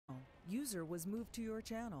User was moved to your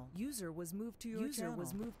channel. User was moved to your channel. User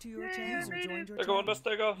was moved to your channel. User joined your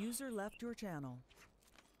channel. User left your channel.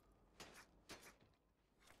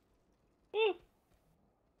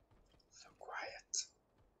 So quiet.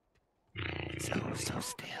 So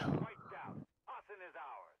still.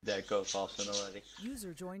 There goes Austin already.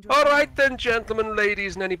 User joined your Alright then, gentlemen,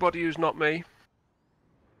 ladies, and anybody who's not me.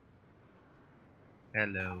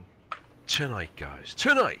 Hello. Tonight, guys,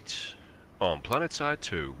 tonight, on PlanetSide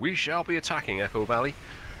 2, we shall be attacking Echo Valley.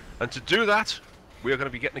 And to do that, we are going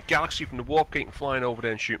to be getting a Galaxy from the Warp Gate and flying over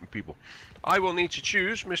there and shooting people. I will need to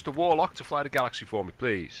choose Mr. Warlock to fly the Galaxy for me,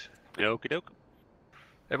 please. Okie doke.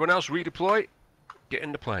 Everyone else redeploy, get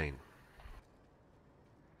in the plane.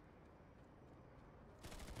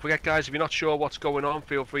 Forget, guys, if you're not sure what's going on,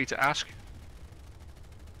 feel free to ask.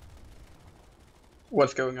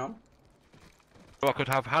 What's going on? I could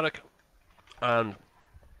have Haddock and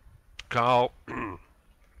Carl and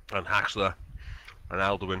Haxler and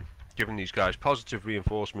Alduen giving these guys positive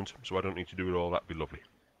reinforcement, so I don't need to do it all. That'd be lovely.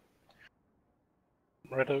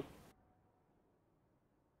 Righto.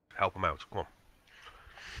 Help them out, come on.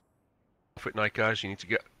 Fit night, guys, you need to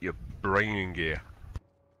get your brain in gear.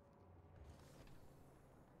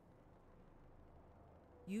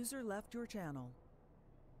 User left your channel.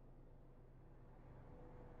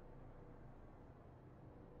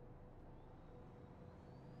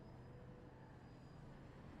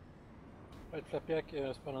 Right, Flapjack,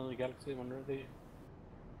 spawn on the Galaxy when ready.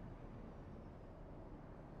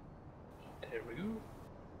 There we go.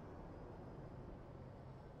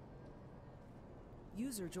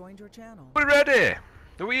 User joined your channel. We're ready!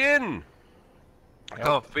 Are we in? I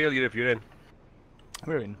can't feel you if you're in.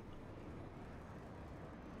 We're in.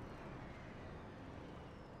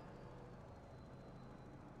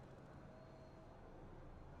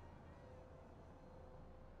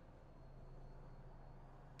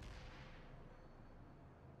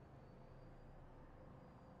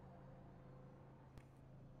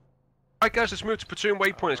 Right, guys, let's move to platoon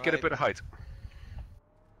waypoint. Let's get a bit of height.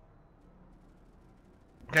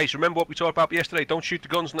 Okay, so remember what we talked about yesterday. Don't shoot the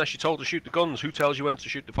guns unless you're told to shoot the guns. Who tells you when to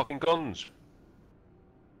shoot the fucking guns?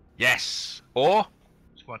 Yes. Or?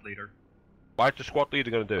 Squad leader. Why's the squad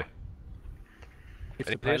leader going to do it? If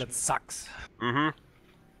the pilot sucks. Mm-hmm.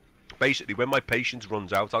 Basically, when my patience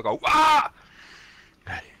runs out, I'll go, ah!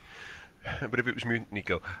 But if it was mutant, he'd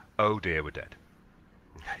go, oh dear, we're dead.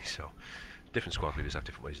 Okay, so, different squad leaders have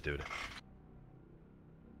different ways of doing it.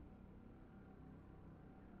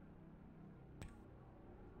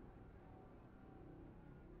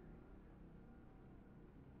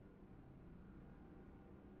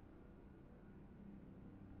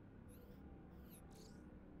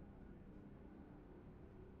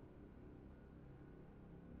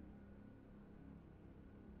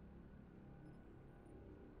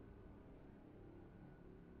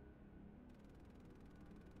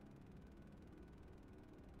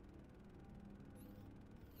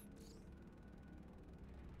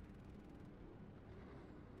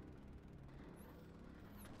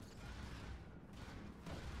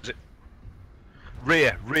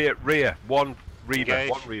 Rear. One Reaver.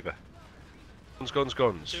 Engage. One Reaver.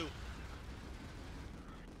 Guns. Two.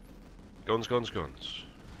 Guns.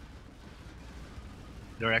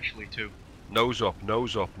 There are actually two. Nose up.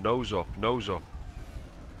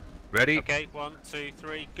 Ready? Okay, 1, 2,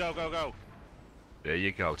 3, go. There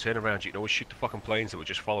you go. Turn around. You can always shoot the fucking planes that were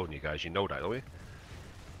just following you guys. You know that, don't you?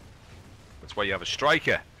 That's why you have a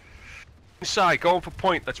striker. Inside, going for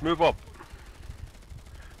point. Let's move up.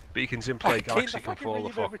 Beacons in play. Galaxy can fall the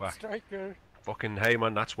fuck back. Striker. Fucking hey,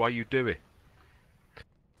 man. That's why you do it.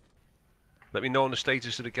 Let me know on the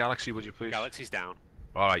status of the Galaxy, would you please? Galaxy's down.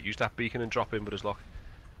 Alright, use that beacon and drop in with us, lock.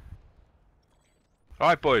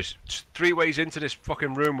 Alright, boys. It's 3 ways into this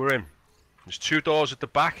fucking room we're in. There's 2 doors at the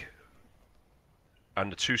back.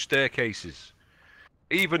 And the 2 staircases.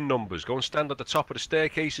 Even numbers. Go and stand at the top of the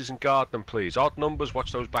staircases and guard them, please. Odd numbers,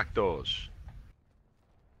 watch those back doors.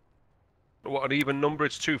 What an even number,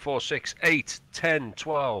 it's 2, 4, 6, 8, 10,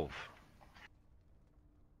 12.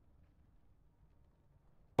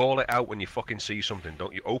 Call it out when you fucking see something,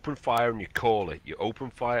 don't you? Open fire and you call it. You open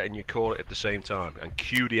fire and you call it at the same time. And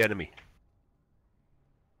cue the enemy.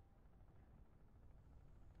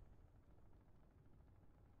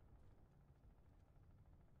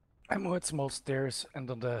 I'm at small stairs and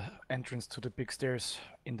on the entrance to the big stairs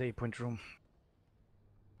in the 8-point room.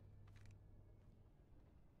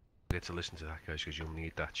 Get to listen to that, guys, because you'll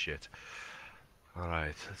need that shit.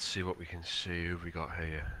 Alright, let's see what we can see. Who have we got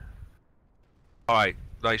here? Alright,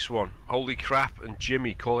 nice one. Holy crap, and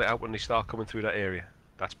Jimmy, call it out when they start coming through that area.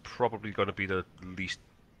 That's probably going to be the least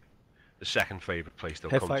the second favourite place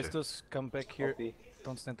they'll Have come to. Feistos come back here. Copy.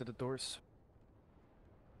 Don't stand at the doors.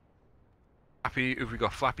 Happy if we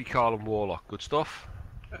got Flappy, Carl and Warlock. Good stuff.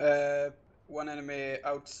 One enemy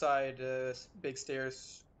outside big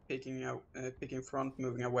stairs, peeking out, peeking front,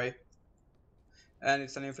 moving away. And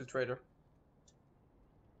it's an infiltrator.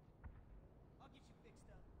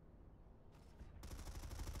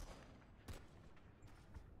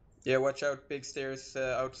 Yeah, watch out, big stairs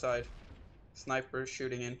outside. Sniper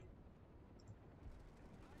shooting in.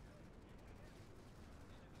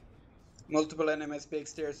 Multiple enemies, big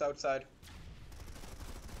stairs outside.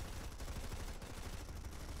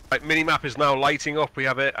 Right, minimap is now lighting up. We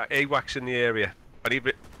have AWACS in the area. I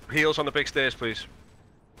need heals on the big stairs, please.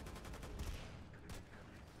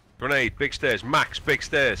 Grenade, big stairs. Max, big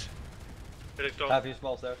stairs. Have you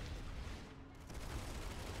small stairs?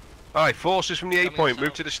 Alright, forces from the A point,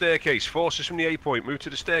 move to the staircase. Forces from the A point, move to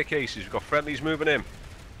the staircases. We've got friendlies moving in.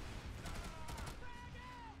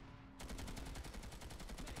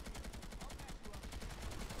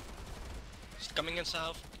 He's coming in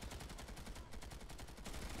south.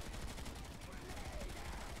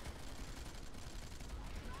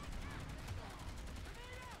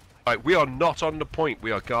 Right, we are not on the point.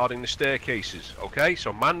 We are guarding the staircases. Okay,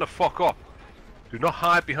 so man the fuck up. Do not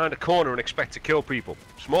hide behind a corner and expect to kill people.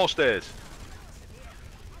 Small stairs.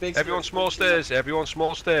 Everyone small stairs. Everyone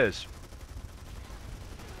small stairs.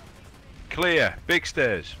 Clear. Big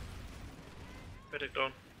stairs. Medic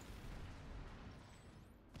down.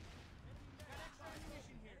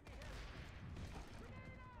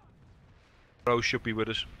 Bro should be with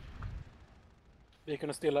us. Beacon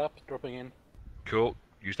is still up, dropping in. Cool.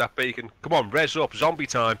 Use that beacon. Come on, res up. Zombie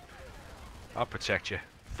time. I'll protect you.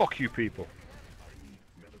 Fuck you people.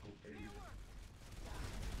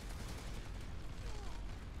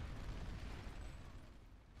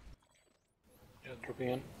 Yeah, dropping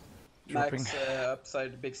in. Max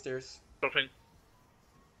upside the big stairs. Dropping.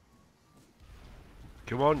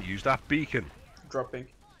 Come on, use that beacon. Dropping.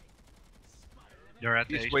 You're at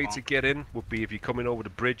the The easiest way to get in would be if you're coming over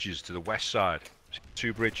the bridges to the west side.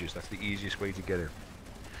 2 bridges, that's the easiest way to get in.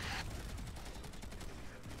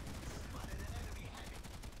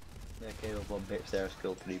 Okay, one bit stairs,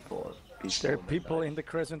 kill 3 pause. There are people in the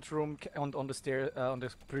crescent room on the stair on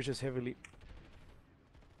the bridges heavily.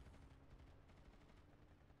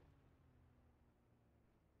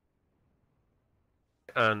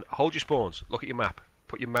 And hold your spawns. Look at your map.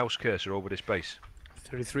 Put your mouse cursor over this base.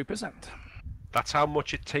 33%. That's how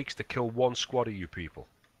much it takes to kill 1 squad of you people.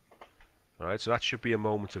 Alright, so that should be a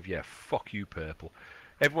moment of, yeah, fuck you, purple.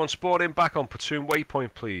 Everyone spawn in back on platoon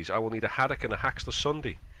waypoint, please. I will need a haddock and a Haxter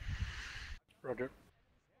Sunday. Roger.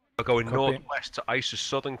 We're going Copy. northwest to ISIS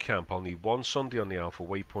Southern Camp. I'll need 1 Sunday on the Alpha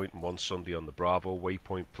waypoint and 1 Sunday on the Bravo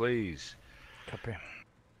waypoint, please. Copy.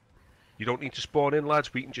 You don't need to spawn in,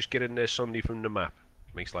 lads. We can just get in there Sunday from the map.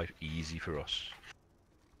 Makes life easy for us.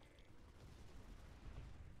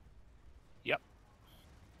 Yep.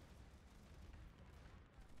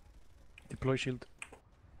 Deploy shield.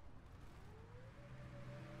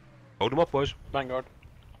 Hold them up, boys. Vanguard.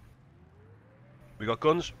 We got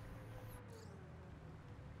guns.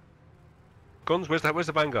 Guns? Where's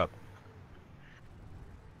the Vanguard?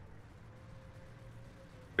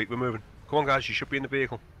 Wait, we're moving. Come on, guys. You should be in the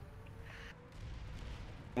vehicle.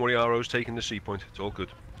 Don't worry, RO's taking the C point. It's all good.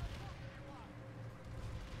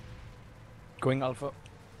 Going Alpha.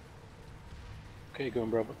 Okay, going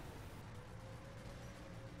Bravo.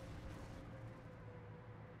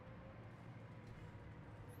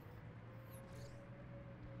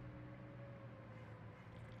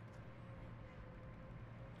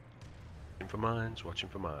 Watching for mines, watching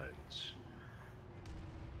for mines.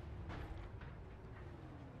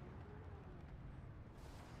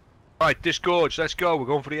 Right, disgorge, let's go. We're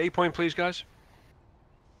going for the A point, please, guys.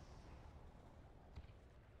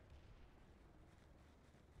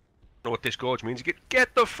 I don't know what disgorge means.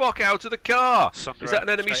 Get the fuck out of the car! Is that an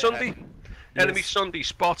enemy Sunday? Enemy Sunday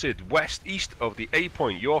spotted east of the A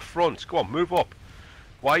point, your front. Go on, move up.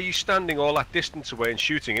 Why are you standing all that distance away and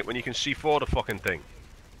shooting it when you can see for the fucking thing?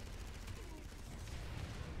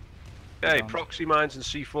 Okay, proxy mines and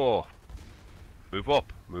C4. Move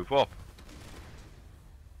up, move up.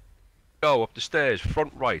 Go up the stairs,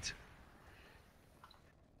 front right.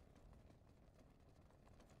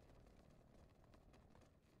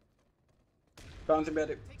 Bounty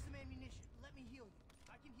medic. Take some ammunition. Let me heal you.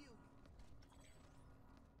 I can heal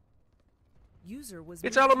you. User was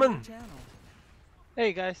It's moved to your Alduen. channel.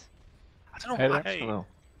 Hey guys. I don't know Hey why. there. Hello.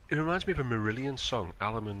 It reminds me of a Marillion song,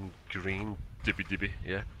 Alaman Green Dibby Dibby.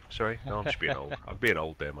 Yeah, sorry, no, I'm just being old. I'm being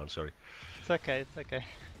old there, man. Sorry. It's okay, it's okay.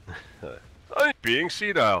 I'm being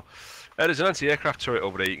senile. There's an anti-aircraft turret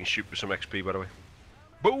over there you can shoot for some XP, by the way.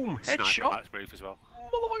 Boom! Sniper Headshot! Max roof as well.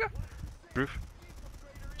 Motherfucker! Roof?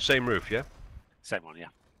 Same roof, yeah? Same one, yeah.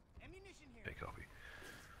 Okay, copy.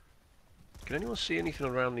 Can anyone see anything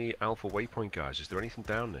around the Alpha waypoint, guys? Is there anything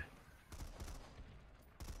down there?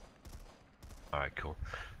 Alright, cool.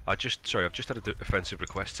 I've just had a offensive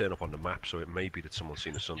request turn up on the map, so it may be that someone's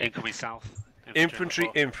seen us something. Incoming south.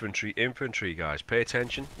 Infantry, guys. Pay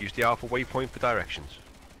attention. Use the Alpha waypoint for directions.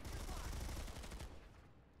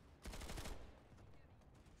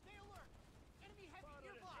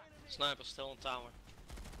 Sniper still in tower.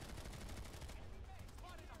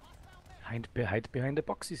 Hide behind the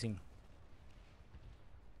boxy thing.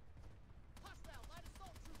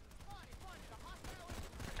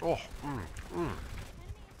 Oh,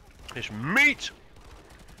 it's meat!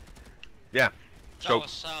 Yeah, so Tower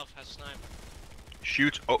south has sniper.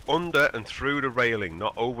 shoot under and through the railing,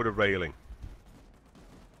 not over the railing.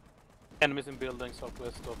 Enemies in building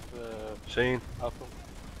southwest of Seen. Alpha.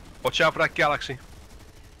 Watch out for that galaxy.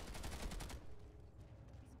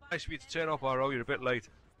 Nice for you to turn up, RO, you're a bit late.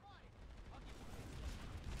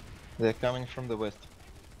 They're coming from the west.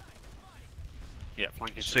 Yeah,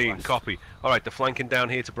 flanking. Seen, copy. Alright, they're flanking down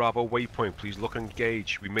here to Bravo waypoint. Please look and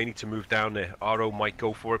engage. We may need to move down there. RO might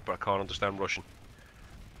go for it, but I can't understand Russian.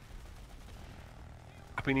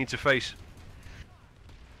 We need to face.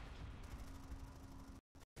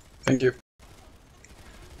 Thank you.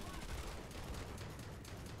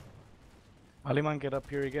 Aliman, get up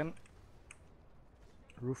here again.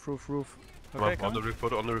 Roof. Come on, on the roof,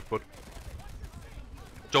 bud.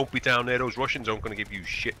 Don't be down there, those Russians aren't going to give you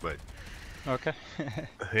shit, mate. Okay.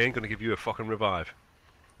 They ain't going to give you a fucking revive.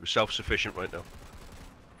 We're self-sufficient right now.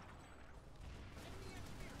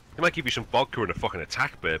 They might give you some vodka and a fucking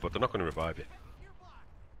attack bear, but they're not going to revive you.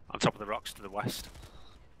 On top of the rocks to the west.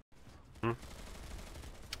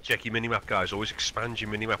 Check your minimap, guys. Always expand your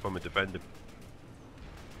minimap when we're defending.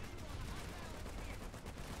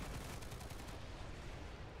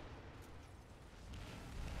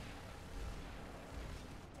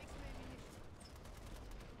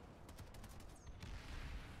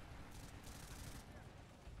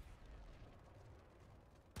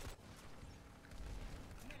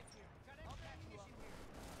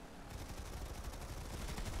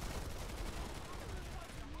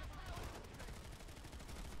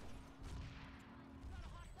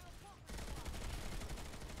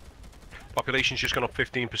 Population's just gone up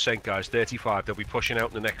 15%, guys. 35. They'll be pushing out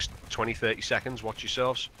in the next 20-30 seconds. Watch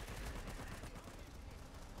yourselves.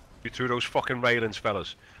 You're through those fucking railings,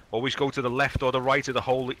 fellas. Always go to the left or the right of the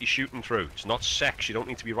hole that you're shooting through. It's not sex. You don't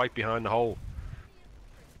need to be right behind the hole.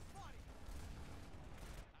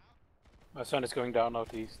 My son is going down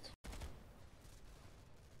out east.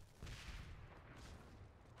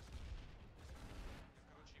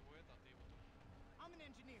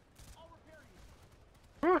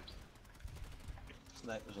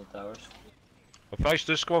 Snipers on towers. A face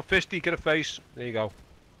this, come on, Fisty, get a face. There you go.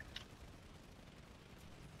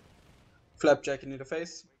 Flapjack, you need a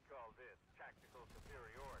face.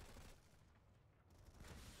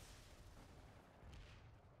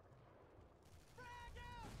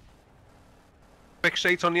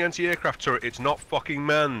 Fixate on the anti-aircraft turret, it's not fucking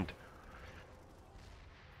manned.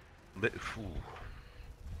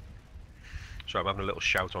 Sorry, I'm having a little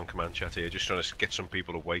shout on command chat here, just trying to get some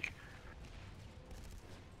people awake.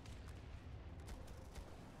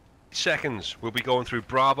 Seconds, we'll be going through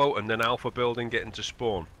Bravo and then Alpha building, getting to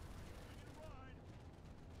spawn.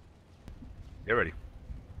 Get ready.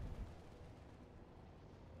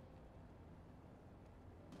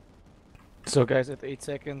 So guys, at 8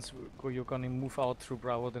 seconds, you're gonna move out through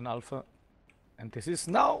Bravo, then Alpha. And this is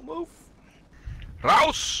now, move!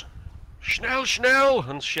 Raus! Schnell!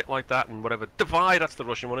 And shit like that and whatever. Divide, that's the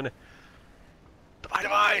Russian one, isn't it?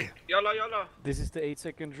 Divide! Yalla! This is the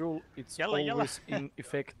 8-second rule. It's always in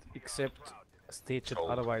effect, except stated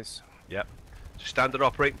otherwise. Yep. It's a standard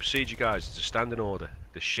operating procedure, guys. It's a standing order.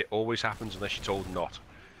 This shit always happens unless you're told not.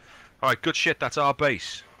 Alright, good shit, that's our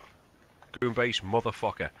base. Goon base,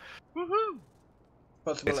 motherfucker. Woohoo!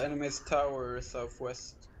 Possible enemies tower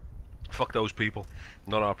southwest. Fuck those people.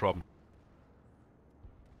 Not our problem.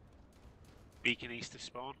 Beacon east of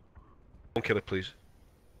spawn. Don't kill it, please.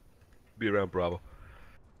 Be around Bravo.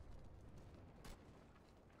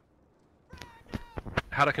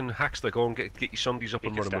 Haddock and Haxter, go and get your zombies up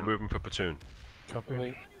and running. We're moving for platoon.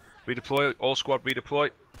 Copy. Redeploy, all squad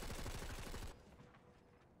redeploy.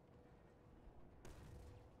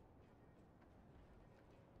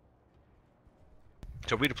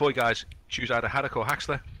 So redeploy, guys. Choose either Haddock or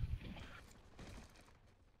Haxter.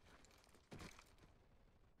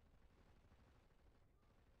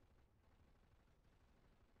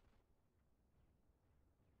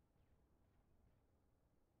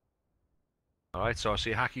 Alright, so I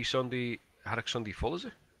see Hacky Sunday, Haddock Sunday full, is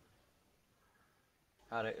it?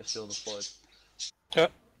 Haddock is still deployed. Yeah.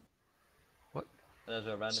 What? There's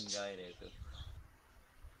a random guy there too.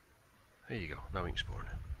 There you go, now we can spawn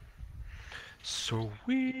it.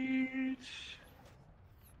 Sweet!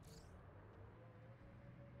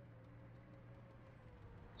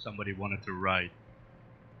 Somebody wanted to ride.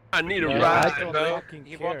 I need a Yeah, ride! I don't No, fucking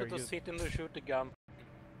he care, wanted to you- sit in the shoot the gun.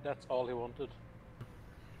 That's all he wanted.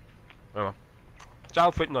 Oh. It's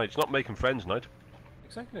outfit night, it's not making friends night.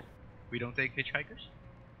 Exactly. We don't take hitchhikers?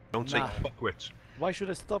 Don't Nah. take fuckwits. Why should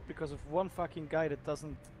I stop because of one fucking guy that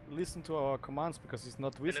doesn't listen to our commands because he's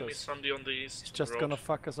not with us? Sunday on the east. He's just gonna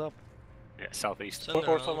fuck us up. Yeah, southeast.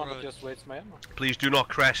 Or someone that just waits my ammo. Please do not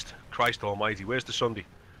crest. Christ almighty, where's the Sunday?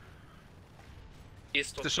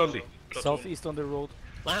 East The Sunday. Southeast on the road.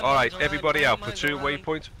 Alright, everybody out, platoon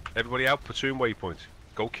waypoint. Everybody out, platoon waypoint.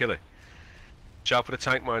 Go kill it. Shout for the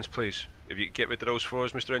tank mines, please. If you get rid of those for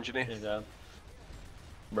us, Mr. Engineer. He's down.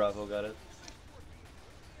 Bravo got it.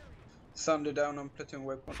 Sunday down on platoon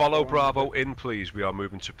waypoint. Follow Bravo in, please. We are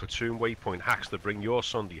moving to platoon waypoint. Haxter, bring your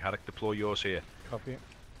Sunday. Haddock, deploy yours here. Copy.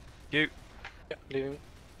 You. Yeah, leaving.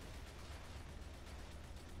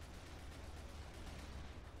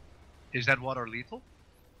 Is that water lethal?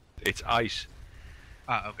 It's ice.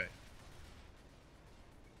 Ah, okay.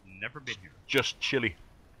 Never been here. Just chilly.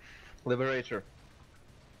 Liberator.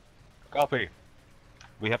 Copy.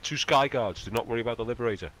 We have 2 sky guards. Do not worry about the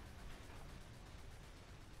Liberator.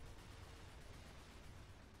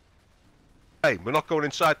 Hey, we're not going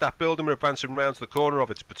inside that building. We're advancing round to the corner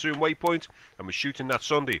of its platoon waypoint, and we're shooting that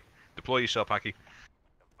Sunday. Deploy yourself, Hacky.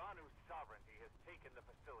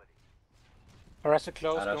 Harass it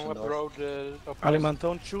close, Harass going it up the north. road. Up Aliman,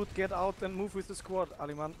 don't shoot, get out and move with the squad.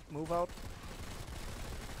 Aliman, move out.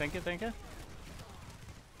 Thank you, thank you.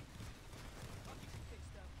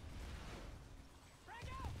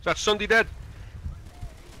 Is that Sunday dead?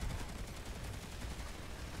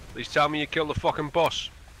 Please tell me you killed the fucking boss.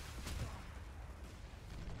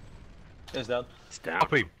 He's down. It's down.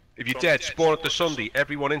 Copy. If you're dead, spawn at the Sunday.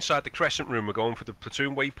 Everyone inside the crescent room. We're going for the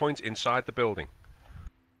platoon waypoint inside the building.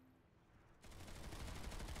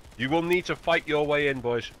 You will need to fight your way in,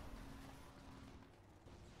 boys.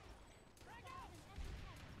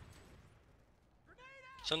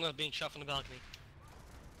 Someone's being shot from the balcony.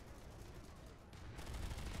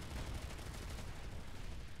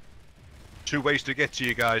 Two ways to get to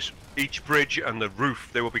you guys. Each bridge and the roof.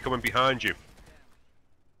 They will be coming behind you.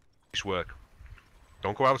 Nice work.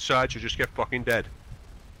 Don't go outside, you'll just get fucking dead.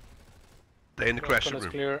 Stay in the crescent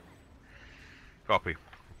room. Clear. Copy.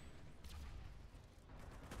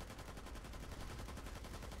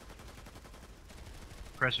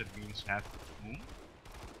 Crescent means half moon.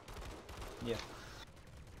 Yeah.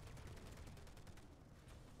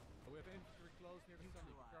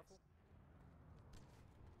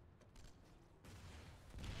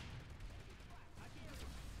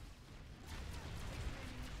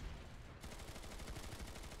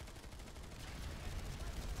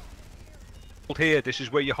 Hold here, this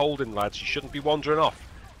is where you're holding, lads. You shouldn't be wandering off.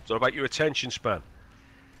 It's all about your attention span.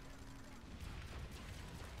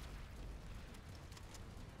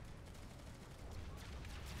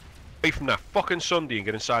 Away from that fucking Sunday and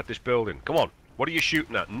get inside this building. Come on. What are you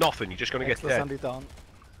shooting at? Nothing. You're just going to get Extra dead. Sunday down.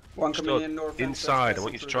 One coming Stood in north and inside. I south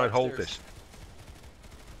want you to through try and hold downstairs. this.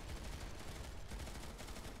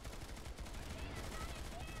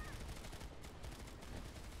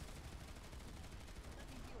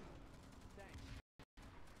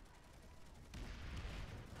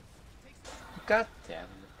 God damn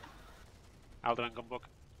it. Alduen gun book.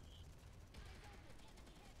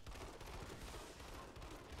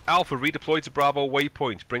 Alpha, redeploy to Bravo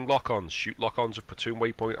waypoint. Bring lock-ons. Shoot lock-ons of platoon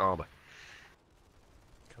waypoint armor.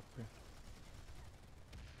 Copy.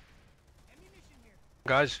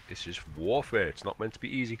 Guys, this is warfare. It's not meant to be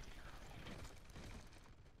easy.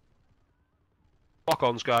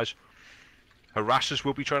 Lock-ons, guys. Harassers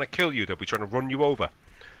will be trying to kill you. They'll be trying to run you over.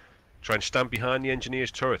 Try and stand behind the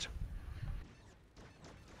engineer's turret.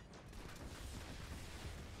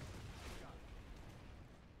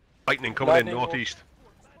 Lightning coming Lightning in will- northeast.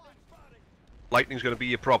 Lightning's going to be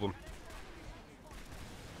your problem.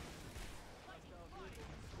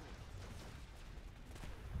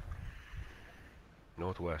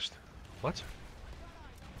 Northwest. What?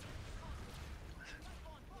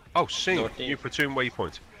 Oh, sing. Northeast. New platoon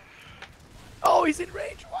waypoint. Oh, he's in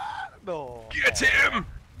range. What? No. Get him!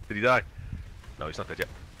 Did he die? No, he's not dead yet.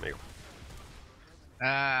 There you go.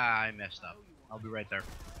 Ah, I messed up. I'll be right there.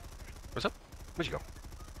 What's up? Where'd you go?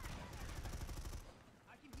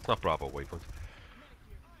 It's not Bravo waypoint.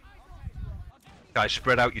 Guys,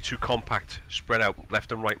 spread out. You're too compact. Spread out,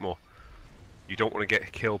 left and right more. You don't want to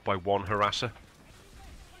get killed by one harasser.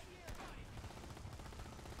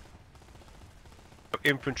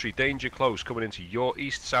 Infantry, danger close, coming into your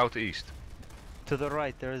east, southeast. To the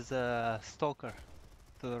right, there is a stalker.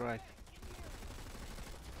 To the right.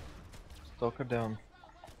 Stalker down.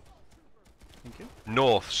 Thank you.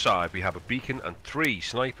 North side, we have a beacon and 3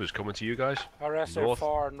 snipers coming to you guys. Harasser North.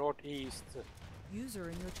 far northeast. User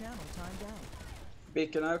in your channel timed out.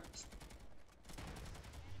 Beacon out.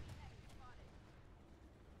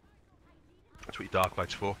 That's what your dark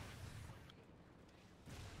light's for.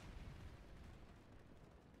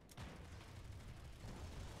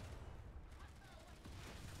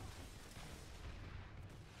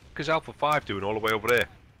 Because Alpha 5 doing all the way over there?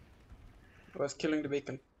 I was killing the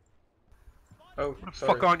beacon. Oh, What the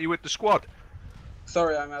sorry. fuck aren't you with the squad?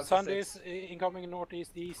 Sorry, I'm Alpha Sunday's 6. incoming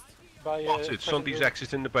northeast east by Spotted. Sunday's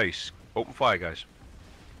exiting the base. Open fire, guys.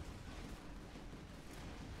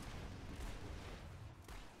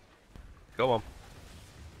 Go on.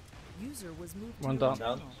 User was moved to One your down.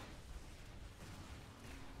 channel.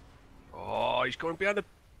 Oh, he's going behind the...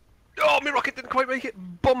 Oh, my rocket didn't quite make it.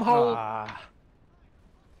 Bumhole. Ah.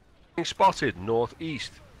 Spotted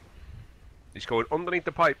northeast. He's going underneath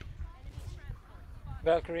the pipe.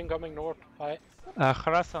 Valkyrie incoming north. Hi.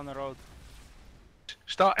 Harass on the road.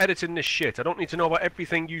 Start editing this shit. I don't need to know about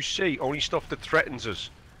everything you see. Only stuff that threatens us.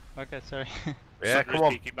 Okay, sorry. Yeah, come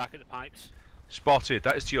on. Peeking back at the pipes. Spotted.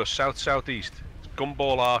 That is to your south-southeast.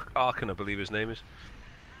 Gumball Arkin, I believe his name is.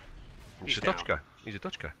 He's a Dutch guy. He's a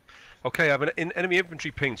Dutch guy. Okay, I have an enemy infantry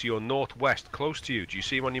ping to your northwest, close to you. Do you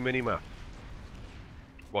see him on your mini-map?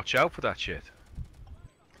 Watch out for that shit.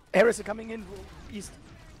 Ares are coming in east.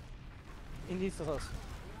 In east of us.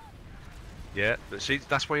 Yeah, but see,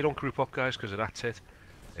 that's why you don't group up, guys, because of that tit.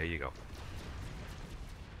 There you go.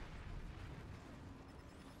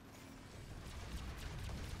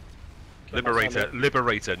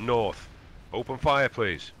 Liberator, north. Open fire,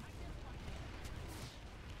 please.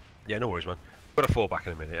 Yeah, no worries, man. Got to fall back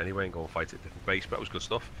in a minute anyway and go and fight at a different base, but that was good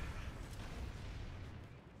stuff.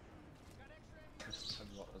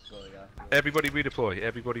 Everybody redeploy.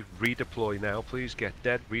 Everybody redeploy now, please. Get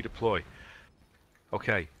dead, redeploy.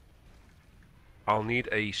 Okay. I'll need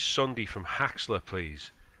a Sunday from Haxler,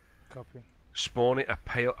 please. Copy. Spawn it at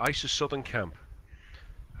Pale Isis Southern Camp.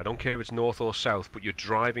 I don't care if it's north or south, but you're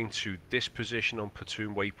driving to this position on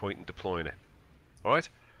platoon waypoint and deploying it. Alright?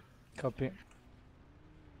 Copy.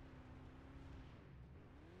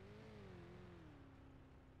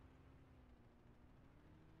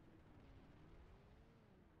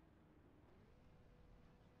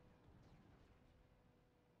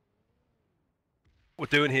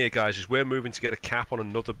 What we're doing here, guys, is we're moving to get a cap on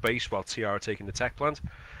another base while TR are taking the tech plant.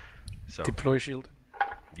 So, Deploy shield.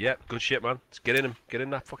 yep, good shit, man. Let's get in him. Get in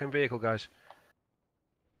that fucking vehicle, guys.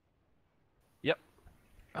 Yep.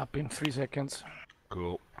 Up in 3 seconds.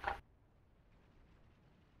 Cool.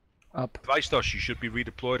 Up. Vistos, you should be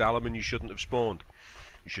redeployed. Alaman, you shouldn't have spawned.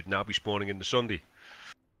 You should now be spawning in the Sunday.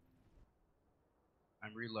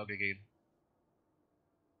 I'm reloading again.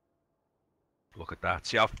 Look at that.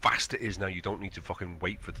 See how fast it is now. You don't need to fucking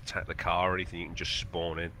wait for the car or anything. You can just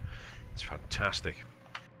spawn in. It's fantastic.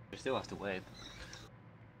 You still have to wait.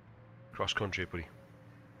 Cross country, buddy.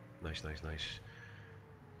 Nice, nice, nice.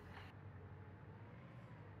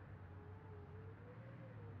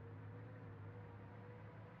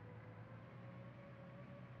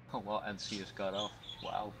 Oh, what? NC just got off.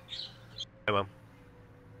 Wow. Hey, man.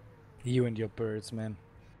 You and your birds, man.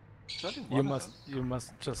 You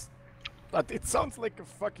must just... But it sounds like a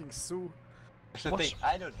fucking zoo. That's the thing,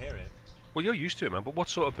 I don't hear it. Well, you're used to it, man. But what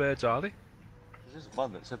sort of birds are they? There's just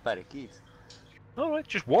one that's a parakeet. All right,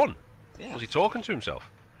 just one. Yeah. Was he talking to himself?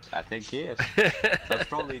 I think he is. That's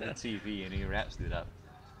probably the TV and he raps do that.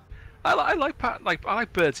 I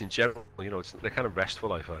like birds in general. You know, they're kind of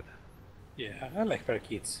restful. I find. Yeah, I like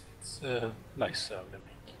parakeets. It's nice sound to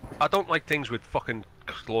make. I don't like things with fucking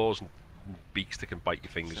claws and beaks that can bite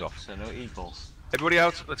your fingers off. So no eagles. Everybody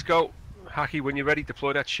out, let's go. Hacky, when you're ready,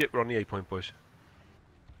 deploy that shit. We're on the 8 point, boys.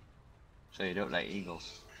 So you don't like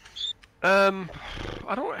eagles? I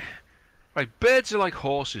don't. Right, birds are like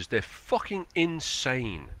horses. They're fucking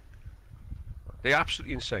insane. They're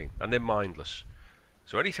absolutely insane, and they're mindless.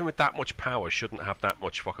 So anything with that much power shouldn't have that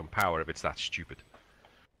much fucking power if it's that stupid.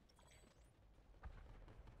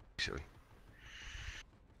 Silly.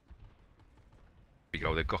 There we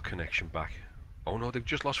go. They've got connection back. Oh no, they've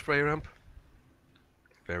just lost Freya ramp.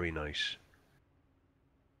 Very nice.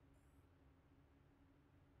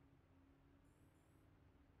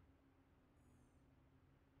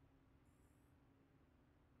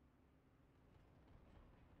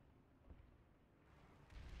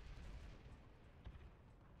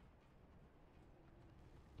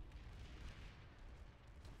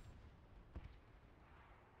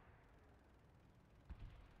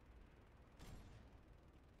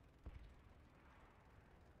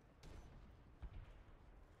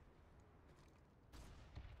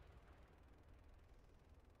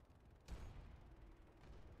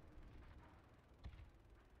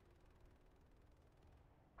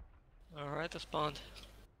 Alright, I spawned.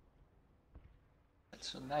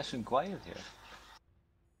 It's so nice and quiet here.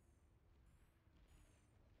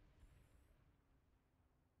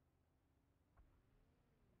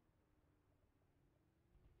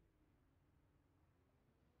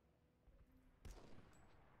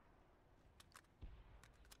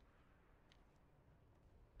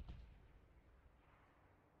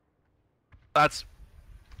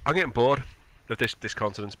 I'm getting bored of this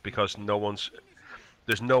continent because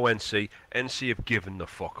there's no NC. NC have given the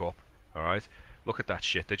fuck up. All right, look at that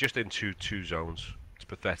shit. They're just in two zones. It's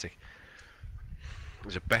pathetic.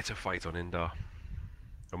 There's a better fight on Indar.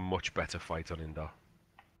 A much better fight on Indar.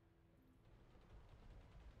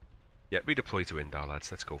 Yeah, redeploy to Indar,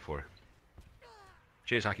 lads. Let's go for it.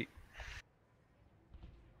 Cheers, Haki.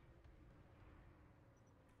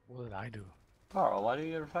 What did I do? Carl, why do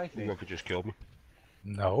you revive me? Whoever just killed me.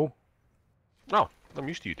 No. No, I'm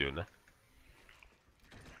used to you doing that.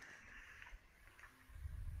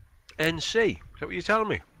 NC, is that what you're telling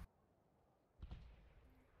me?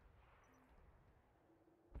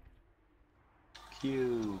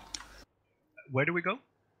 Q. Where do we go?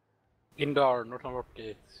 Indar, Northern Warp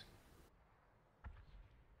Gate.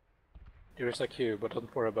 There is a queue, but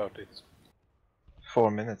don't worry about it. 4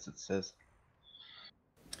 minutes, it says.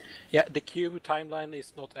 Yeah, the queue timeline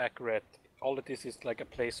is not accurate. All it is like a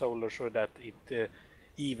placeholder so that it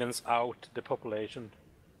evens out the population.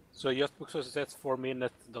 So just because it says 4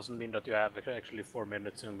 minutes doesn't mean that you have actually 4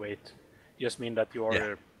 minutes and wait. Just mean that you are.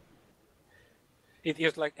 Yeah. It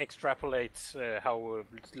just like extrapolates how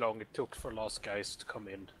long it took for last guys to come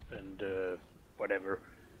in and whatever.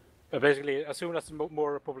 But basically, as soon as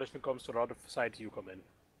more population comes to the other side, you come in.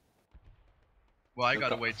 Well, I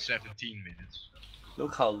gotta wait 17 minutes.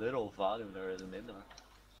 Look how little volume there is in Indar.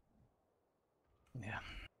 Yeah.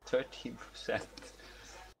 13%.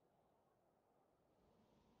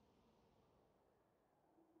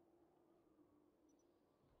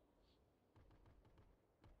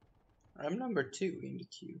 I'm number 2 in the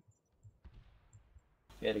queue.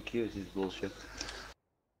 Yeah, the queue is bullshit.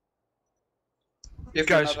 If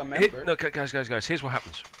Guys, you're not a member. guys, here's what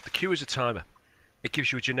happens. The queue is a timer. It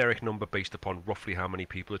gives you a generic number based upon roughly how many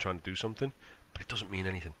people are trying to do something, but it doesn't mean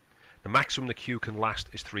anything. The maximum the queue can last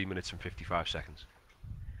is 3 minutes and 55 seconds.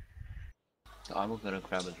 So I'm gonna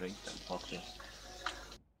grab a drink then, fuck this.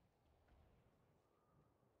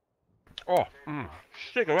 Oh,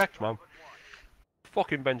 cigarettes, man.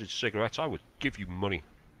 Fucking invented cigarettes, I would give you money.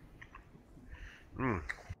 I'm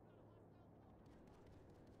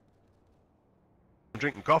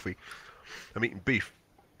drinking coffee. I'm eating beef.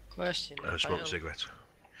 Question. And I'm if smoking cigarettes.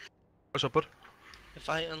 What's up, bud? If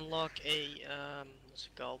I unlock a what's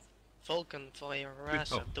it called? Vulcan for a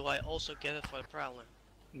harasser, do I also get it for the Prowler?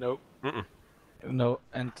 No. No,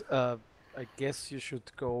 and I guess you should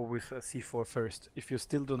go with a C4 first. If you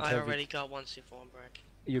still don't I have already it, got one C4 break.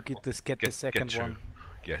 you get the second two. one.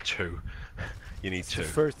 Get two. You need It's two. the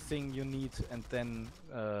first thing you need, and then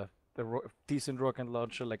the decent rocket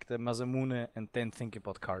launcher like the Masamune, and then think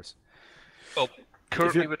about cars. Well,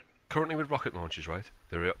 currently with rocket launchers, right?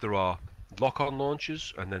 There are lock-on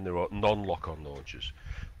launchers, and then there are non-lock-on launchers,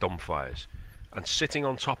 dumbfires. And sitting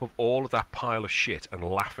on top of all of that pile of shit and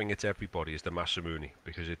laughing at everybody is the Masamune,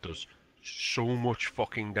 because it does so much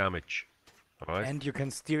fucking damage. Alright? And you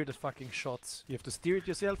can steer the fucking shots. You have to steer it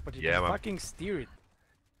yourself, but you Yeah, can man. fucking steer it.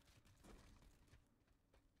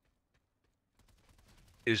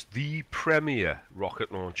 Is the premier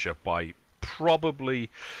rocket launcher by probably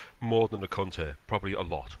more than a Kunter, probably a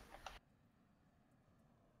lot.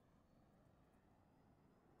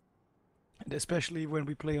 And especially when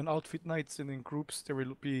we play on outfit nights and in groups, there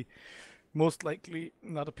will be most likely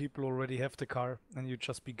other people already have the car, and you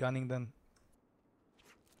just be gunning them.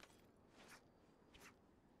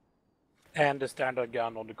 And the standard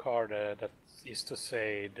gun on the car, that is to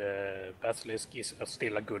say, the Basilisk is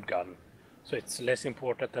still a good gun. So it's less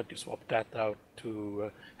important that you swap that out to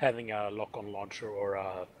having a lock-on launcher or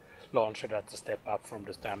a launcher that's a step up from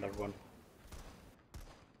the standard one.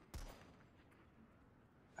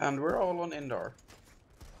 And we're all on Indar.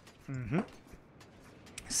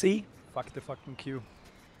 See? Fuck the fucking queue.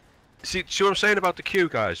 See what I'm saying about the queue,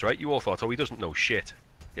 guys, right? You all thought, oh, he doesn't know shit.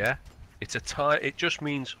 Yeah? It's a time. It just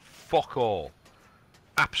means fuck all.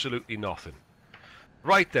 Absolutely nothing.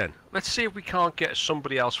 Right then, let's see if we can't get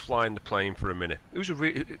somebody else flying the plane for a minute.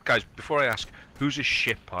 Guys, before I ask, who's a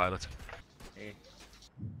shit pilot?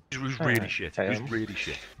 Who's really shit? Who's really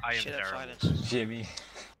shit? I am Shit at terrible. fighters. Jimmy.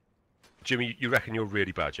 Jimmy, you reckon you're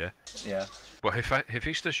really bad, yeah? Yeah. Well,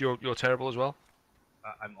 Hephaestus, you're terrible as well?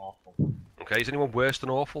 I'm awful. Okay, is anyone worse than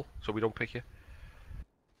awful, so we don't pick you?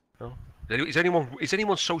 No? Is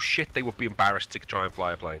anyone so shit they would be embarrassed to try and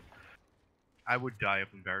fly a plane? I would die of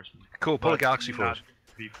embarrassment. Cool, pull a Galaxy for not us.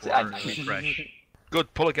 Before refresh.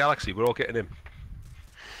 Good, pull a Galaxy, we're all getting in.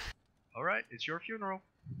 Alright, it's your funeral.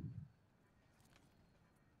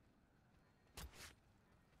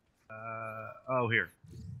 Oh, here.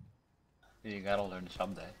 You gotta learn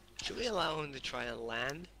someday. Should we allow him to try and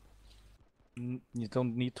land? You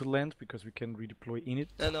don't need to land because we can redeploy in it.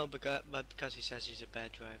 No, because he says he's a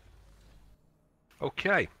bad driver.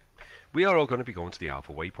 Okay, we are all going to be going to the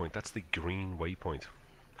Alpha waypoint. That's the green waypoint.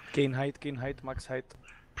 Gain height, max height.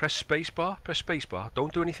 Press spacebar,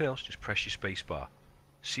 don't do anything else, just press your spacebar.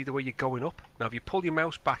 See the way you're going up? Now if you pull your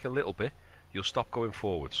mouse back a little bit, you'll stop going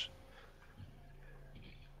forwards.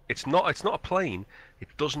 It's not a plane, it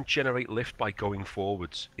doesn't generate lift by going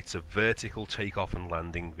forwards. It's a vertical takeoff and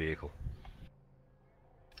landing vehicle.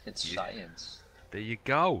 It's science. There you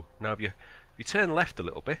go. Now if you turn left a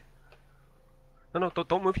little bit. No,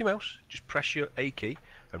 don't move your mouse. Just press your A key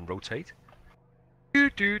and rotate.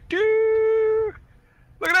 Look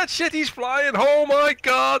at that shit, he's flying! Oh my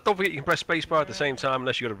god! Don't forget you can press spacebar at the same time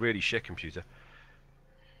unless you've got a really shit computer.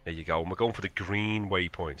 There you go, and we're going for the green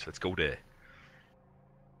waypoint. Let's go there.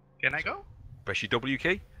 Can I go? Press your W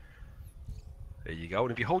key. There you go,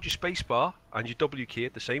 and if you hold your spacebar and your W key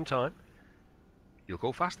at the same time, you'll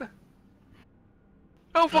go faster.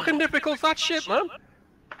 How fucking difficult's that shit, man?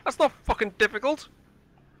 That's not fucking difficult.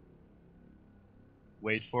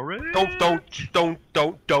 Wait for it.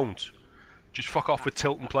 Don't. Just fuck off with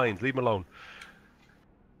tilting planes. Leave them alone.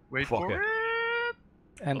 Wait for it.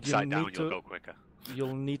 And upside down, you'll go quicker.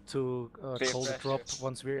 You'll need to call the drop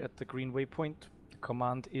once we're at the green waypoint. The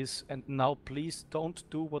command is, and now please don't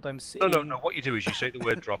do what I'm saying. No. What you do is you say the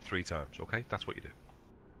word drop 3 times, okay? That's what you do.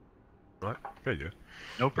 Right? There you go.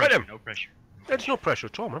 No pressure, no pressure. There's no pressure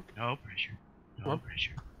at all, man. No pressure. No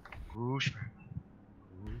pressure. Whoosh.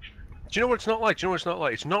 Do you know what it's not like?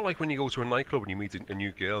 It's not like when you go to a nightclub and you meet a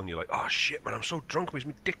new girl and you're like, oh shit, man, I'm so drunk, is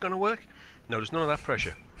my dick gonna work? No, there's none of that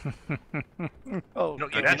pressure. Oh,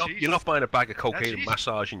 you're not buying a bag of cocaine and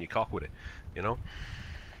massaging your cock with it, you know?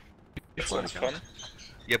 Sounds fun.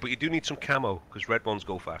 Yeah, but you do need some camo, because red ones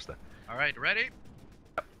go faster. Alright, ready?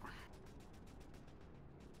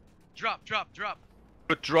 Drop.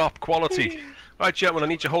 Good drop, quality. Right, gentlemen, I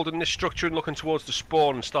need you holding this structure and looking towards the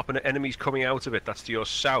spawn and stopping the enemies coming out of it. That's to your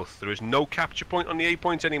south. There is no capture point on the A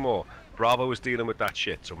point anymore. Bravo is dealing with that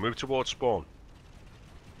shit, so move towards spawn.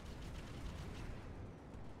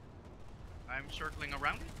 I'm circling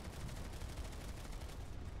around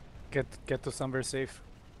it. Get to somewhere safe.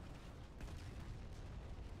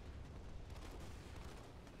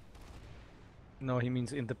 No, he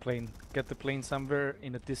means in the plane. Get the plane somewhere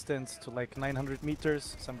in a distance to like 900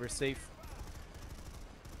 meters, somewhere safe.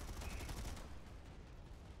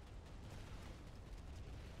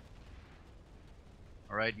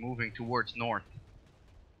 Alright, moving towards north.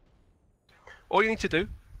 All you need to do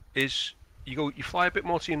is you fly a bit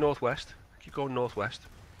more to your northwest. Keep going northwest.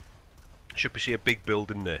 Should be see a big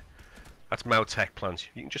building there. That's Mao Tech plant.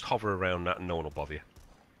 You can just hover around that and no one will bother you.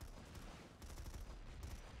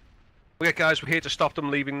 Okay guys, we're here to stop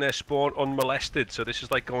them leaving their spawn unmolested, so this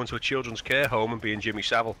is like going to a children's care home and being Jimmy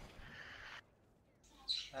Savile.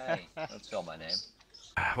 Hey, don't spell my name.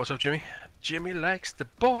 What's up, Jimmy? Jimmy likes the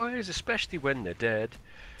boys, especially when they're dead.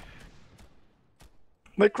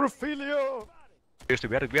 Necrophilia! Seriously,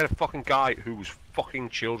 we had a fucking guy who was fucking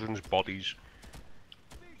children's bodies.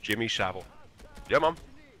 Jimmy Savile. Yeah, man.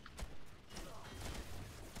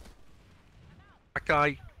 That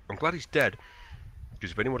guy, I'm glad he's dead.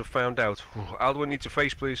 Because if anyone would have found out, Alduen needs a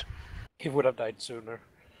face, please. He would have died sooner.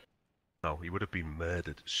 No, he would have been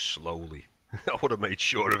murdered slowly. I would have made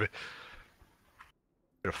sure of it.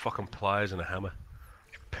 With a fucking pliers and a hammer.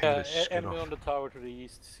 Enemy on the tower to the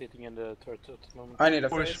east, sitting in the turret at the moment. I need a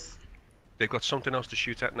face. They've got something else to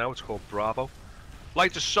shoot at now. It's called Bravo.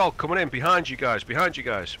 Light assault coming in behind you guys. Behind you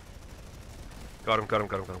guys. Got him.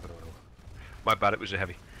 My bad. It was a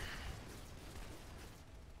heavy.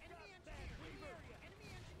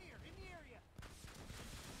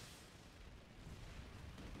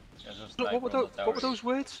 What were those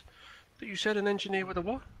words that you said? An engineer with a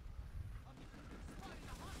what?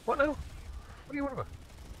 What now? What do you want about?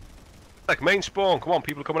 Like main spawn, come on,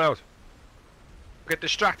 people are coming out. Get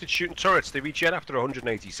distracted shooting turrets, they regen after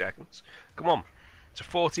 180 seconds. Come on, it's a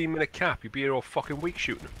 14-minute cap, you'd be here all fucking week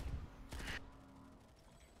shooting them.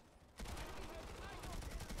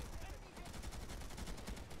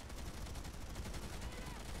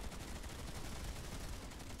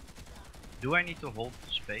 Do I need to hold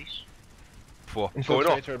space? For going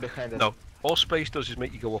off? Behind us. No. All space does is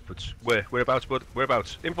make you go upwards. Whereabouts, bud?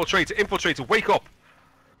 Whereabouts? Infiltrator, infiltrator, wake up!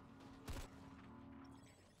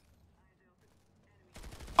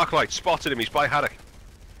 Arclight, spotted him, he's by Haddock.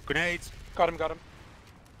 Grenades. Got him, got him.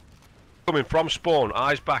 Coming from spawn,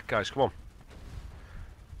 eyes back, guys, come on.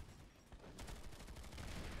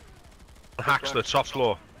 Hacks the top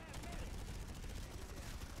floor.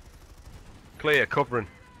 Clear, covering.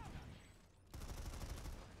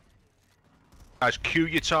 Guys, Q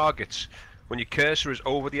your targets. When your cursor is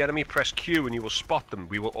over the enemy, press Q and you will spot them.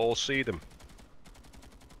 We will all see them.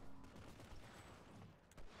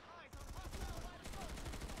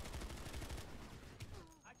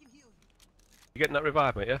 You getting that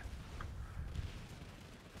revive, mate, yeah?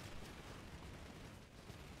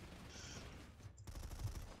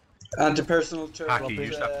 Anti-personal turret. Hacky,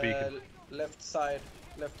 use that beacon. Left side,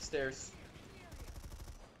 left stairs.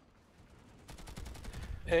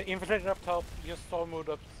 Infiltrator up top, just saw moved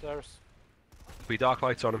upstairs. Be dark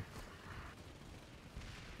lights on him.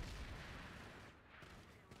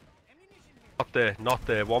 Not there, not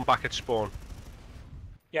there. One back at spawn.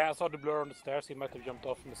 Yeah, I saw the blur on the stairs, he might have jumped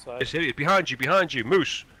off on the side. This idiot, behind you,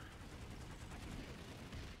 Moose!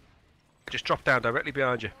 Just drop down directly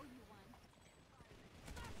behind you.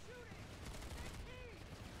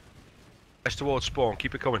 Press towards spawn,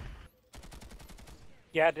 keep it coming.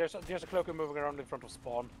 Yeah, there's a cloaker moving around in front of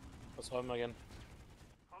spawn. I saw him again.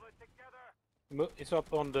 It's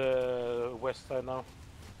up on the west side now.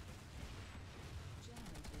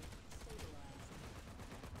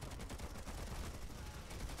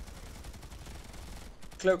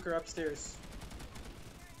 Cloaker upstairs.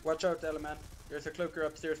 Watch out, Element. There's a cloaker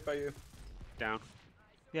upstairs by you. Down.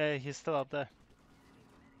 Yeah, he's still up there.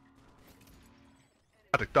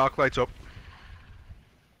 Haddock, dark lights up.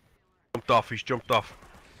 Jumped off, he's jumped off.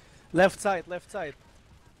 Left side, left side.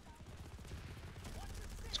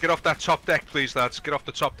 Let's get off that top deck, please, lads. Get off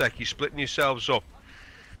the top deck. You're splitting yourselves up.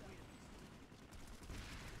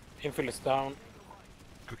 Infill is down.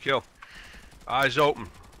 Good kill. Eyes open.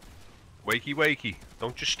 Wakey, wakey.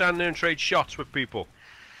 Don't just stand there and trade shots with people.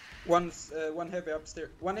 One heavy upstairs.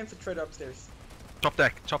 One infiltrator upstairs. Top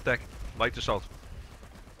deck, top deck. Light assault.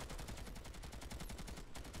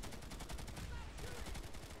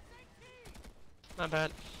 My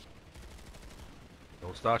bad.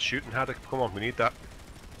 Don't start shooting, Haddock. Come on, we need that.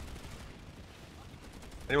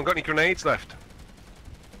 Anyone got any grenades left?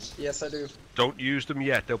 Yes, I do. Don't use them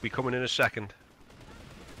yet. They'll be coming in a second.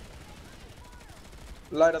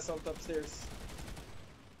 Light assault upstairs.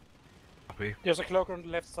 Copy. There's a cloaker on the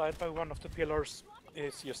left side by one of the pillars.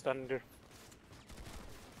 Is just standing there.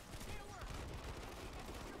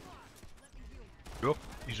 Up.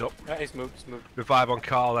 He's up. Yeah, he's moved, Revive on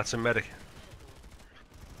Carl, that's a medic.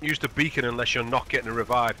 Use the beacon unless you're not getting a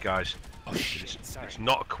revive, guys. Oh shit, sorry. It's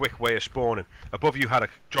not a quick way of spawning. Above you, Haddock.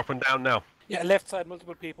 Dropping down now. Yeah, left side,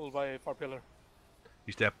 multiple people by far pillar.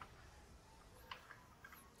 He's dead.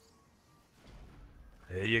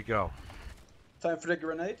 There you go. Time for the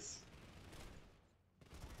grenades.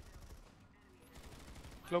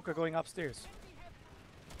 Cloaker going upstairs.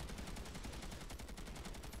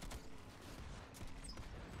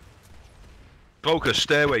 Cloaker,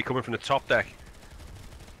 stairway coming from the top deck.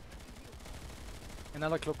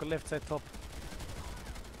 Another cloaker left side top.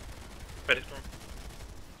 Ready storm.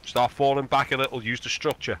 Start falling back a little, use the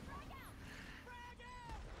structure.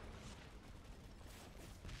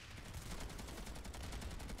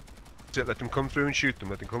 That's it, let them come through and shoot them,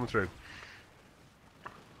 let them come through.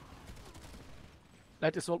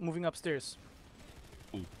 Light assault moving upstairs.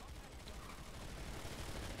 Ooh.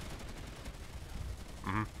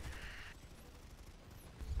 I'm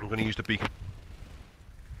going to use the beacon.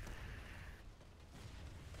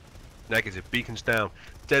 Negative, beacon's down.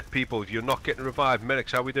 Dead people, you're not getting revived.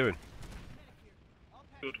 Medics, how we doing?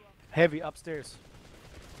 Good. Heavy upstairs.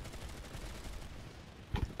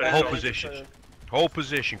 Hold position. Hold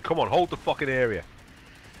position. Come on, hold the fucking area.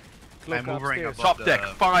 I'm moving above Top deck, the...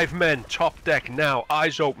 5 men. Top deck now.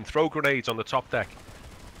 Eyes open. Throw grenades on the top deck.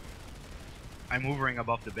 I'm hovering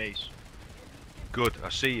above the base. Good, I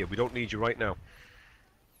see you. We don't need you right now.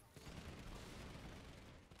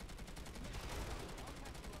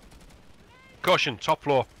 Caution, top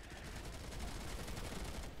floor.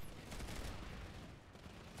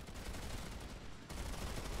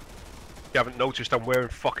 You haven't noticed I'm wearing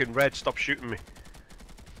fucking red. Stop shooting me.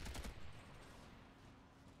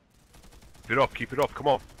 Keep it up, come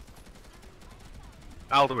on.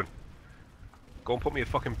 Alduen. Go and put me a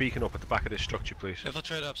fucking beacon up at the back of this structure, please.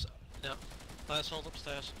 Infiltrate upstairs. Yeah. Light assault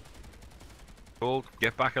upstairs. Hold,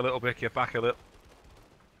 get back a little bit, get back a little.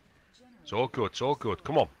 It's all good, it's all good.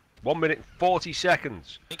 Come on. 1 minute and 40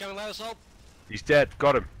 seconds. Incoming light assault. He's dead.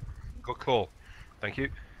 Got him. Good call. Thank you.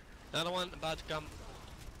 Another one about to come.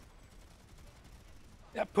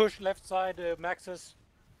 Yeah, push left side, Max's.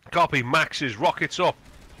 Copy. Max's rockets up.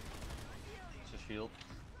 It's a shield.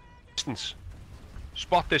 Distance.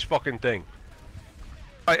 Spot this fucking thing.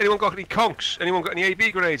 Right, anyone got any conks? Anyone got any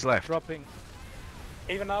AB grenades left? Dropping.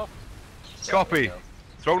 Even now. Copy.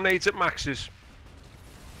 Throw nades at Max's.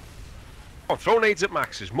 Oh, throw nades at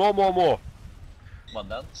Max's. More. One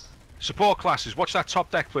down. Support classes. Watch that top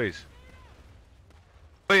deck, please.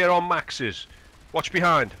 Clear on Max's. Watch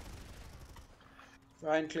behind.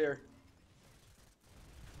 Ryan clear.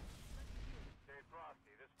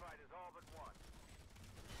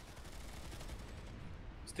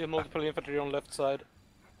 Still multiple infantry on left side.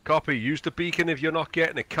 Copy. Use the beacon if you're not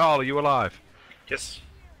getting it. Carl, are you alive? Yes.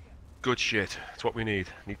 Good shit. That's what we need.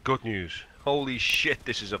 Need good news. Holy shit,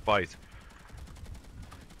 this is a fight.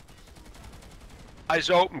 Eyes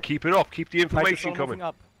open. Keep it up. Keep the information coming.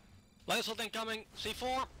 Up. Light assault incoming.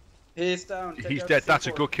 C4. He's down. Take He's out dead. C4. That's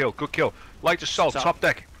a good kill. Good kill. Light assault. Top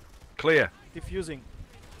deck. Clear. Diffusing.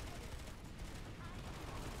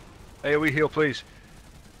 AoE heal, please.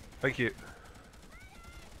 Thank you.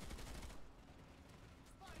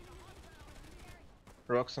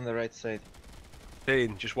 Rocks on the right side.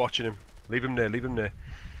 Dane, just watching him. Leave him there. Leave him there.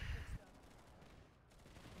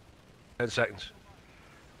 10 seconds.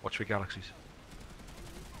 Watch for galaxies.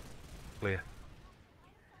 Clear.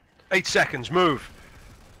 8 seconds. Move.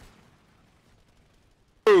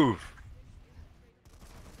 Move.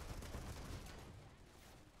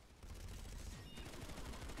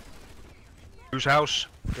 Whose house?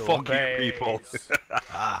 Fuck you, people.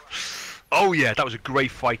 Oh yeah, that was a great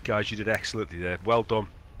fight, guys. You did excellently there. Well done.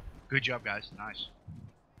 Good job, guys. Nice.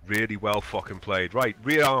 Really well fucking played. Right,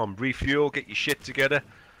 rearm, refuel, get your shit together.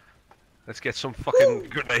 Let's get some fucking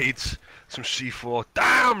grenades, some C4.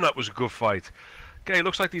 Damn, that was a good fight. Okay,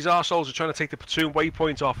 looks like these arseholes are trying to take the platoon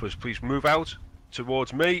waypoint off us. Please move out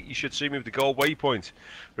towards me. You should see me with the gold waypoint.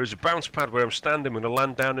 There's a bounce pad where I'm standing. I'm going to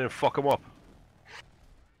land down there and fuck them up.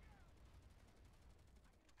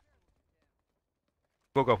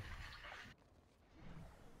 Go.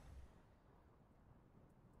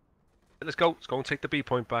 Let's go and take the B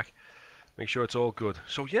point back. Make sure it's all good.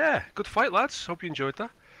 So yeah, good fight, lads. Hope you enjoyed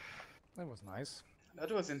that. That was nice.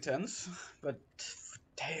 That was intense, but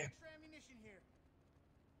damn.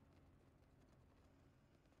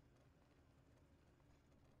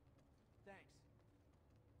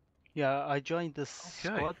 Yeah, I joined this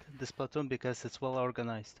squad, this platoon, because it's well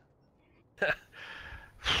organized.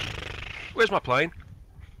 Where's my plane?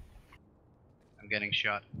 I'm getting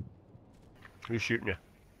shot. Who's shooting you?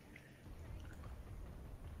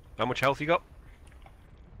 How much health you got?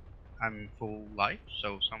 I'm full life,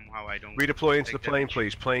 so somehow I don't. Redeploy into the take plane, damage.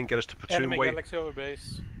 please. Plane, get us to platoon Enemy wait. galaxy over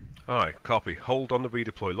base. Alright, copy. Hold on the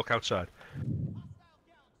redeploy. Look outside.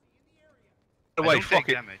 I Away, don't fuck take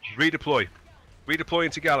it. damage. Redeploy. Redeploy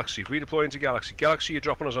into Galaxy. Redeploy into Galaxy. Galaxy, you're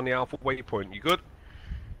dropping us on the Alpha waypoint. You good?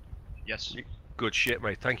 Yes. Good shit,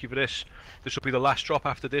 mate. Thank you for this. This will be the last drop.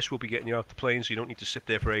 After this, we'll be getting you off the plane, so you don't need to sit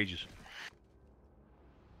there for ages.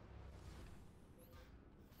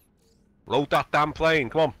 Load that damn plane.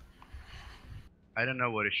 Come on. I don't know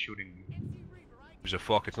what is shooting me. Gives a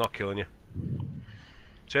fuck. It's not killing you.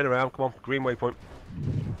 Turn around. Come on. Green waypoint. What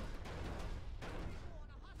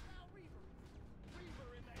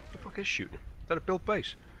the fuck is shooting? Is that a built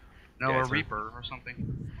base? No, Yeah, a it's a- Reaper or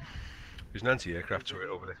something. There's an anti-aircraft turret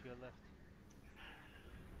over there.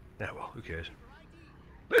 Yeah, well, who cares?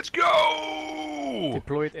 Let's go!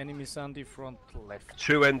 Deployed enemy Sandy front left.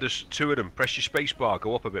 Two enders, two of them. Press your space bar.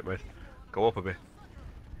 Go up a bit, mate. Go up a bit.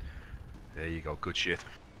 There you go. Good shit.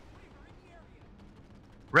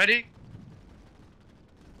 Ready?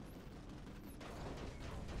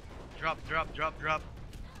 Drop, drop, drop, drop.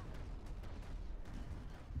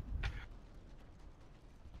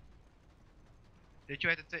 Did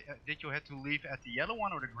you have to leave at the yellow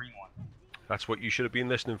one or the green one? That's what you should have been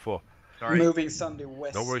listening for. Sorry. Moving Sunday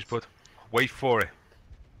west. No worries, bud. Wait for it.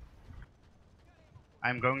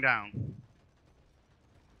 I'm going down.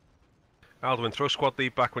 Alduen, throw squad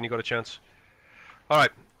lead back when you got a chance.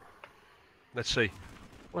 Alright. Let's see.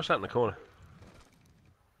 What's that in the corner?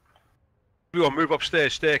 Everyone, move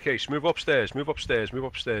upstairs, staircase. Move upstairs, move upstairs, move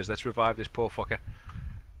upstairs. Let's revive this poor fucker.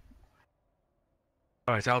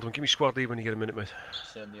 Alright, Alduen, give me squad lead when you get a minute, mate.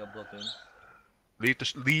 Send the upload in.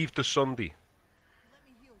 Leave the Sunday.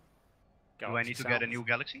 Do I need to get a new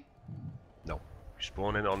galaxy? No.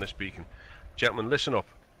 Spawn in on this beacon. Gentlemen, listen up.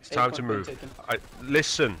 It's time to move. taken.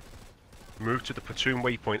 Listen. Move to the platoon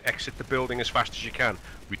waypoint. Exit the building as fast as you can.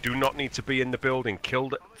 We do not need to be in the building. Kill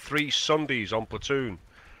the 3 Sundays on platoon.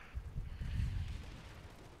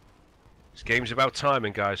 This game's about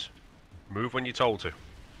timing, guys. Move when you're told to.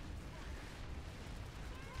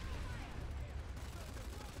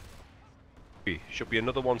 Should be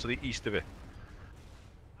another one to the east of it.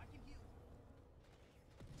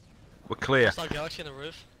 We're clear. Hostile Galaxy on the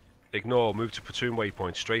roof. Ignore, move to platoon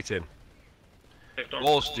waypoint, straight in.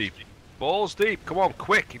 Balls deep. Balls deep, come on,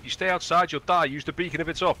 quick. If you stay outside, you'll die. Use the beacon if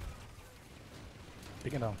it's up.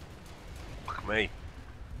 Beacon down. Fuck me.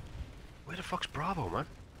 Where the fuck's Bravo, man?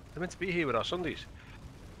 They're meant to be here with our Sundays.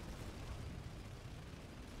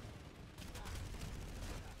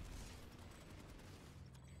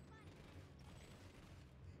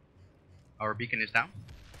 Our beacon is down.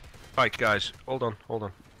 Right, guys, hold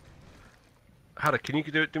on. Haddock, can you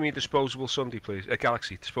do me a disposable Sunday, please? A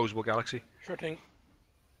Galaxy, disposable Galaxy. Sure thing.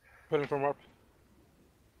 Put in from warp.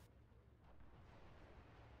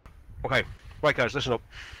 Okay, right, guys, listen up.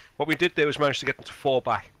 What we did there was manage to get them to fall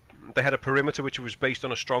back. They had a perimeter which was based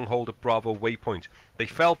on a stronghold at Bravo waypoint. They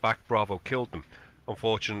fell back, Bravo killed them.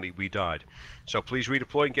 Unfortunately, we died. So please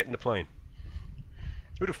redeploy and get in the plane.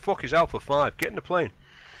 Who the fuck is Alpha 5? Get in the plane.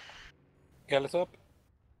 Gallus up.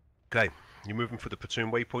 Okay, you're moving for the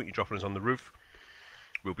platoon waypoint, you're dropping us on the roof.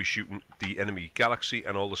 We'll be shooting the enemy Galaxy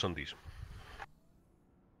and all the Sundays.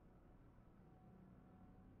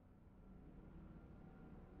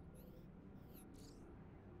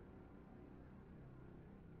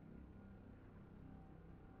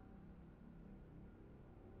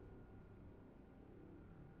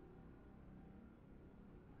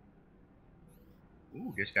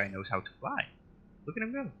 Ooh, this guy knows how to fly. Look at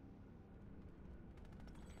him go.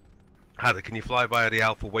 Heather, can you fly via the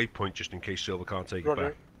Alpha waypoint just in case Silver can't take it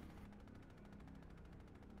back?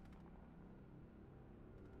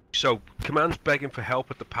 So, Command's begging for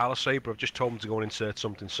help at the Palisade, but I've just told them to go and insert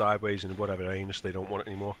something sideways and whatever anus, they don't want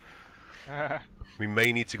it anymore. We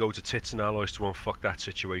may need to go to Tits and Alloys to unfuck that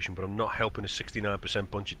situation, but I'm not helping a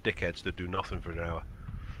 69% bunch of dickheads that do nothing for an hour.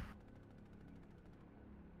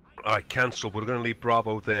 Alright, cancel. We're going to leave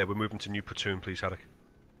Bravo there. We're moving to new platoon, please, Haddock.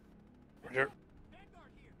 Roger.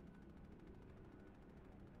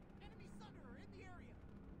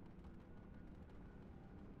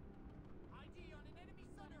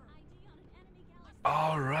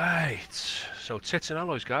 Alright. So, Tits and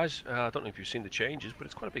Alloys, guys. I don't know if you've seen the changes, but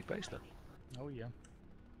it's quite a big base now. Oh, yeah.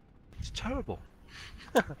 It's terrible.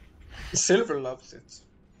 Silver loves it.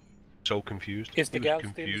 So confused. Is the He was gal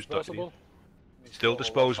still confused, disposable? Still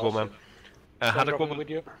disposable, man. Haddock, dropping with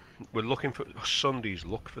you. we're looking for Sundays.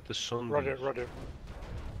 Look for the Sundays. Roger, roger.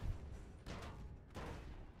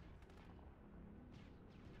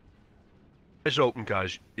 It's open,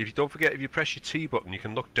 guys. If you don't forget, if you press your T button, you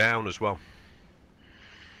can look down as well.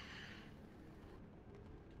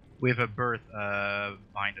 We have a bird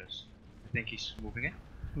behind us. I think he's moving it.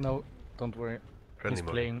 No, don't worry. Friendly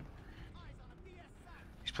He's playing.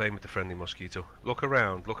 He's playing with the friendly mosquito. Look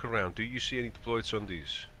around, look around. Do you see any deployed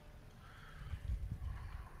Sundays?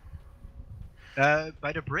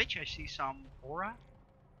 By the bridge, I see some aura.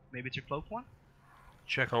 Maybe it's a cloaked one.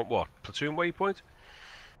 Check on what? Platoon waypoint?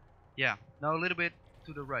 Yeah. No, a little bit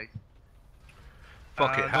to the right.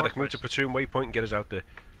 Fuck it, Haddock, move northwest. to platoon waypoint and get us out there.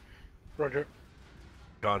 Roger.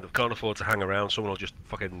 Can't afford to hang around. Someone will just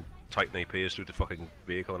fucking tighten their ears through the fucking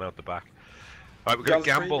vehicle and out the back. Alright, we're gonna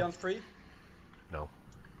gamble. Guns free? No.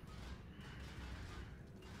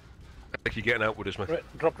 I think you're getting out with us, man.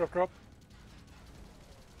 Right. Drop, drop, drop.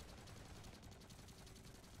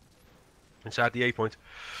 Inside the A point.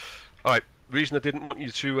 Alright, reason I didn't want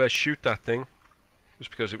you to shoot that thing was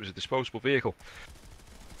because it was a disposable vehicle.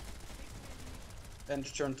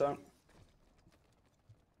 Engine turned down.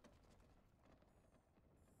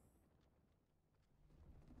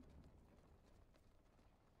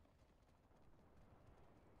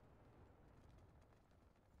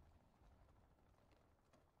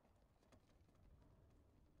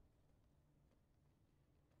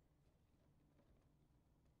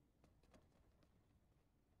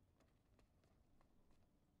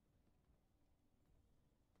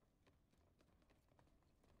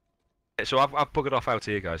 So I've buggered off out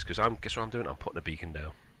here, guys, because guess what I'm doing? I'm putting a beacon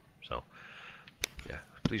down. So, yeah,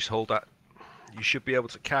 please hold that. You should be able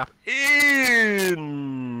to cap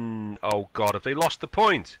in. Oh God, have they lost the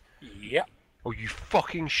point? Yep. Oh, you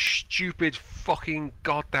fucking stupid fucking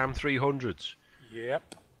goddamn 300s.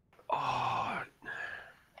 Yep. Oh.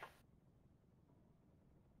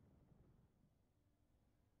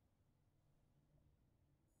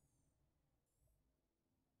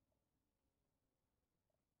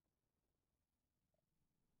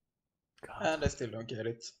 And I still don't get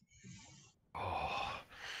it. Oh.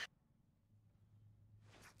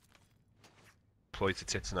 Deploy to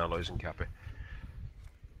Tits and Alloys and cap it.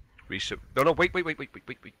 Reset. No, no, wait. Don't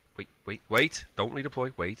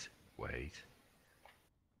redeploy. Wait. Are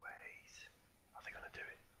they gonna do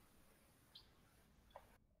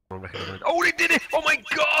it? Oh, they did it! Oh my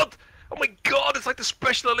god! Oh my god! It's like the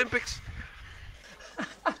Special Olympics.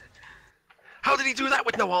 How did he do that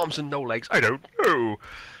with no arms and no legs? I don't know.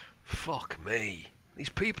 Fuck me. These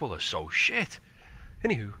people are so shit.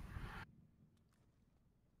 Anywho.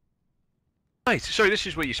 Right, so this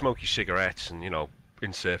is where you smoke your cigarettes and, you know,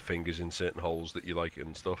 insert fingers in certain holes that you like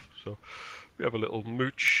and stuff. So we have a little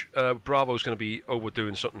mooch. Bravo's going to be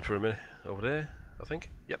overdoing something for a minute over there, I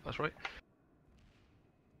think. Yep, that's right.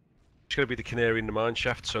 It's going to be the canary in the mine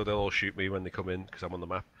shaft, so they'll all shoot me when they come in because I'm on the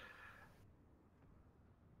map.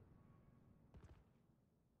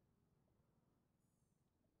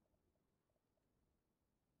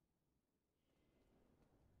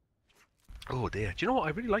 Oh dear, do you know what? I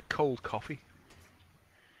really like cold coffee.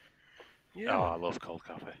 Yeah. Oh, I love cold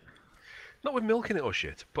coffee. Not with milk in it or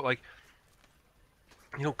shit, but like,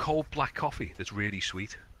 you know, cold black coffee that's really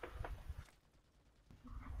sweet.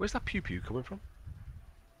 Where's that pew pew coming from?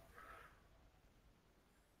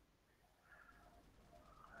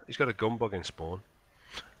 He's got a gun bug in spawn.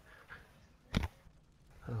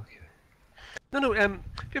 Okay. No, have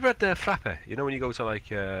you ever had frappe? You know when you go to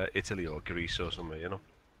like Italy or Greece or somewhere, you know?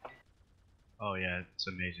 Oh yeah, it's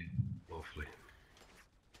amazing. Lovely.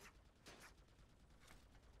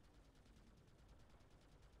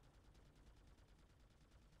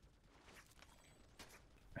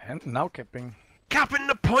 And now capping. Capping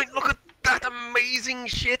the point! Look at that amazing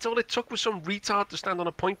shit! All it took was some retard to stand on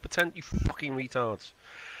a point pretend, you fucking retards.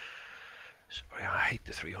 Sorry, I hate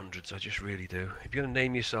the 300s, I just really do. If you're gonna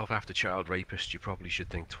name yourself after child rapist, you probably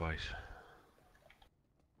should think twice.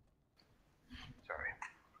 Sorry.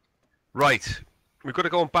 Right. We've got to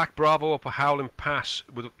go back Bravo up a Howling Pass.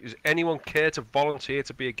 Is anyone care to volunteer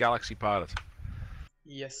to be a Galaxy pilot?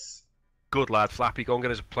 Yes. Good lad, Flappy. Go and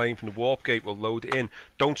get us a plane from the warp gate. We'll load it in.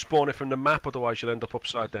 Don't spawn it from the map, otherwise you'll end up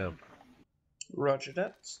upside down. Roger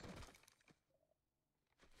that.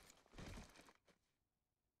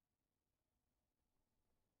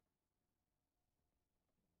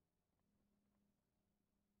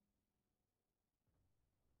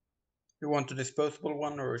 You want a disposable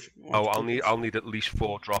one, or? Oh, I'll need at least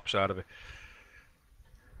 4 drops out of it.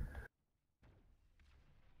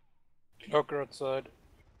 Joker outside.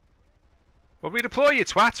 Well, redeploy you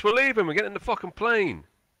twats. We're leaving. We're getting in the fucking plane.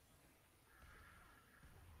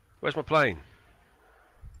 Where's my plane?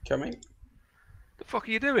 Coming. The fuck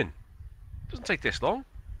are you doing? Doesn't take this long.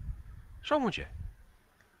 What's wrong with you?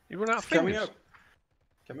 You run out of fingers. Coming up.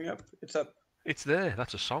 Coming up. It's up. It's there.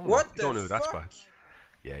 That's a song. What You don't know who that's fuck? by.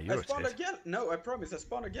 Yeah, you're I spawned a No, I promise. I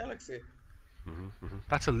spawned a galaxy.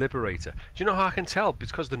 That's a Liberator. Do you know how I can tell?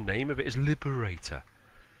 Because the name of it is Liberator.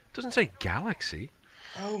 It doesn't say Galaxy.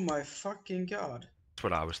 Oh my fucking god. That's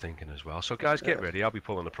what I was thinking as well. So guys, get ready. I'll be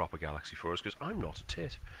pulling a proper Galaxy for us because I'm not a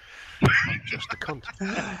tit. I'm just a cunt.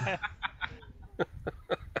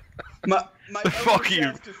 my the fuck are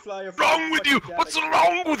you? Wrong with you? What's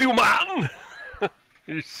wrong with you, man?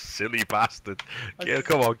 You silly bastard.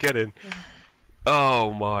 Come on, get in.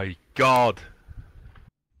 Oh my god.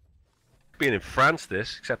 Being in France,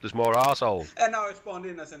 this, except there's more arseholes. And now I spawned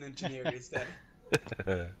in as an engineer instead.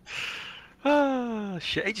 Ah,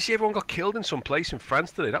 shit. Hey, did you see everyone got killed in some place in France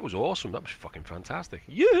today? That was awesome. That was fucking fantastic.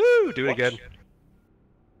 Yoo-hoo! Do it again.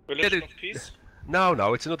 Religion of Peace? No,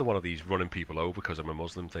 it's another one of these running people over because I'm a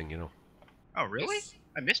Muslim thing, you know. Oh, really? Yes.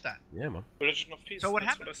 I missed that. Yeah, man. Religion of Peace. So what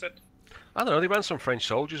That's happened? What I said. I don't know, they ran some French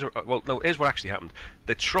soldiers. Well, no, here's what actually happened.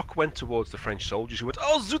 The truck went towards the French soldiers who went,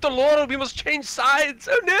 oh, zut Lord, we must change sides!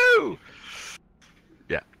 Oh no!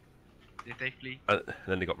 Yeah. Did they flee? And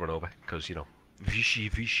then they got run over because, you know,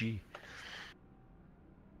 Vichy.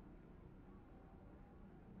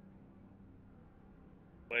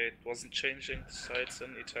 Wait, wasn't changing sides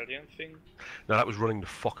an Italian thing? No, that was running the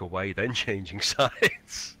fuck away, then changing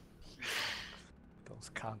sides.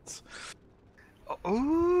 Those cunts.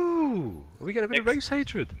 Ooh! Are we getting a bit of race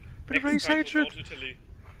hatred? Bit of race hatred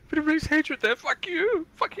there, fuck you!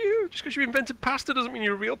 Fuck you! Just because you invented pasta doesn't mean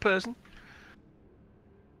you're a real person.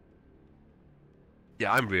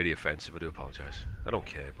 Yeah, I'm really offensive, I do apologise. I don't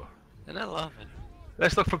care, but... And I love it.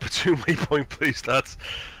 Let's look for platoon waypoint, please, lads.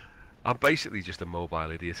 I'm basically just a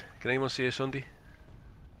mobile idiot. Can anyone see a Sunday?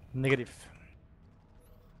 Negative.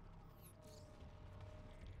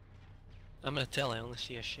 I'm gonna tell I only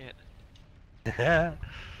see a shit.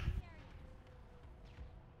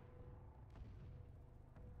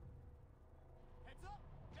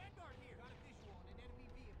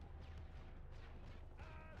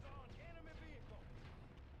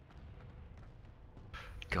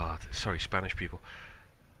 God, sorry, Spanish people.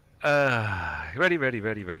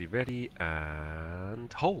 Ready,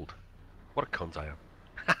 and hold. What a cunt I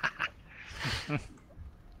am.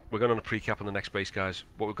 We're going on a pre-cap on the next base, guys.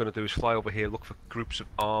 What we're going to do is fly over here, look for groups of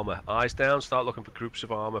armour. Eyes down, start looking for groups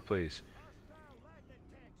of armour, please.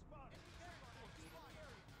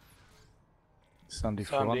 Sandy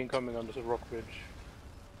Sandy incoming on the rock bridge.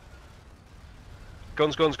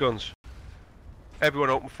 Guns, guns, guns. Everyone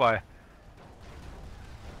open fire.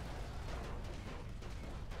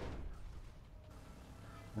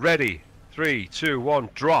 Ready. 3, 2, 1,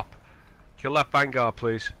 drop. Kill that vanguard,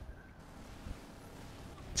 please.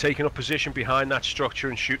 Taking up position behind that structure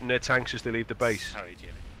and shooting their tanks as they leave the base. Sorry,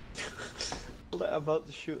 Jimmy. I'm about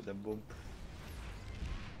to shoot them, boom.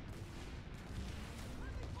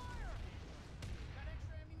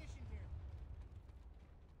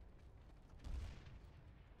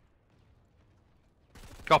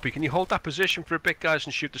 Copy, can you hold that position for a bit, guys,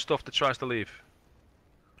 and shoot the stuff that tries to leave?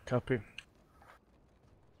 Copy.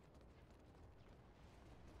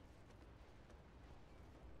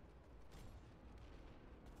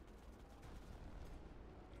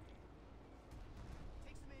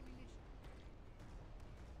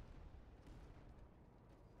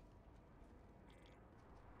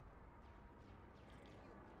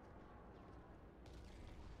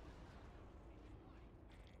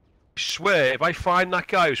 I swear, if I find that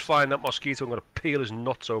guy who's flying that mosquito, I'm going to peel his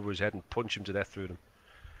nuts over his head and punch him to death through them.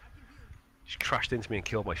 He's crashed into me and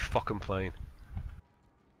killed my fucking plane.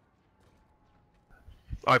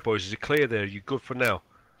 Alright boys, is it clear there? Are you good for now?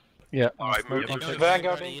 Yeah. Alright, move.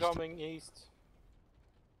 Vanguard incoming east.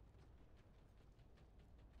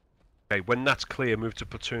 Okay, when that's clear, move to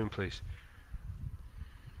platoon, please.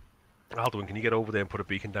 Alduen, can you get over there and put a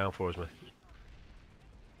beacon down for us, mate?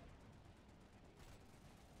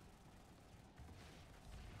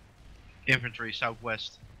 Infantry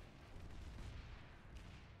southwest.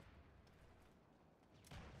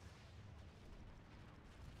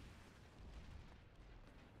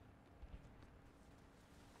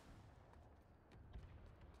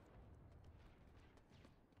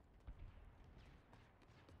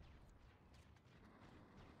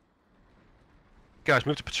 Guys,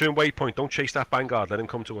 move to platoon waypoint. Don't chase that vanguard. Let him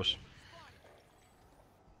come to us.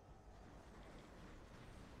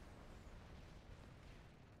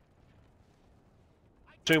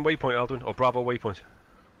 Platoon waypoint, Alduen, or Bravo waypoint.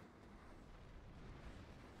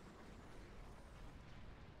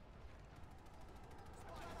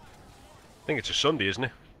 I think it's a Sunday, isn't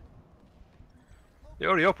it? You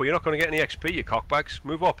hurry up, or you're not going to get any XP, you cockbags.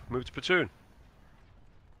 Move up. Move to platoon.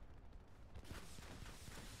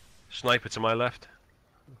 Sniper to my left.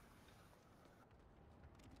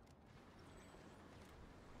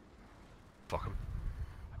 Fuck him.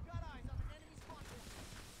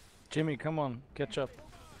 Jimmy, come on, catch up.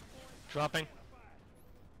 Dropping.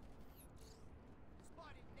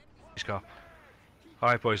 He's got.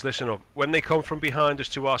 Alright boys, listen up. When they come from behind us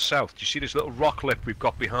to our south, do you see this little rock lip we've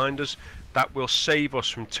got behind us? That will save us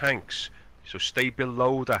from tanks. So stay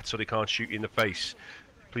below that so they can't shoot you in the face.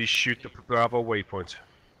 Please shoot the Bravo waypoint.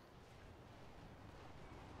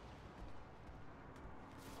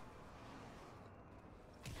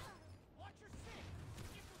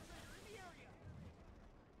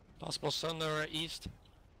 Possible sun or east.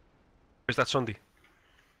 Where's that Sunday?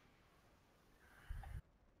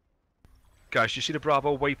 Guys, you see the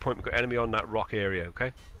Bravo waypoint? We've got enemy on that rock area,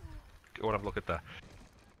 okay? Go and have a look at that.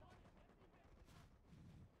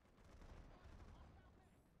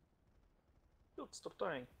 Dude, stop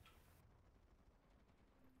dying.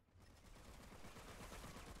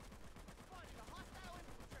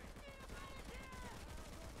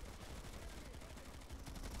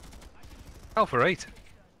 Alpha 8.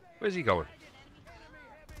 Where's he going?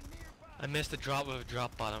 I missed the drop with a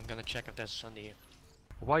drop pod. I'm gonna check if there's Sunday here.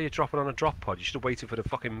 Why are you dropping on a drop pod? You should have waited for the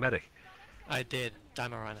fucking medic. I did.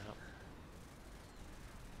 Time ran out.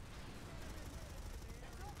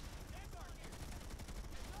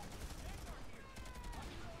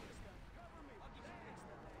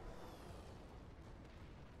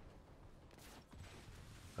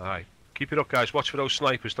 Alright. Keep it up, guys. Watch for those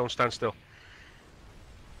snipers. Don't stand still.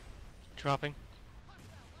 Dropping.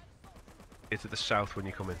 Get to the south when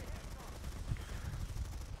you come in.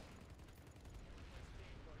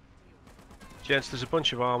 Gents, there's a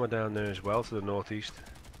bunch of armour down there as well to the northeast.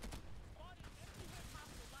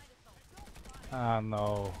 Ah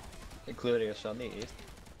no. Including a Sunny east.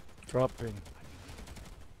 Dropping.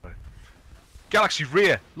 Right. Galaxy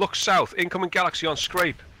rear! Look south! Incoming Galaxy on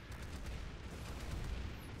scrape!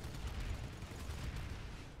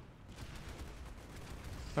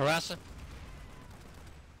 Harasser.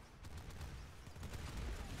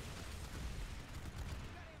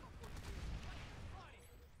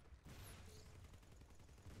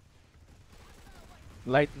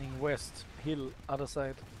 Lightning west, hill, other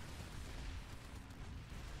side.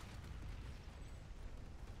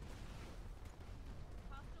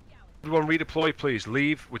 Everyone redeploy, please.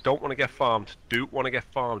 Leave. We don't want to get farmed. Do want to get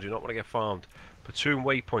farmed. Do not want to get farmed. Platoon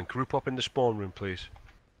waypoint. Group up in the spawn room, please.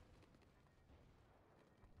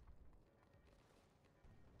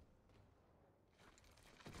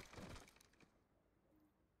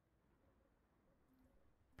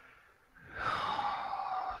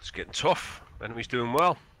 It's getting tough. Enemy's doing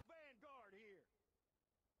well.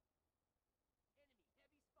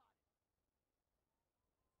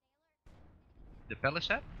 The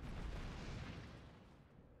palisade?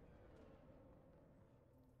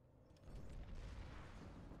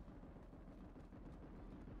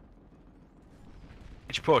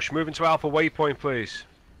 Push. Moving to Alpha waypoint, please.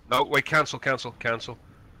 No, wait, cancel. Right,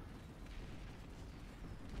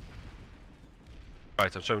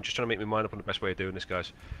 I'm sorry, I'm just trying to make my mind up on the best way of doing this,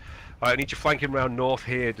 guys. Alright, I need you flanking round north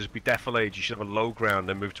here. There's be defilade. You should have a low ground,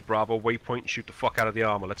 then move to Bravo waypoint and shoot the fuck out of the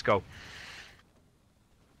armor. Let's go.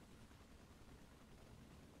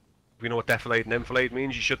 If you know what defilade and enfilade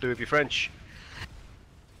means, you should do if you're French.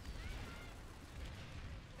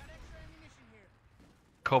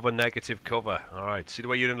 Cover, negative cover. Alright, see the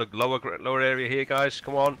way you're in the lower area here, guys?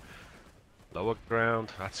 Come on. Lower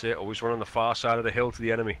ground. That's it. Always run on the far side of the hill to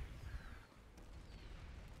the enemy.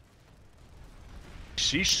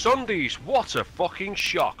 See Sundays. What a fucking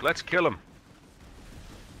shock. Let's kill him.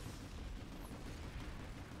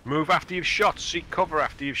 Move after you've shot. Seek cover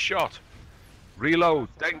after you've shot. Reload,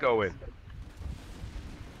 then go in.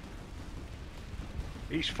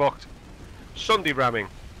 He's fucked. Sunday ramming.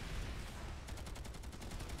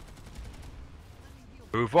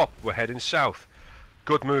 Move up, we're heading south.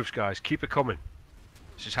 Good moves, guys, keep it coming.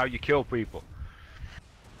 This is how you kill people.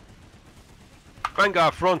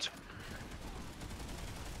 Vanguard front.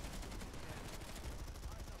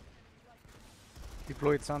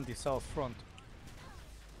 Deployed Sandy south front.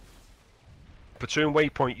 Platoon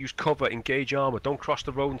waypoint, use cover, engage armor. Don't cross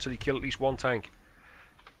the road until you kill at least one tank.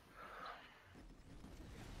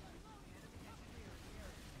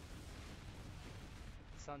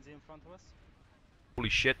 Sandy in front of us. Holy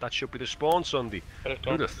shit, that should be the spawn, Sunday.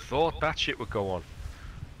 Who'd have thought that shit would go on?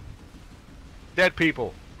 Dead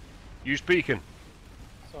people. Use beacon.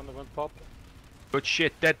 Sunday went pop. Good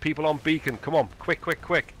shit, dead people on beacon. Come on, quick.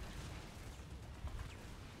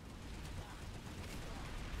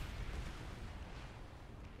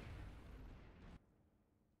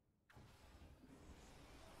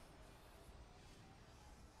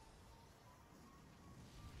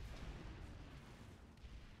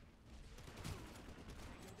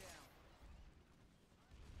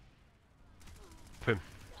 Him.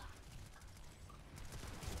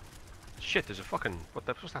 Shit, there's a fucking...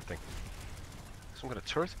 what's that thing? Some kind of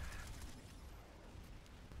turret?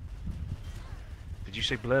 Did you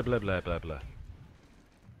say blah blah blah blah blah?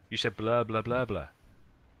 You said blah blah blah blah.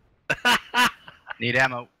 Need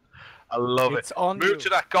ammo. I love It's it. on Move you. to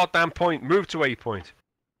that goddamn point. Move to A point.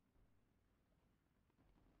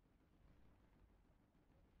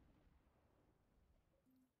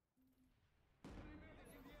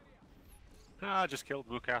 Ah, I just killed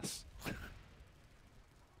Lucas. There's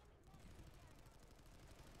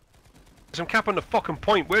some cap on the fucking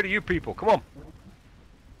point. Where are you people? Come on.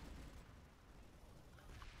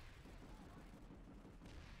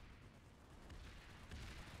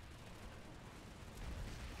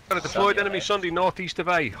 Got a deployed enemy Sunday northeast of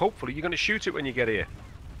A. Hopefully you're going to shoot it when you get here.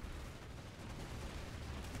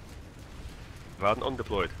 Rather than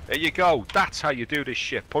undeployed. There you go. That's how you do this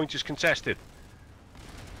shit. Point is contested.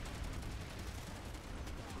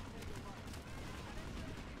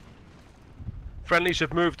 Friendlies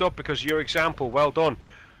have moved up because of your example. Well done.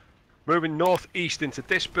 Moving northeast into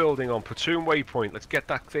this building on platoon waypoint. Let's get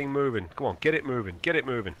that thing moving. Come on, get it moving. Get it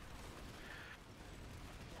moving.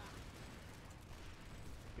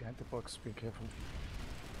 Behind the box, be careful.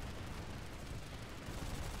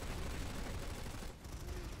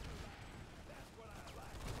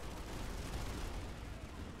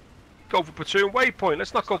 Go for platoon waypoint.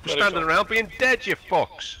 Let's not go for standing around being dead, you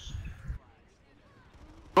fucks.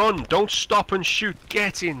 Run, don't stop and shoot.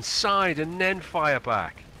 Get inside and then fire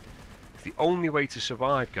back. It's the only way to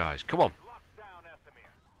survive, guys. Come on.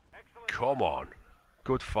 Come on.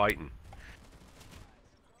 Good fighting.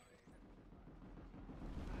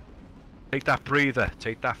 Take that breather.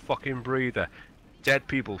 Take that fucking breather. Dead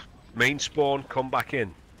people. Main spawn, come back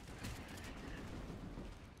in.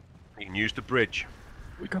 You can use the bridge.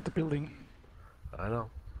 We got the building. I know.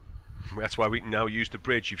 That's why we can now use the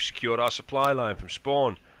bridge. You've secured our supply line from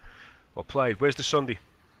spawn. Well played. Where's the Sunday?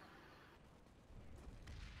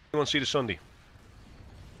 Anyone see the Sunday?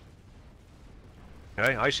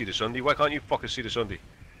 Okay, I see the Sunday. Why can't you fuckers see the Sunday?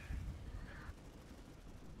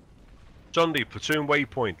 Sunday, platoon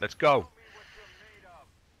waypoint. Let's go.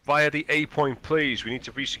 Via the A point, please. We need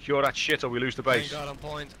to re-secure that shit or we lose the base. Thank God on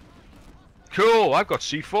point. Cool, I've got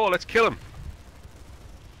C4. Let's kill him.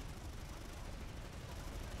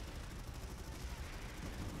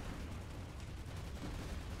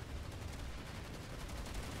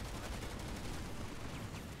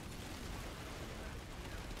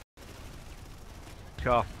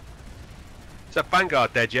 Car. Is that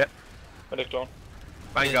Vanguard dead yet? Medic down.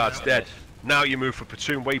 Vanguard's dead. Now you move for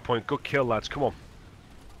platoon waypoint. Good kill, lads. Come on.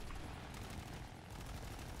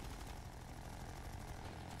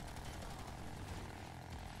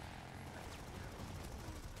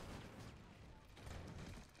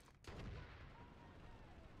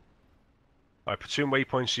 Alright, platoon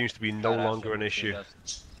waypoint seems to be no longer an issue.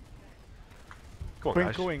 Come on,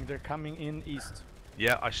 guys. Going. They're coming in east.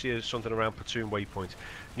 Yeah, I see something around platoon waypoint.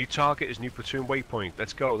 New target is new platoon waypoint.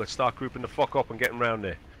 Let's go. Let's start grouping the fuck up and getting round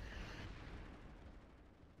there.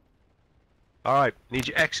 Alright, need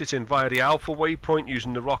you exiting via the Alpha waypoint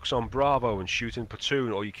using the rocks on Bravo and shooting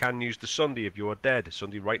platoon, or you can use the Sunday if you are dead.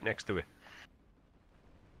 Sunday right next to it.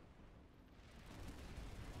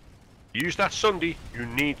 Use that Sunday, you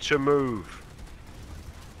need to move.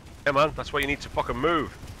 Yeah man, that's why you need to fucking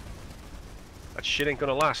move. That shit ain't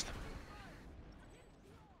gonna last.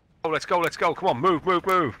 Oh, let's go, let's go. Come on, move, move,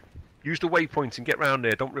 move. Use the waypoints and get round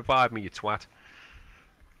there. Don't revive me, you twat.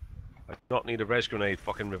 I do not need a res grenade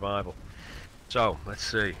fucking revival. So, let's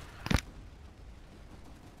see.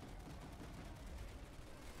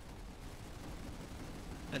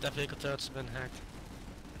 And that vehicle turret's been hacked.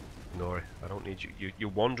 Ignore it. I don't need you. You're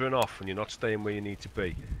wandering off and you're not staying where you need to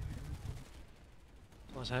be.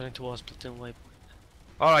 I was heading towards platoon waypoint.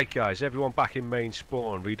 Alright guys, everyone back in main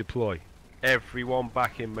spawn, redeploy. Everyone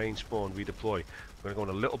back in main spawn, redeploy. We're going to go on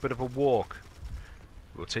a little bit of a walk.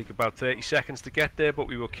 It will take about 30 seconds to get there, but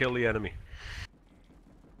we will kill the enemy.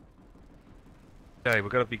 Okay, we're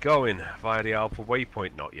going to be going via the Alpha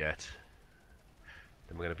waypoint, not yet.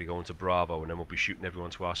 Then we're going to be going to Bravo, and then we'll be shooting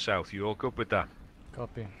everyone to our south. You all good with that?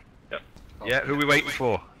 Copy. Yep. Yeah, who are we waiting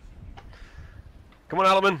for? Come on,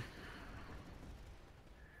 Alleman.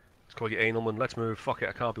 Let's call you Anelman. Let's move. Fuck it,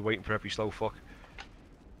 I can't be waiting for every slow fuck.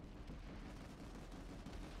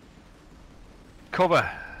 Cover.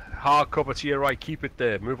 Hard cover to your right. Keep it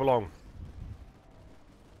there. Move along.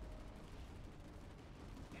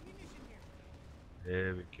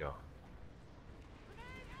 There we go.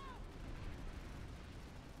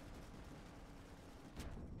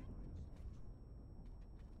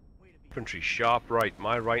 Infantry, sharp right.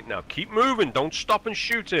 My right now. Keep moving. Don't stop and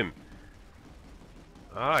shoot him.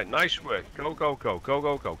 Alright, nice work. Go, go, go. Go,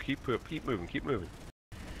 go, go. Keep moving. Keep moving.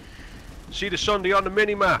 See the Sunday on the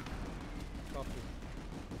mini-map.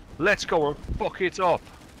 Let's go and fuck it up.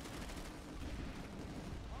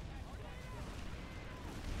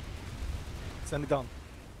 Send it down.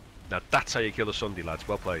 Now that's how you kill a Sunday, lads.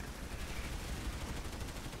 Well played.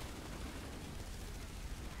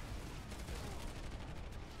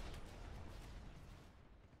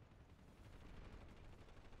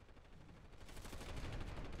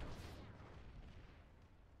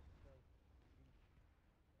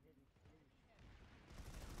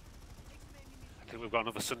 I think we've got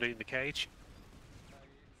another Sunday in the cage.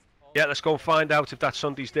 Yeah, let's go and find out if that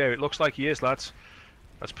Sunday's there. It looks like he is, lads.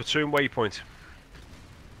 That's platoon waypoint.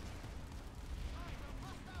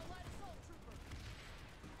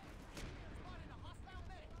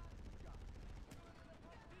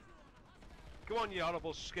 Come on, you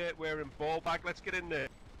horrible skirt-wearing ball bag. Let's get in there.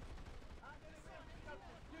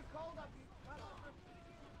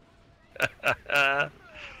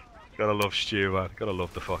 Gotta love Stu, man. Gotta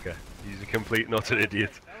love the fucker. He's a complete and utter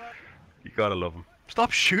idiot. You gotta love him.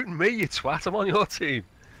 Stop shooting me, you twat. I'm on your team.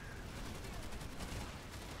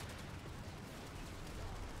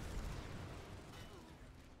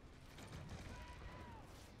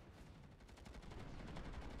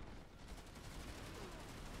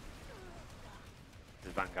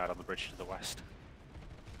 There's Vanguard on the bridge to the west.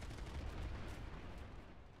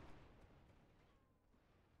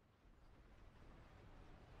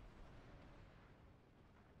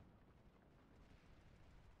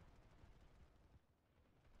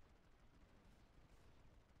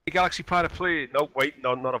 Galaxy pilot, please. No, wait,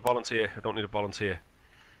 no, not a volunteer. I don't need a volunteer.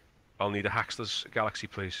 I'll need a Haxter's Galaxy,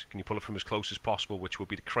 please. Can you pull it from as close as possible, which will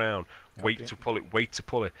be the crown? Wait to pull it, wait to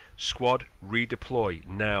pull it. Squad, redeploy,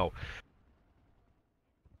 now.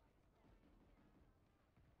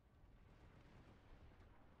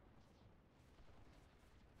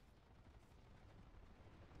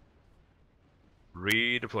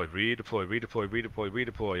 Redeploy, redeploy, redeploy, redeploy,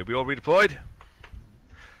 redeploy. Are we all redeployed?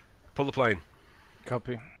 Pull the plane.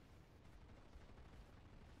 Copy.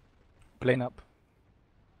 Plane up.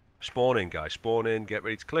 Spawn in, guys. Spawn in. Get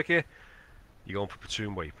ready to click here. You're going for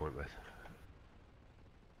platoon waypoint with.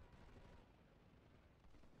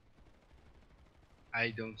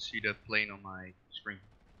 I don't see that plane on my screen.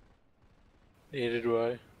 Neither do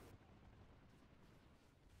I.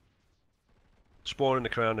 Spawn in the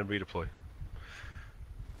crown and redeploy.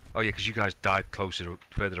 Oh yeah, because you guys died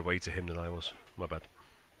further away to him than I was. My bad.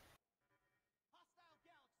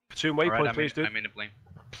 Platoon waypoint, right, please, dude. I'm in the plane.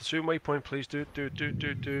 Platoon waypoint, please, dude.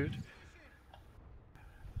 Dude.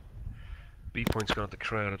 B point's gone at the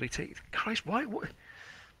crown. Are they taking? Christ, why? What?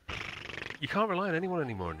 You can't rely on anyone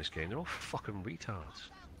anymore in this game. They're all fucking retards.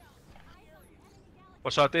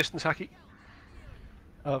 What's our distance, Haki?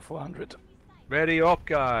 400. Ready up,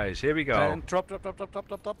 guys. Here we go. And drop.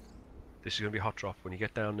 This is going to be a hot drop. When you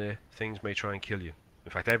get down there, things may try and kill you.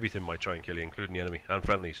 In fact, everything might try and kill you, including the enemy and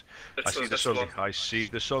friendlies. I see the Sunday. I see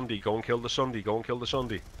the Sunday. Go and kill the Sunday. Go and kill the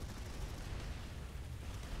Sunday.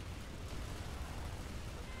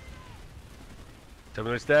 Tell me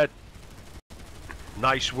when it's dead.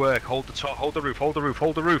 Nice work. Hold the top. Hold the roof. Hold the roof.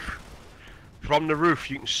 Hold the roof. From the roof,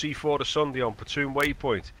 you can see for the Sunday on platoon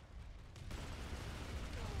waypoint.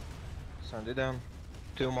 Sunday down.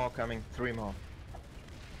 2 more coming. 3 more.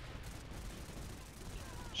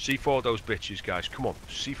 C4 those bitches, guys. Come on.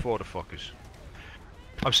 C4 the fuckers.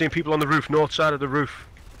 I'm seeing people on the roof. North side of the roof.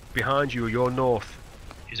 Behind you. You're north.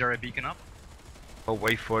 Is there a beacon up? Oh,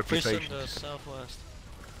 wait for it. Be Fish in patient. the southwest.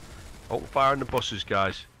 Open fire on the buses,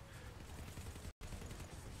 guys.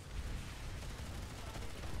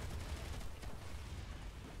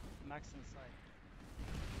 Max inside.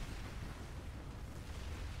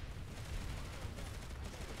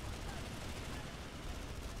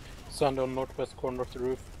 Sun on northwest corner of the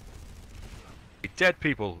roof. Dead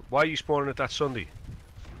people, why are you spawning at that Sunday?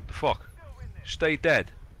 The fuck? Stay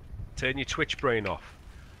dead. Turn your Twitch brain off.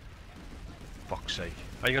 Fuck's sake.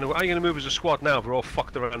 Are you gonna move as a squad now? We're all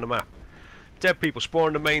fucked around the map. Dead people, spawn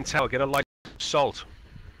in the main tower. Get a light assault.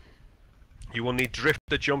 You will need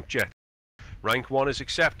drifter jump jet. Rank 1 is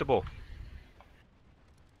acceptable.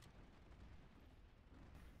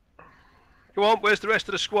 Come on, where's the rest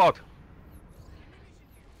of the squad?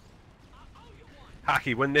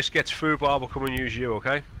 Haki, when this gets through, Bob will come and use you,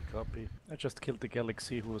 okay? Copy. I just killed the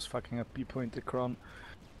Galaxy who was fucking up B point the Kron.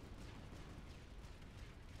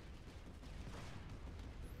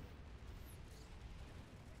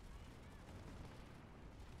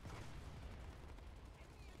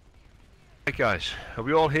 Right guys, are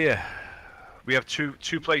we all here? We have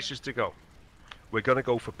two places to go. We're gonna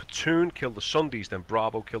go for platoon, kill the Sundays, then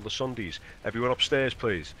Bravo, kill the Sundays. Everyone upstairs,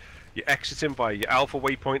 please. You're exiting by your Alpha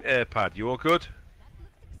Waypoint airpad. You all good?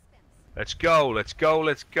 Let's go, let's go,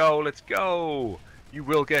 let's go, let's go! You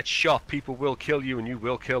will get shot, people will kill you, and you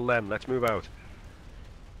will kill them. Let's move out.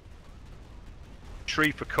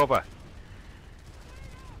 Tree for cover.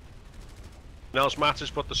 Nothing else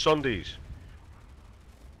matters but the Sundays.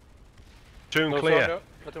 Platoon clear.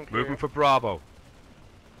 Moving for Bravo.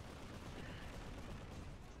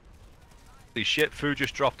 Holy shit, food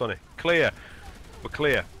just dropped on it. Clear. We're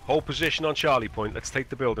clear. Hold position on Charlie Point. Let's take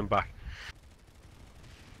the building back.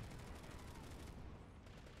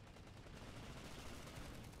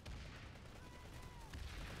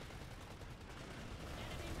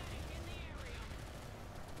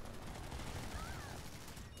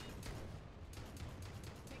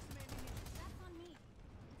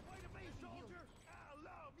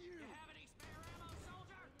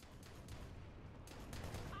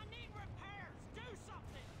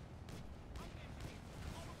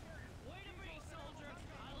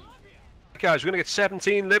 Guys, we're going to get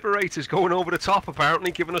 17 Liberators going over the top, apparently,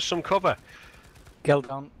 giving us some cover. Gel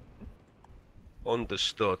down.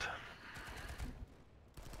 Understood.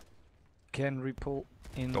 Can repo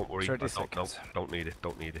in don't worry, 30 seconds. Don't need it,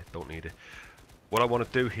 don't need it, don't need it. What I want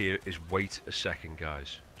to do here is wait a second,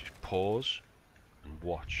 guys. Just pause and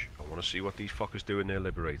watch. I want to see what these fuckers do in their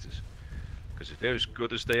Liberators. Because if they're as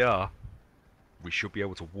good as they are, we should be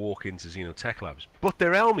able to walk into Xenotech Labs. But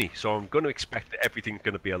they're Elmi, so I'm going to expect that everything's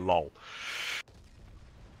going to be a lol.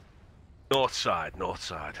 North side, north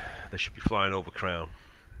side. They should be flying over Crown.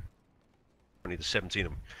 I need the 17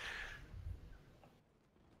 of them.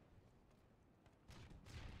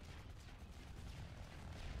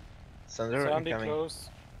 Sandy close.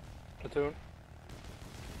 Platoon.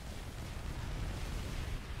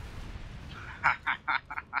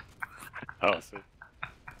 Awesome.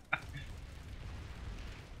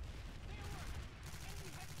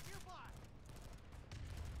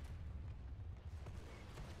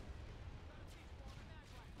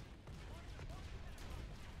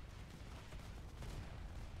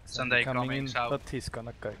 Sunday coming in, south. but he's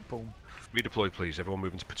gonna go boom. Redeploy, please. Everyone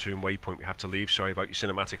moving to platoon waypoint. We have to leave. Sorry about your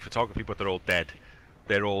cinematic photography, but they're all dead.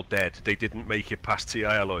 They're all dead. They didn't make it past TI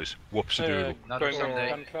alloys. Whoops-a-doodle. Another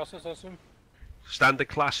Sunday. Classes, I assume? Standard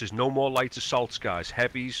classes. No more light assaults, guys.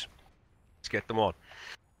 Heavies. Let's get them on.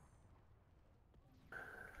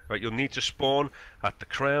 Right, you'll need to spawn at the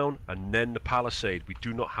Crown and then the Palisade. We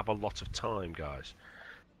do not have a lot of time, guys.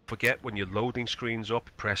 Forget when your loading screen's up,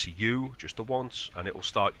 press U just the once, and it will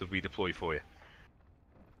start the redeploy for you.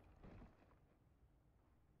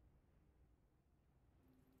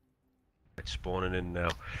 It's spawning in now.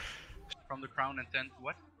 From the Crown and then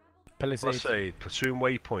what? Palisade, platoon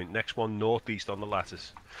waypoint, next one northeast on the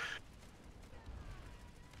lattice.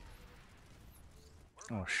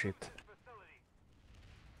 Oh shit.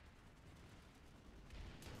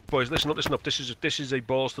 Boys, listen up. This is a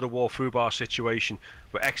balls to the wall foobar situation.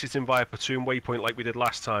 We're exiting via platoon waypoint like we did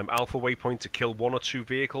last time. Alpha waypoint to kill 1 or 2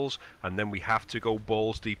 vehicles, and then we have to go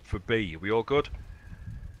balls deep for B. Are we all good?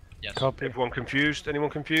 Yes. Copy. Everyone confused? Anyone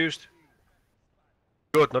confused?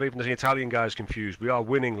 Good, not even the Italian guys confused. We are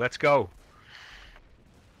winning, let's go.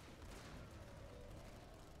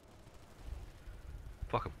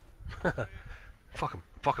 Fuck him. Fuck him.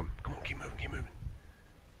 Come on, keep moving.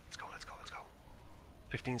 Let's go.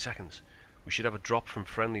 15 seconds. We should have a drop from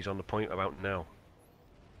friendlies on the point about now.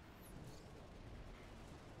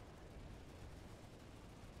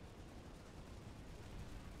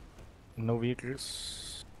 No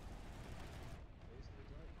vehicles.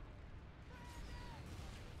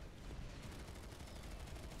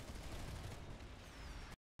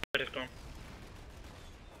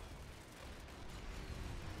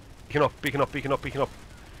 Beacon up.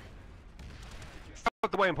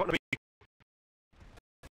 Out the way and put in a beacon.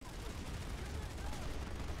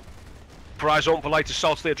 For eyes open for light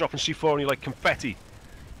assaults, they're dropping C4 on you like confetti.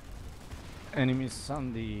 Enemies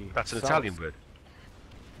on the That's an south. Italian word.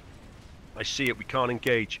 I see it, we can't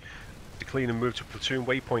engage. To clean and move to platoon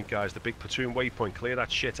waypoint, guys. The big platoon waypoint. Clear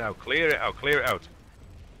that shit out. Clear it out.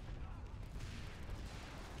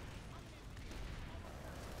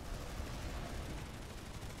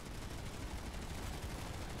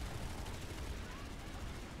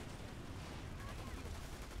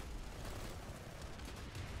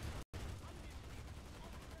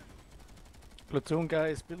 Platoon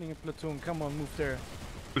guys, building a platoon. Come on, move there.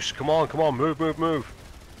 Come on, move.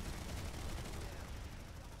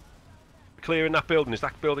 Clear in that building. Is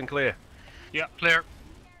that building clear? Yeah, clear.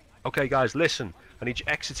 Okay, guys, listen. I need you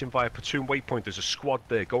exiting via platoon waypoint. There's a squad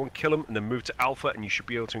there. Go and kill them, and then move to Alpha, and you should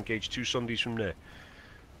be able to engage 2 Sundays from there.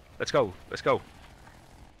 Let's go.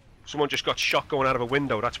 Someone just got shot going out of a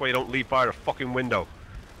window. That's why you don't leave via a fucking window.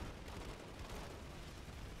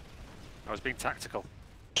 I was being tactical.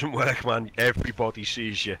 Doesn't work, man. Everybody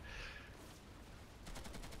sees you.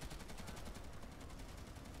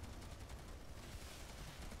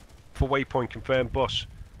 For waypoint, confirmed bus.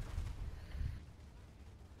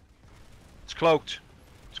 It's cloaked.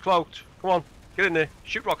 Come on, get in there.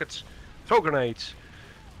 Shoot rockets. Throw grenades.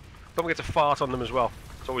 Don't forget to fart on them as well.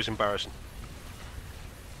 It's always embarrassing.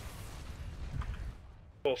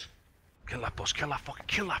 Boss. Kill that bus.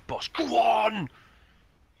 Go on!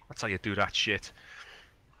 That's how you do that shit.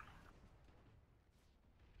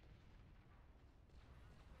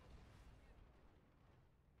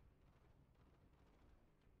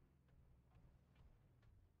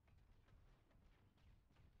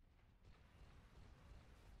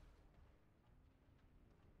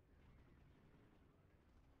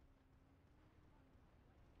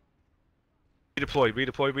 Redeploy,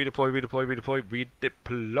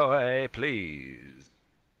 please.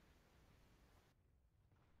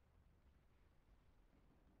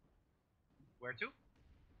 Where to?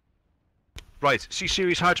 Right,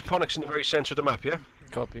 C-Series hydroponics in the very centre of the map, yeah?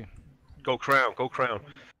 Copy. Go Crown.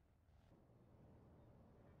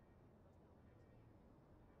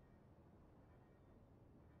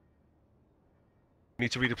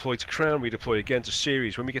 Need to redeploy to Crown, redeploy again to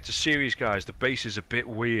Series. When we get to Series, guys, the base is a bit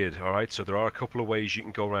weird, alright? So there are a couple of ways you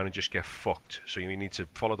can go around and just get fucked. So you need to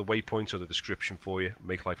follow the waypoints or the description for you.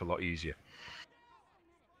 Make life a lot easier.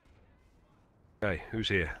 Okay, who's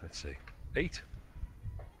here? Let's see. 8.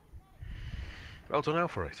 Well done,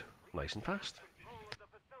 Alpha 8. Nice and fast.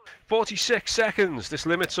 46 seconds. This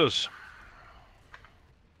limits us.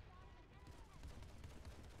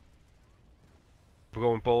 We're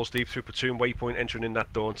going balls deep through platoon waypoint, entering in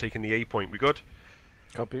that door and taking the A point. We good?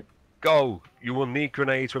 Copy. Go. You will need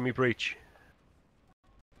grenades when we breach.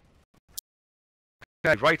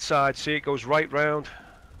 Okay, right side. See, it goes right round,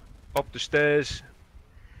 up the stairs,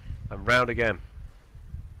 and round again.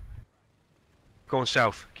 Going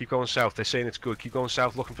south. Keep going south. They're saying it's good. Keep going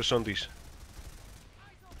south looking for Sundays.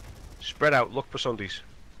 Spread out. Look for Sundays.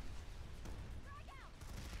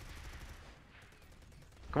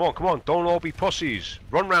 Come on, come on. Don't all be pussies.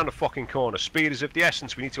 Run round the fucking corner. Speed is of the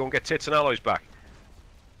essence. We need to go and get tits and alloys back.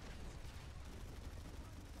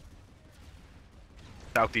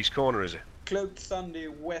 Southeast corner, is it? Cloaked Sunday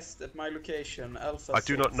west at my location, Alpha I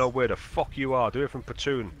do not know where the fuck you are. Do it from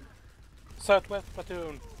platoon. Southwest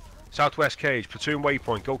platoon. Southwest cage. Platoon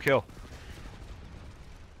waypoint. Go kill.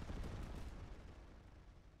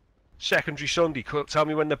 Secondary Sunday. Tell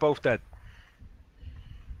me when they're both dead.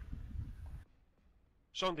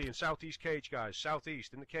 Sunday in southeast cage, guys.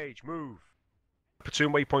 Southeast in the cage. Move.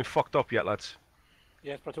 Platoon waypoint fucked up yet, lads?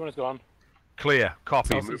 Yes, platoon is gone. Clear. Copy.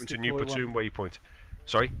 Southeast Moving to new deploy platoon one. waypoint.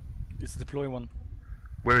 Sorry? It's the deploy one.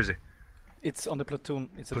 Where is it? It's on the platoon.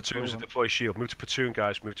 It's a Platoon's a deploy deploy shield. Move to platoon,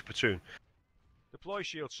 guys. Move to platoon. Deploy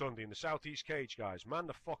shield Sunday in the southeast cage, guys. Man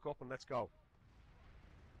the fuck up and let's go.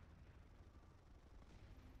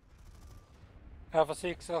 Alpha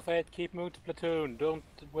 6, Alpha 8, keep moving to platoon. Don't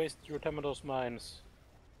waste your time on those mines.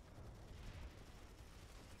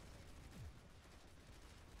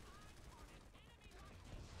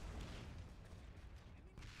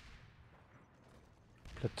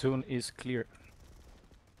 Platoon is clear.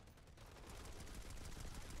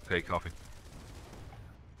 Okay, copy.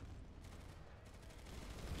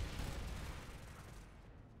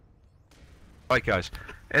 Right, guys.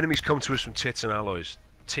 Enemies come to us from tits and alloys.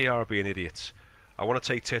 TR are being idiots. I want to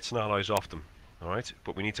take tits and alloys off them. Alright?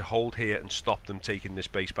 But we need to hold here and stop them taking this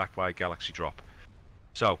base back by a galaxy drop.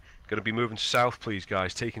 So, going to be moving south, please,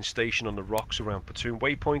 guys. Taking station on the rocks around platoon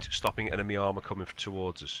waypoint, stopping enemy armor coming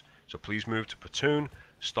towards us. So please move to platoon,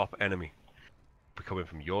 stop enemy. We're coming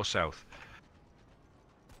from your south.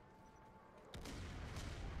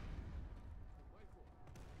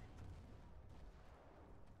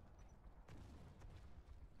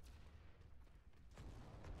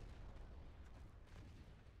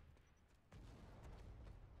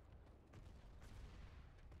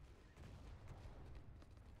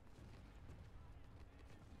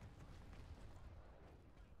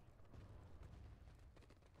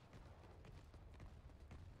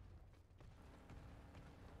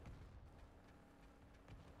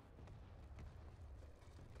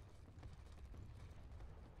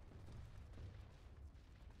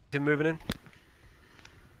 Him moving in?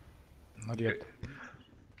 Not yet.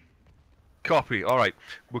 Copy. Alright,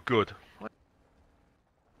 we're good. Right.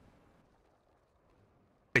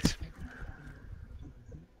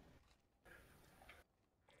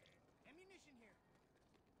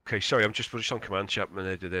 Okay, sorry, I'm just on command chat,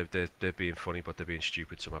 and they're being funny, but they're being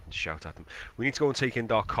stupid, so I'm having to shout at them. We need to go and take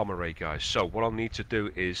in our com array, guys. So what I'll need to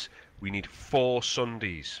do is, we need 4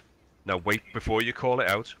 Sundays. Now wait, before you call it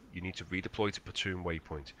out, you need to redeploy to platoon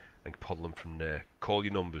waypoint and pull them from there. Call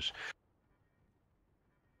your numbers.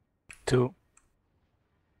 2.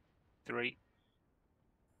 3.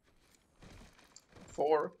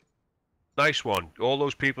 4. Nice one. All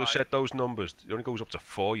those people who said those numbers, it only goes up to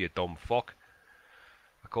 4, you dumb fuck.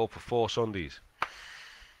 I called for 4 Sundays.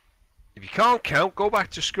 If you can't count, go back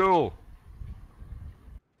to school.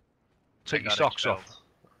 Take your socks off.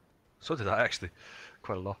 So did I, actually.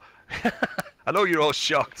 Quite a lot. I know you're all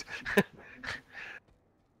shocked.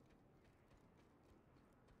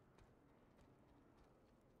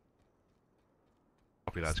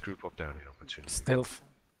 Copy, lads. Group up down here. Platoon. Stealth.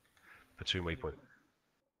 Platoon waypoint.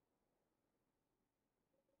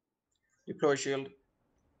 Deploy shield.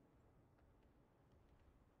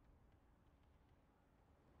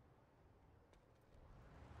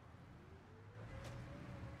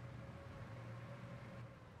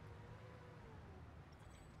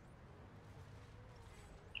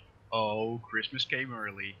 Oh, Christmas came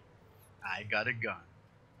early. I got a gun.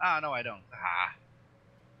 Ah, no, I don't. Ah.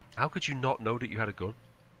 How could you not know that you had a gun?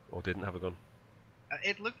 Or didn't have a gun?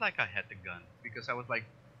 It looked like I had the gun because I was like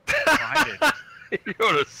behind it.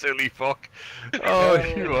 You're a silly fuck. Oh,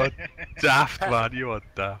 you are daft, man. You are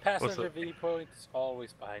daft. Passenger viewpoint is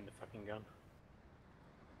always behind the fucking gun.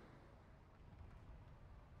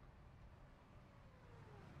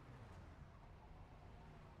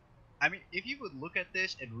 I mean, if you would look at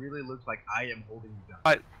this, it really looks like I am holding the gun.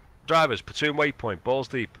 Right, drivers, platoon waypoint, balls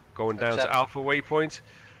deep, going down to Alpha waypoint.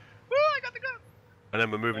 Woo, I got the gun! And then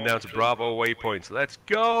we're moving down to Bravo waypoint. Let's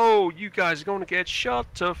go! You guys are going to get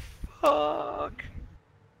shot to fuck!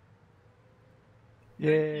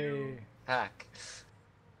 Yay! Hack.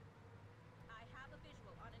 I have a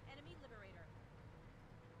visual on an enemy liberator.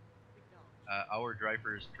 Our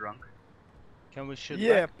driver is drunk. Can we shoot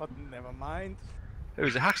Yeah, back? but never mind. It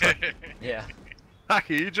was a hacksack. Yeah.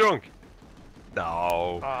 Hacky, you drunk?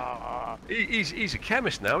 No. He's a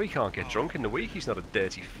chemist now. He can't get drunk in the week. He's not a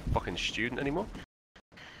dirty fucking student anymore.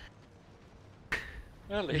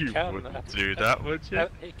 Well, he You can. wouldn't do that, would you?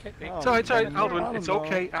 It's alright, Alduen. It's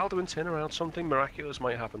okay. Alduen, turn around. Something miraculous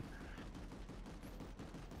might happen.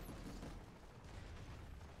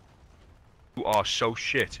 You are so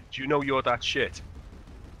shit. Do you know you're that shit?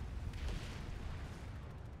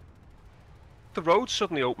 The road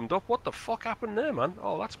suddenly opened up. What the fuck happened there, man?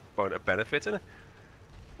 Oh, that's a benefit, isn't it?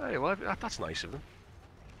 Hey, well, that's nice of them.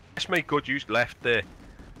 Let's make good use. Left there.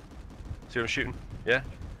 See what I'm shooting? Yeah?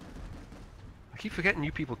 I keep forgetting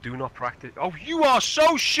you people do not practice. Oh, you are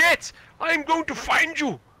so shit! I'm going to find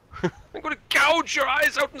you! I'm going to gouge your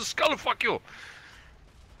eyes out in the skull and fuck you!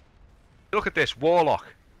 Look at this, Warlock.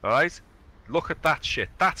 Alright? Look at that shit.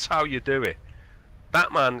 That's how you do it.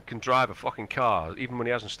 That man can drive a fucking car, even when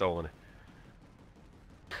he hasn't stolen it.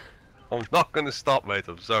 I'm not going to stop, mate.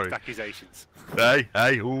 I'm sorry. Accusations. Hey,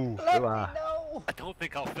 ooh. Let me know. I don't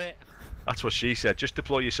think I'll fit. That's what she said. Just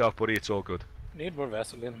deploy yourself, buddy. It's all good. Need more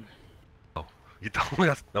Vaseline. Oh, you don't.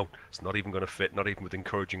 No, it's not even going to fit. Not even with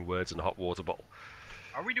encouraging words and a hot water bottle.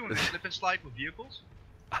 Are we doing a slip and slide with vehicles?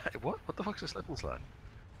 What? What the fuck's a slip and slide?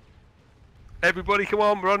 Everybody, come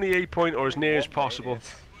on. We're on the A point or as near as possible.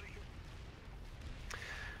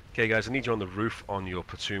 Okay guys, I need you on the roof on your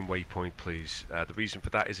platoon waypoint, please. The reason for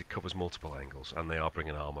that is it covers multiple angles, and they are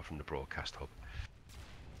bringing armour from the broadcast hub.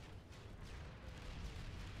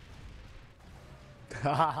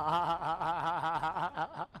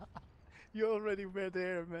 You already were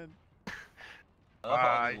there, man.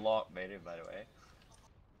 I lock made it, by the way.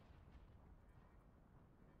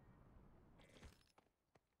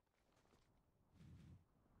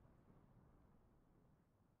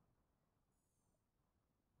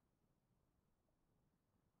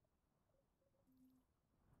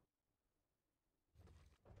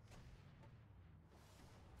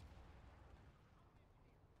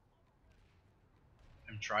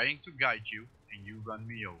 I'm trying to guide you, and you run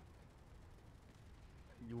me over.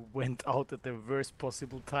 You went out at the worst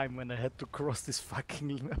possible time when I had to cross this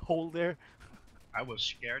fucking hole there. I was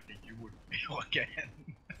scared that you would fail again.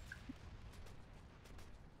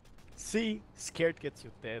 See? Scared gets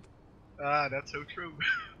you dead. Ah, that's so true.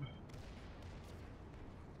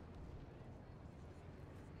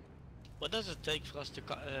 What does it take for us to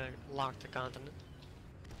lock the continent?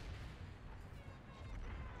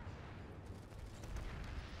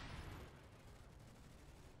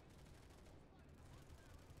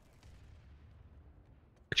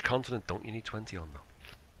 Which continent don't you need 20 on, though?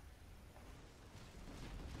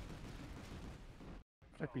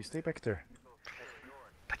 Let me stay back there.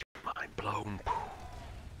 That's your mind blown.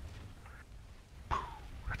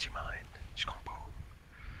 That's your mind. Just gone boom.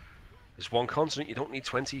 There's one continent you don't need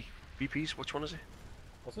 20 VPs. Which one is it?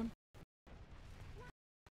 What's it?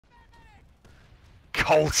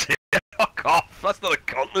 Colton. Fuck off. That's not a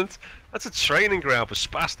continent. That's a training ground for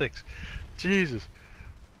spastics. Jesus.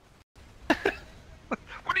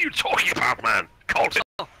 What are you talking about, man? Colton.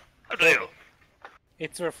 How dare you?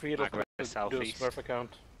 It's our freedom to do a Smurf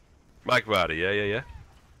account. Mike Ryder, yeah.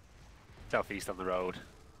 Southeast on the road.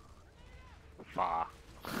 Far.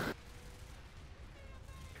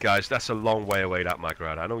 Guys, that's a long way away, that Mike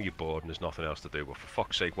Ryder. I know you're bored and there's nothing else to do, but for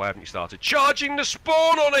fuck's sake, why haven't you started charging the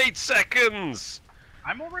spawn on 8 seconds?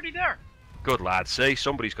 I'm already there. Good lad, see?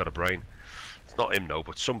 Somebody's got a brain. It's not him, no,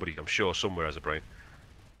 but somebody, I'm sure, somewhere has a brain.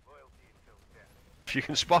 If you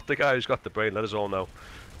can spot the guy who's got the brain, let us all know.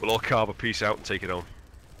 We'll all carve a piece out and take it home.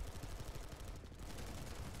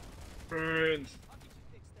 Burns.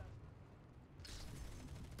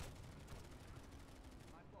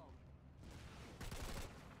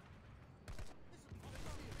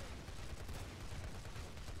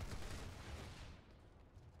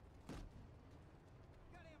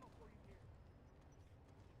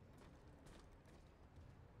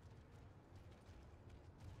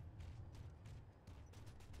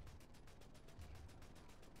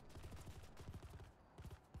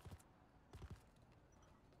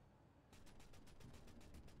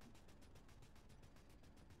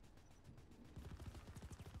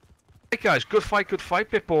 Hey guys, good fight,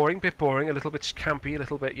 bit boring, a little bit campy, a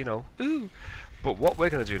little bit, you know, ooh. But what we're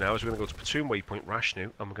going to do now is we're going to go to platoon waypoint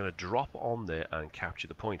Rashnu, and we're going to drop on there and capture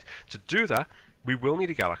the point. To do that, we will need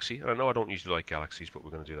a galaxy, and I know I don't usually like galaxies, but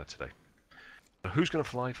we're going to do that today. Now, who's going to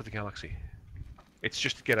fly for the galaxy? It's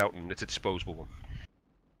just to get out, and it's a disposable one.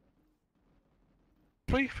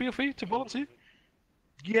 Feel free to volunteer.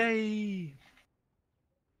 Yay!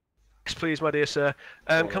 Yes, please, my dear sir.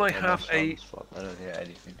 Can I have a... I don't hear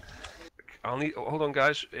anything. I'll need. Hold on,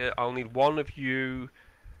 guys. I'll need one of you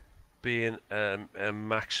being a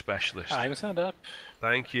Mac specialist. I'm signed up.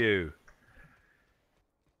 Thank you.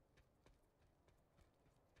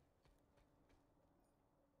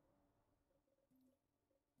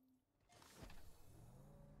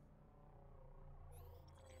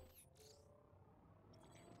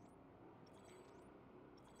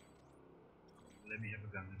 Let me have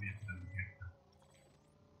a gun, let me have a gun, let me have a gun.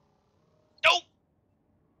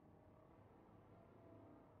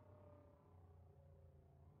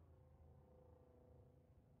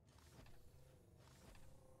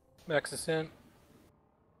 Max is in.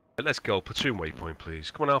 Let's go. Platoon waypoint, please.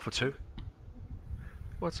 Come on, Alpha 2.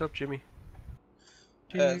 What's up, Jimmy?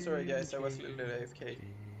 Sorry guys, I was a little bit AFK.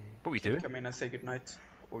 What were you doing? Come in and say goodnight.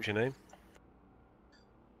 What was your name?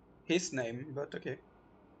 His name, but okay.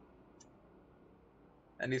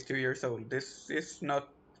 And he's 2 years old. This is not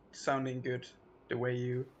sounding good the way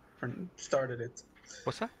you started it.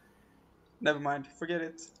 What's that? Never mind, forget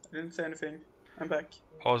it. I didn't say anything. I'm back.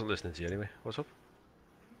 I wasn't listening to you anyway. What's up?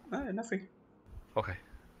 Nothing. Okay.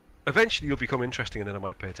 Eventually you'll become interesting and then I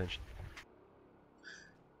might pay attention.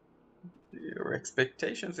 Your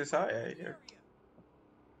expectations is high, I hear.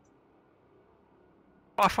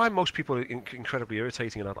 I find most people incredibly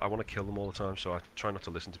irritating and I want to kill them all the time, so I try not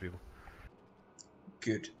to listen to people.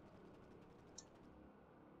 Good.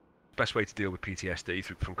 Best way to deal with PTSD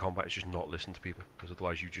from combat is just not listen to people, because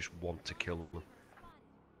otherwise you just want to kill them.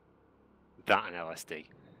 That and LSD.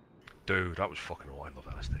 Dude, that was fucking I love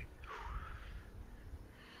LSD.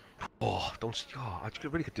 Oh, don't. Oh, I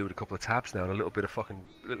really could do with a couple of tabs now and a little bit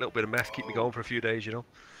of meth, keep me going for a few days, you know.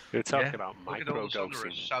 You're talking about micro Look at all the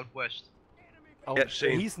dosing. southwest. Oh, Yeah,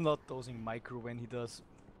 seen. he's not dosing micro when he does.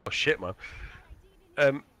 Oh shit, man.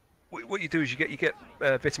 What you do is you get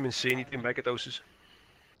vitamin C and you do mega doses.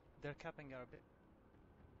 They're capping our bit.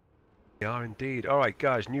 They are indeed. All right,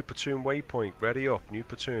 guys. New platoon waypoint. Ready up. New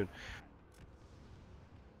platoon.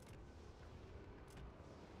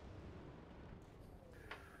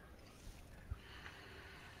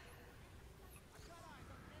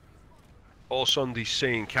 All Sunday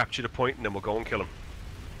scene. Capture the point, and then we'll go and kill them.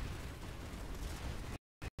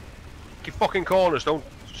 Keep fucking corners. Don't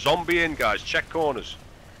zombie in, guys. Check corners.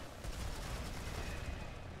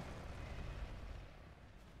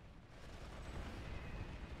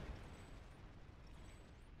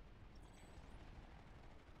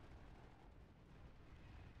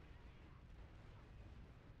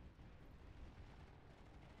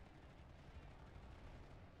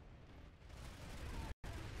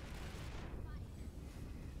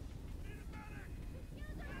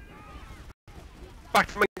 Back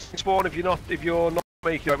to main spawn if you're not making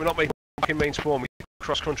we're not making back in main spawn. We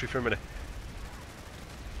cross country for a minute.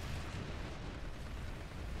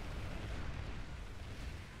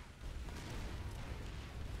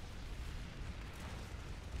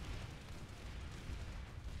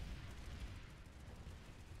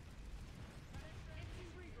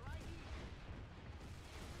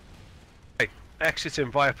 Okay, exiting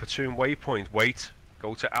via platoon waypoint. Wait.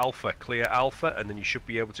 Go to Alpha, clear Alpha, and then you should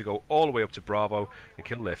be able to go all the way up to Bravo and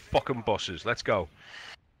kill their fucking bosses. Let's go.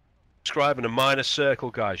 Describe in a minor circle,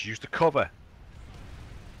 guys. Use the cover.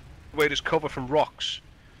 Wait, there's cover from rocks.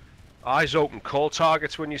 Eyes open. Call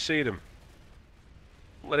targets when you see them.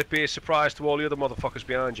 Let it be a surprise to all the other motherfuckers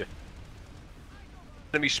behind you.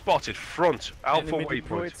 Enemy spotted. Front. Alpha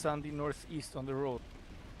waypoint. It's on the northeast on the road.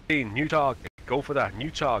 New target. Go for that. New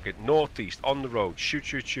target. Northeast on the road. Shoot,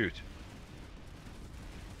 shoot, shoot.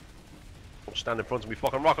 Stand in front of me,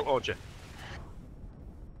 fucking rocket launcher.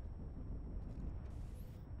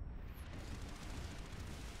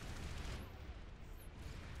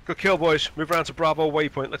 Good kill, boys. Move around to Bravo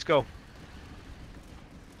waypoint. Let's go.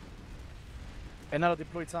 Another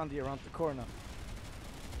deployed Sandy around the corner.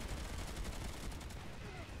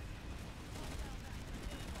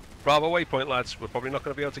 Bravo waypoint, lads. We're probably not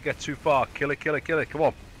going to be able to get too far. Kill it, kill it, kill it. Come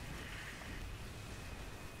on.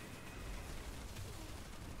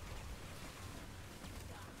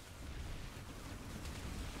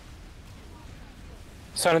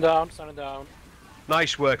 Sun down, sun down.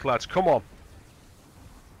 Nice work, lads. Come on.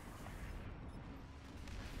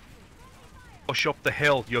 Push up the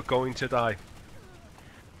hill. You're going to die.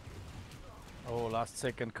 Oh, last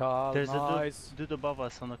second call. There's nice. a dude above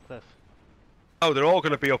us on the cliff. Oh, they're all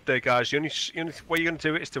going to be up there, guys. The only way you're going to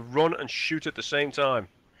do it is to run and shoot at the same time.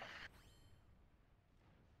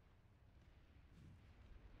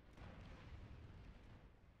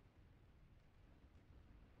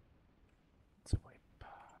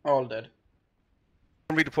 All dead.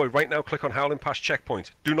 Redeploy right now. Click on Howling Pass checkpoint.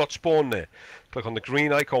 Do not spawn there. Click on the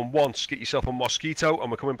green icon once. Get yourself a mosquito, and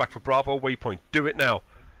we're coming back for Bravo waypoint. Do it now.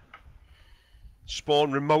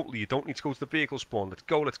 Spawn remotely. You don't need to go to the vehicle spawn. Let's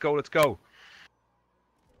go, let's go, let's go.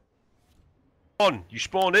 On, you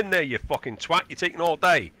spawned in there, you fucking twat. You're taking all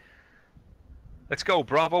day. Let's go,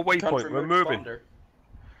 Bravo waypoint. We're moving.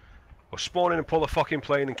 Or spawn in and pull the fucking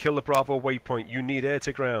plane and kill the Bravo waypoint. You need air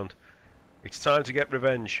to ground. It's time to get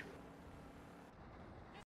revenge.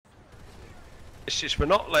 It's just for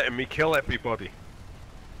not letting me kill everybody.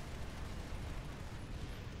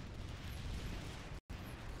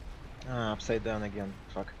 Ah, upside down again.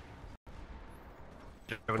 Fuck.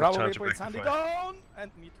 Bravo waypoint Sandy down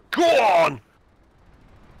and meet. Go on!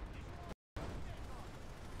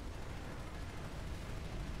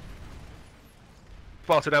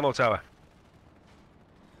 Spotted ammo tower.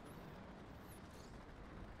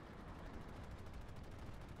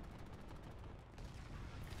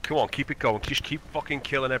 Come on, keep it going. Just keep fucking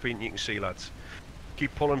killing everything you can see, lads.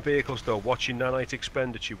 Keep pulling vehicles though. Watch your nanite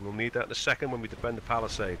expenditure. We'll need that in a second when we defend the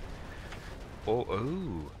palisade. Oh,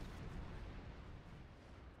 oh.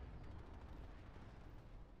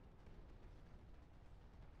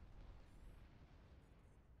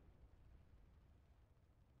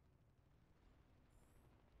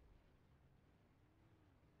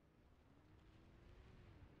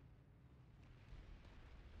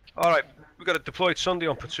 Alright, we've got a deployed Sunday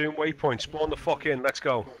on platoon waypoint. Spawn the fuck in, let's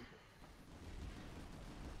go.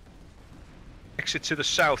 Exit to the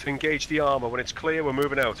south, engage the armor. When it's clear, we're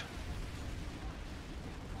moving out.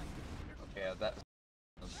 Yeah, that.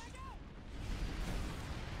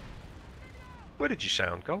 Where did your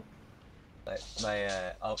sound go? My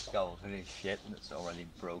outgull was really shit and it's already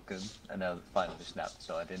broken, and now it finally snapped,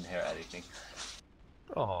 so I didn't hear anything.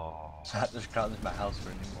 Oh. So I just grounded my house for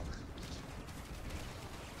a new one.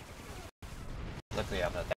 Luckily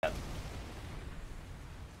I'm not dead.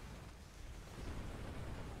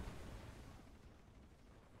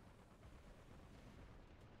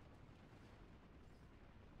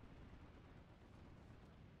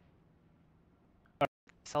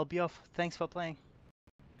 I'll be off. Thanks for playing.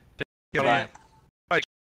 Right.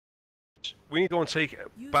 We need to go and take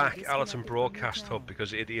back Allerton Broadcast Hub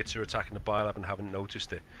because idiots are attacking the Biolab and haven't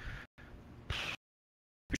noticed it.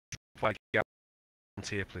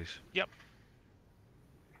 Here, please. Yep.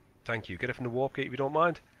 Thank you. Get it from the warp gate if you don't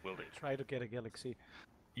mind. Will do. Try to get a galaxy.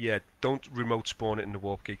 Yeah, don't remote spawn it in the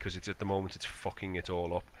warp gate because it's at the moment it's fucking it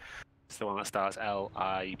all up. It's the one that starts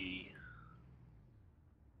L-I-E.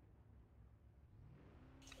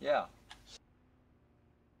 Yeah.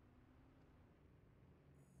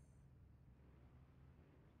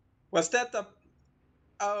 Was that the...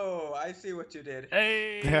 Oh, I see what you did.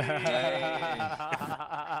 Hey!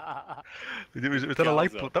 was that a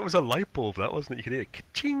light bulb? That was a light bulb, that wasn't it? You could hear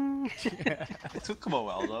ka-ching! It took him a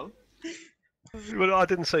while though. Well, I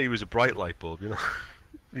didn't say he was a bright light bulb, you know.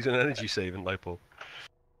 He's an energy saving light bulb.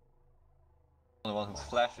 The one who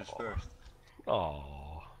flashes first.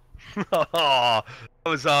 Oh.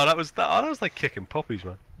 that was like kicking puppies,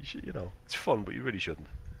 man. You know, it's fun, but you really shouldn't.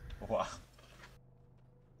 Wow.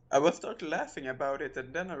 I was start laughing about it,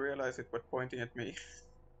 and then I realized it was pointing at me.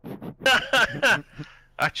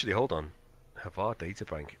 Actually, hold on. Havar data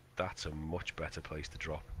bank. That's a much better place to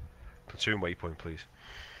drop. Platoon waypoint, please.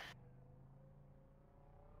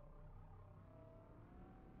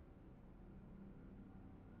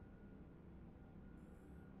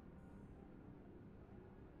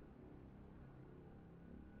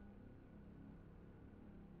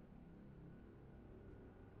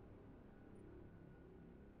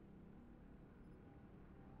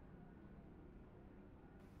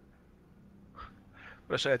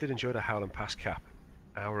 But I say I did enjoy the Howling Pass cap.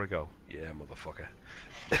 Hour ago. Yeah, motherfucker.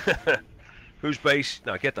 Whose base?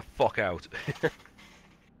 No, get the fuck out.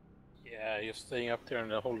 Yeah, you're staying up there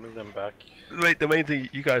and holding them back. Wait, the main thing,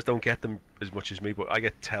 you guys don't get them as much as me, but I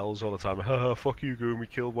get tells all the time. Haha, fuck you, Goon, we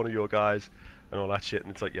killed one of your guys, and all that shit,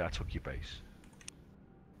 and it's like, yeah, I took your base.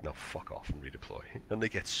 Now fuck off and redeploy. And they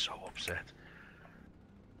get so upset.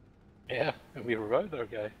 Yeah, and we revived our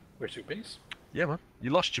guy. Where's your base? Yeah, man.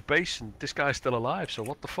 You lost your base, and this guy's still alive, so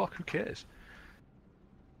what the fuck? Who cares?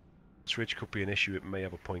 Switch could be an issue, it may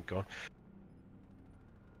have a point gone.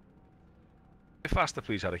 Faster,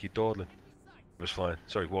 please, Haddock. You're dawdling. It was fine.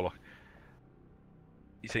 Sorry, Warlock.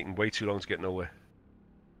 You're taking way too long to get nowhere.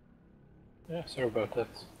 Yeah, sorry about that.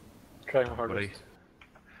 Trying my hardest.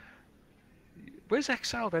 Where's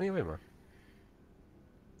Exiled anyway, man?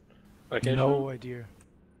 Okay, no idea.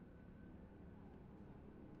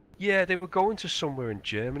 Yeah, they were going to somewhere in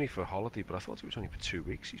Germany for a holiday, but I thought it was only for 2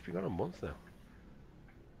 weeks. He's been gone a month now.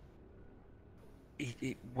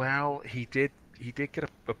 He did get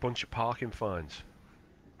a bunch of parking fines.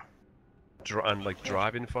 And like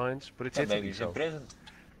driving fines, but it's Maybe he's in prison.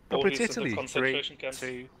 No, All but it's these in the Italy. concentration 3, camps.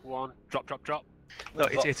 2, 1. Drop, drop, drop. No, We've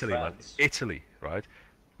it's got Italy, man. friends. Italy, right?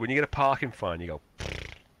 When you get a parking fine, you go.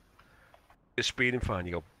 A speeding fine,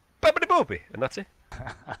 you go. Babbity boopy, and that's it.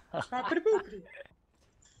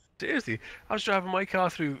 Seriously, I was driving my car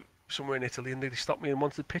through somewhere in Italy, and they stopped me and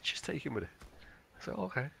wanted pictures taken with it. So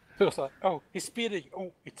okay. It was like, oh, he's speeding.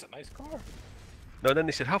 Oh, it's a nice car. No, then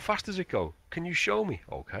they said, how fast does it go? Can you show me?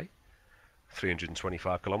 Okay.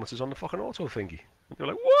 325 kilometers on the fucking auto thingy. And they're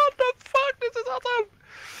like, what the fuck? This is auto!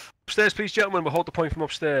 Upstairs, please, gentlemen. We'll hold the point from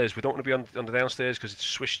upstairs. We don't want to be on the downstairs because it's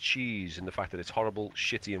Swiss cheese and the fact that it's horrible,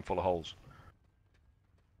 shitty, and full of holes.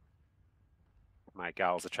 My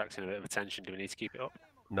gal's attracting a bit of attention. Do we need to keep it up?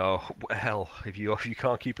 No, hell, if you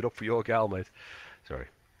can't keep it up for your gal, mate. Sorry,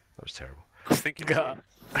 that was terrible. I was thinking.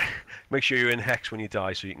 Make sure you're in hex when you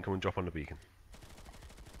die so you can come and drop on the beacon.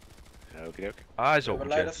 Okay. Eyes open,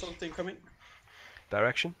 light gents. something coming.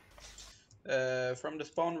 Direction? From the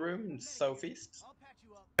spawn room, southeast.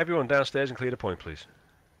 Everyone downstairs and clear the point, please.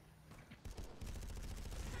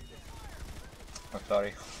 I'm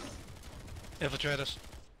sorry. Infiltrators.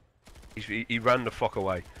 He ran the fuck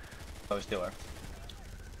away. I was still there.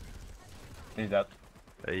 He's dead.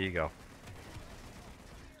 There you go.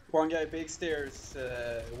 One guy, big stairs,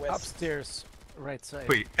 west. Upstairs, right side.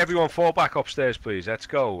 Wait, everyone fall back upstairs, please. Let's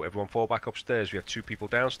go. Everyone fall back upstairs. We have 2 people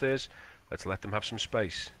downstairs. Let's let them have some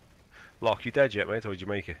space. Locke, you dead yet, mate, or did you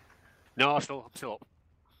make it? No, I'm still up.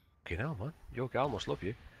 Okay, now, man. Your gal must love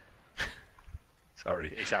you.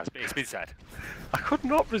 Sorry. It's been said. I could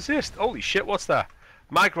not resist. Holy shit, what's that?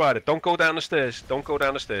 Mag Rider, don't go down the stairs. Don't go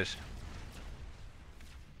down the stairs.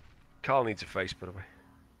 Carl needs a face, by the way.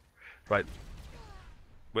 Right.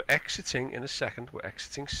 We're exiting in a second. We're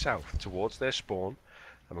exiting south towards their spawn.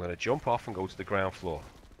 And we're going to jump off and go to the ground floor.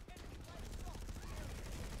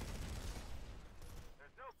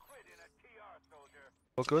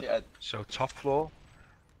 All good? Yeah. So top floor.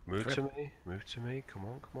 Move to me. Move to me. Come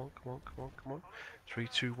on, come on, come on, come on, come on. 3,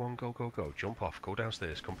 2, 1, go, go, go. Jump off. Go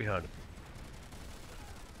downstairs. Come behind him.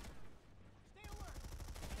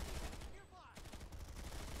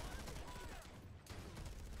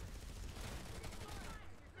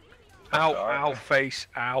 Ow, ow, face,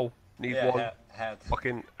 ow. Need one. Head.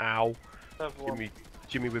 Fucking ow.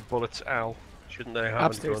 Jimmy with bullets, ow. Shouldn't they have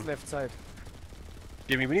Upstairs, gun? left side.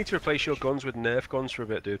 Jimmy, we need to replace your guns with Nerf guns for a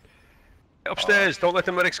bit, dude. Upstairs, don't let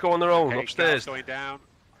the medics go on their own. Okay, Upstairs. Going down.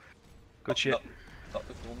 Good shit. Not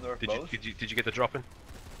the full Nerf Did both. you get the drop in?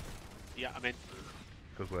 Yeah, I'm in.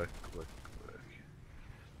 Good work, good work, good work.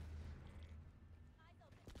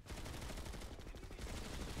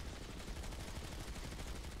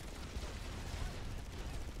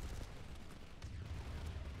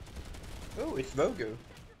 Oh, it's Vogu.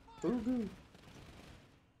 Vogu.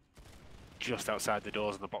 Just outside the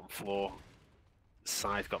doors on the bottom floor.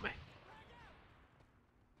 Scythe got me.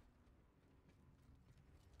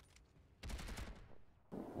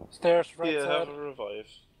 Stairs, right Yeah, side. have a revive.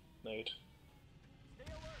 Nade.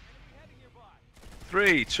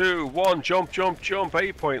 3, 2, 1, jump, jump, jump,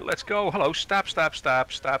 A point, let's go. Hello, stab, stab,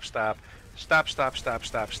 stab, stab, stab. Stab, stab, stab,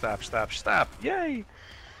 stab, stab, stab, stab. Yay!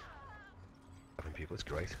 7 people, it's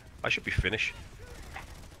great. I should be finished.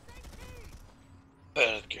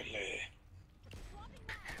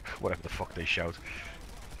 Whatever the fuck they shout.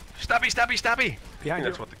 Stabby, stabby, stabby! Behind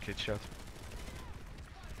That's you. what the kids shout.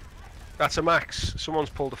 That's a max.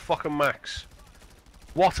 Someone's pulled a fucking max.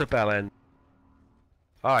 What a bell end.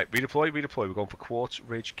 Alright, redeploy, redeploy. We're going for Quartz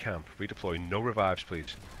Ridge Camp. Redeploy, no revives,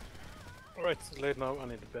 please. Alright, it's late now, I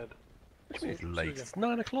need to bed. It's late. It's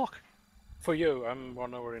 9 o'clock. For you, I'm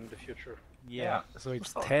 1 hour in the future. Yeah, so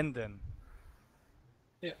it's 10 then.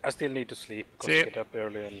 Yeah, I still need to sleep, because I get up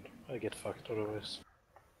early and I get fucked otherwise.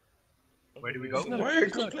 Where do we go? Why are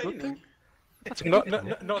you complaining? That's Not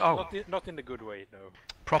in the good way, no.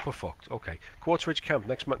 Proper fucked. Okay. Quartz Ridge Camp.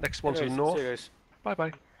 Next one to the Anyways, north. see you guys. Bye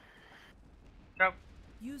bye. Ciao.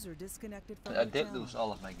 User disconnected from I the did channel. lose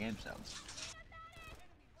all of my game sounds.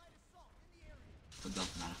 But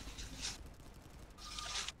doesn't matter.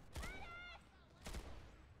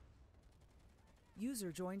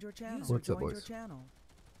 User joined your channel. What's up, joined boys? your channel.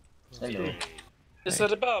 Hello. Is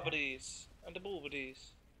that the Barbies and the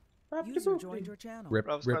Boobies? User joined your channel. Rip,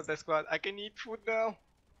 Bravo rip, squad, squad. I can eat food now.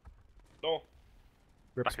 No.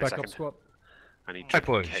 rips Back in a back up second. squad. I need Hi, drink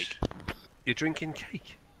and boys. cake. You're drinking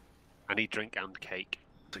cake. I need drink and cake.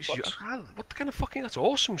 What kind of fucking... That's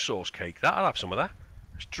awesome sauce cake. I'll have some of that.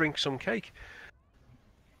 Just drink some cake.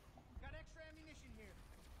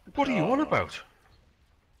 What are you on about?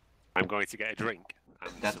 I'm going to get a drink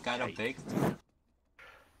and That some kind of cake. baked.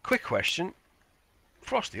 Quick question.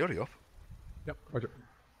 Frosty, hurry up. Yep, roger.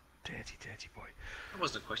 Dirty, dirty boy. That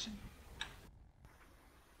wasn't a question.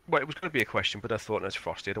 Well, it was going to be a question, but I thought, as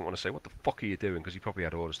Frosty, I don't want to say, what the fuck are you doing? Because he probably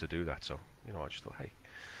had orders to do that, so, you know, I just thought, hey,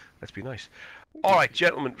 let's be nice. Alright,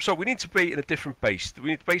 gentlemen, so we need to be in a different base.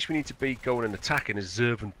 The base we need to be going and attacking is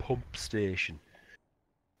Zervan Pump Station,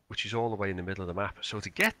 which is all the way in the middle of the map. So to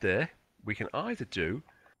get there, we can either do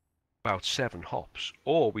about 7 hops,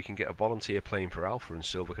 or we can get a volunteer playing for Alpha, and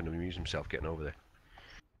Silver can amuse himself getting over there.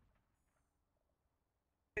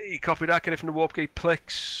 Hey, copy that, get it from the warp gate,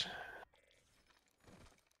 Plex.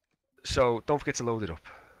 So, don't forget to load it up.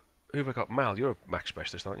 Who have I got? Mal, you're a max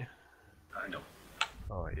specialist, aren't you? I know.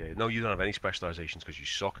 Alright, yeah. No, you don't have any specializations because you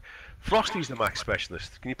suck. Frosty's the max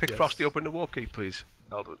specialist. Can you pick Frosty up in the warp gate, please?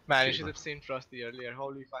 Man, you should have seen Frosty earlier.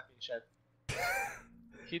 Holy fucking shit.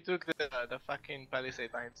 He took the fucking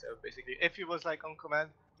palisade by himself, basically. If he was like on command,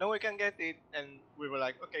 no, we can get it, and we were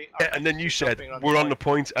like, okay. Yeah, and then you said, we're on the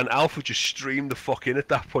point, and Alpha just streamed the fuck in at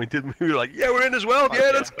that point, didn't we? We were like, yeah, we're in as well,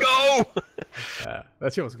 yeah, let's go! Yeah,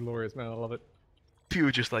 that shit was glorious, man, I love it. You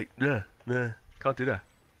were just like, nah, can't do that.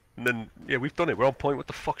 And then, yeah, we've done it, we're on point, what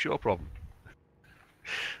the fuck's your problem?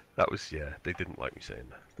 That was, yeah, they didn't like me saying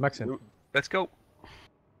that. Maxim. Let's go.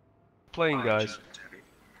 Playing, guys.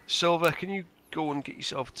 Silver, can you go and get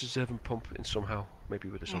yourself to Zervan Pump in somehow? Maybe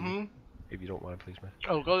with a zombie. If you don't mind, please, mate.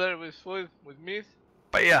 I'll go there with food, with meat.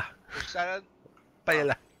 Baya! With salad.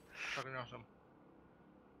 Baya! Fucking awesome.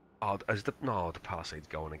 Oh, the Palisade's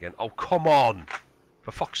going again. Oh, come on!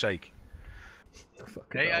 For fuck's sake.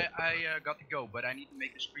 Okay, I got to go, but I need to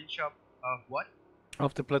make a screenshot of what?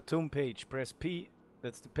 Of the platoon page, press P.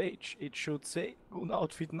 That's the page. It should say Goon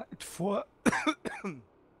Outfit Night 4.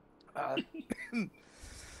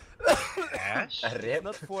 Yes.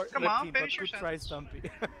 Not for Come on, Repin, but finish your good try, Stumpy.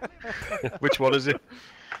 Which one is it?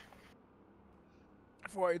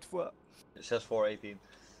 484. It says 418.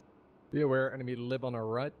 Be aware, enemy lib on our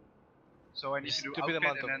right. So I need to do Stupid outfit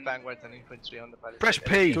amount and of then... vanguards and infantry on the palisade. Press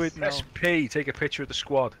P! Press P! Take a picture of the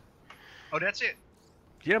squad. Oh, that's it?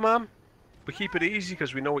 Yeah, man. We keep it easy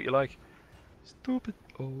because we know what you like. Stupid.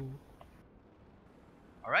 Oh.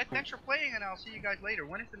 Alright, thanks for playing, and I'll see you guys later.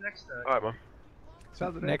 When is the next... Alright, man.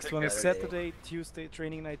 Saturday. Next one is Saturday, Tuesday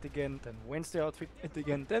training night again, then Wednesday outfit night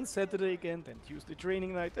again, then Saturday again, then Tuesday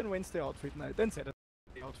training night, then Wednesday outfit night, then Saturday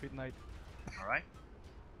outfit night. Alright.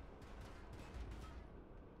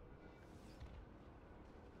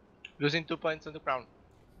 Losing 2 points on the crown.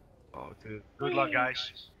 Oh, dude. Good luck,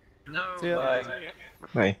 guys. No. See ya. Bye.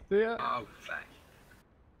 Hey. See ya. Oh, fuck.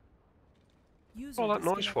 User All that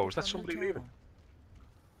noise disconnected for? Was that from somebody your leaving?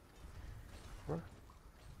 channel.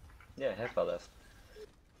 Yeah, Hefa left.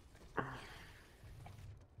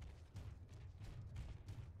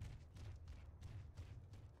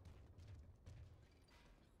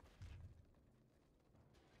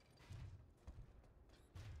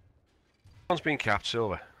 One's been capped,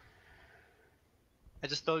 Silver. I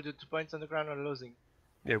just told you 2 points on the ground are losing.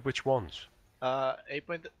 Yeah, which ones? A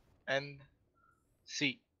point and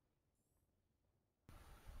C.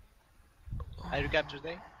 I recaptured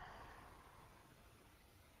A.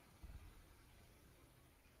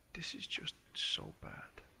 This is just so bad.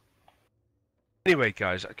 Anyway,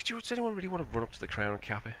 guys, does anyone really want to run up to the crown and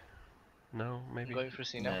cap it? No, maybe? I'm going for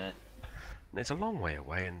C now. It's a long way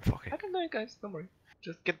away, and fuck it. I can do it, guys, don't worry.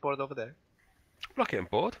 Just get bored over there. I'm not getting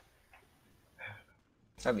bored.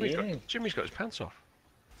 I Jimmy's got his pants off.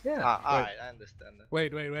 Yeah. Alright, I understand that.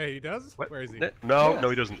 Wait, he does? What? Where is he? No, Yeah. no,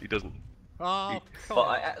 he doesn't. He doesn't. Oh, But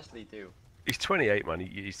I actually do. He's 28, man.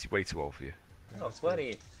 He's way too old for you. Oh,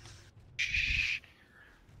 20. Shh.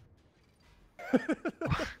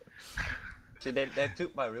 See, they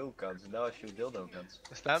took my real guns, and now I shoot dildo guns.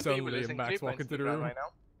 Stampy, Suddenly we're losing Max 3 walk points into to the ground room. right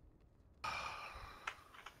now.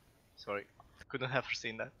 Sorry, couldn't have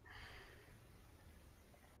foreseen that.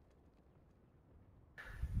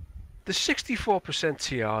 The 64%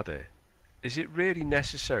 TR there. Is it really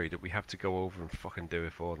necessary that we have to go over and fucking do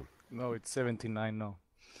it for them? No, it's 79 now.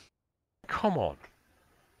 Come on.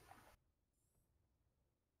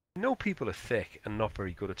 I know people are thick and not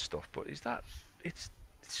very good at stuff, but is that... It's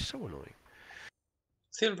so annoying.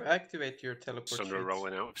 Silver, activate your teleport Sunday sheets.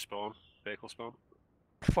 rolling out of spawn. Vehicle spawn.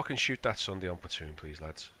 Fucking shoot that Sunday on platoon, please,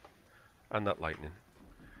 lads. And that lightning.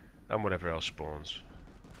 And whatever else spawns.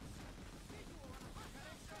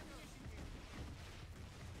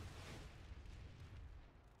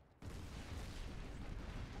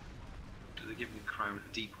 Do they give me a crown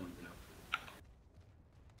at D point now?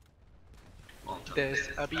 Well done. There's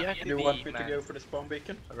a BFTB, You want me to man. go for the spawn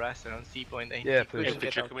beacon? Harasser on C point 8. Yeah, please.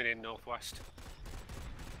 Infantry coming in northwest.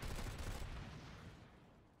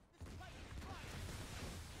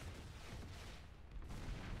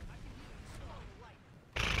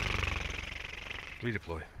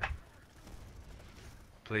 Redeploy.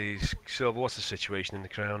 Please, Silver, what's the situation in the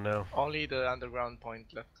crown now? Only the underground point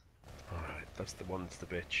left. Alright, that's the one that's the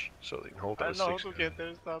bitch. So they can hold I that know how at 6. to get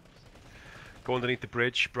there, stop. Go underneath the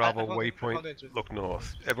bridge, Bravo I waypoint, found it. look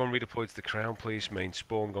north. Everyone redeploy to the crown, please. Main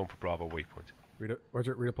spawn, going for Bravo waypoint.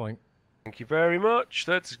 Roger, redeploying. Thank you very much.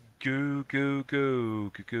 That's goo.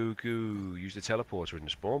 Use the teleporter in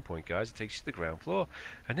the spawn point, guys. It takes you to the ground floor.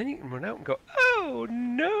 And then you can run out and go, oh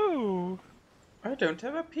no! I don't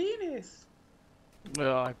have a penis.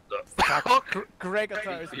 Fuck. Greg is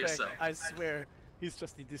back. I swear. He's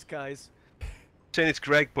just in disguise. Saying it's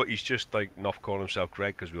Greg, but he's just like not calling himself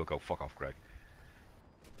Greg because we'll go fuck off, Greg.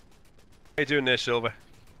 How you doing there, Silver?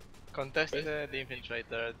 Contest the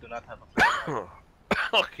infiltrator, do not have a flag.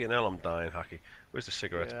 Fucking hell, I'm dying, Hacky. Where's the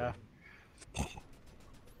cigarettes? Yeah.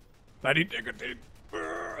 I need nicotine.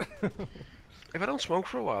 If I don't smoke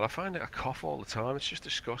for a while, I find that I cough all the time. It's just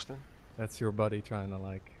disgusting. That's your body trying to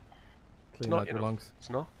like clean not, out your know, lungs. It's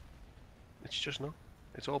not. It's just not.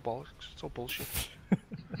 It's all bollocks. It's all bullshit.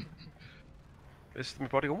 It's my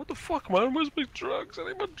body going, what the fuck, man? Where's my drugs? I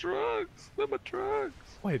need my drugs. I need my drugs.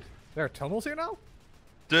 Wait, there are tunnels here now?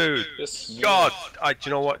 Dude, God, do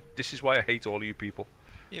you know what? This is why I hate all of you people.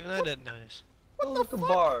 Even I didn't notice. What the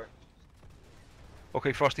bar?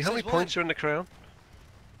 Okay, Frosty, how many points are in the crown?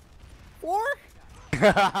 4?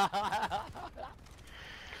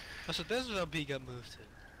 So this is where B got moved to.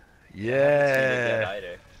 Yeah.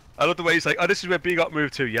 I love the way he's like, oh, this is where B got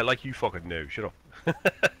moved to. Yeah, like you fucking knew. Shut up.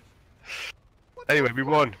 Anyway, we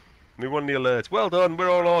won. We won the alert. Well done. We're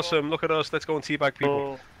all awesome. Look at us. Let's go and teabag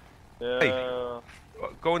people. Hey,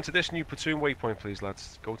 go into this new platoon waypoint, please,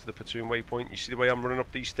 lads. Go to the platoon waypoint. You see the way I'm running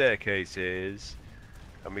up these staircases?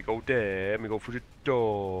 And we go there, and we go through the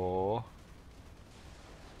door.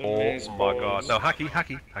 Oh my god. Now,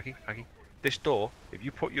 Hacky. This door, if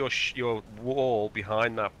you put your wall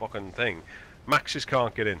behind that fucking thing, Maxes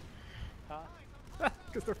can't get in.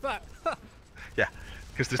 Because they're fat. Yeah,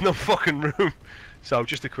 because there's no fucking room. So,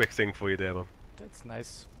 just a quick thing for you there, man. That's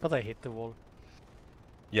nice. But I hit the wall.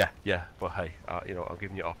 Yeah, but hey, you know, I'm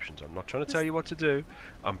giving you options. I'm not trying to tell you what to do.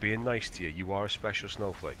 I'm being nice to you. You are a special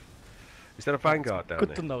snowflake. Is there a Vanguard down there?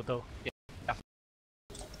 Good to know, though. Yeah.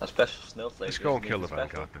 A special snowflake. Let's go and kill the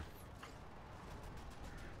Vanguard then.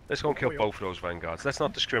 Let's go and kill both of those Vanguards. Let's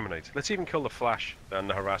not discriminate. Let's even kill the Flash and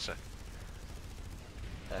the Harasser.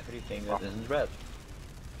 Everything that isn't red.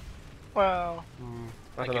 Well...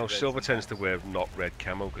 I don't know, Silver tends to wear not red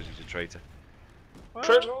camo because he's a traitor.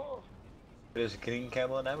 Traitor! There's a green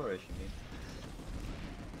camo and Emmerich, you mean?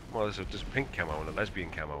 Well, there's a pink camo and a lesbian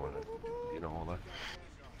camo and a, you know, all that.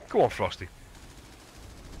 Go on, Frosty.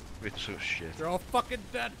 Written sort of shit. They're all fucking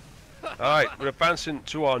dead. Alright, we're advancing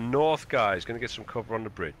to our north, guys. Gonna get some cover on the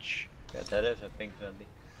bridge. Yeah, that is a pink friendly.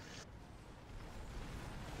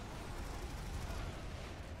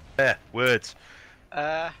 Yeah, words.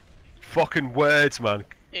 Fucking words, man.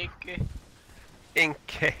 Inke.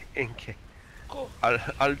 Inke.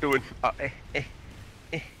 Alduen.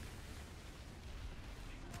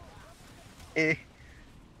 You're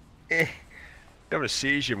having a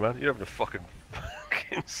seizure, man. You're having a fucking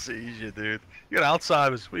seizure, dude. You got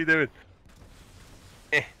Alzheimer's. What are you doing?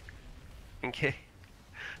 Okay.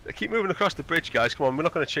 Keep moving across the bridge, guys. Come on, we're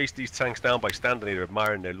not going to chase these tanks down by standing here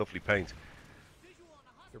admiring their lovely paint.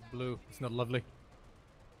 They're blue. It's not lovely.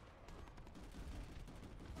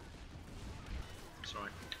 Sorry.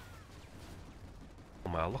 Oh,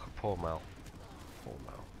 Mal, look at poor Mal. Poor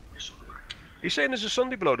Mal. You're saying there's a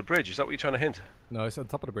Sunday below the bridge? Is that what you're trying to hint? No, it's on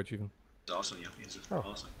top of the bridge even. It's arse Sunny, yeah. It's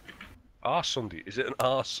arse. Arse Sunday? Is it an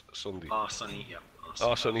arse Sunday? Arse Sunny, yeah.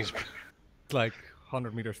 Arse Sunny's. It's like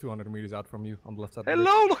 100 meters, 200 meters out from you on the left side. Of the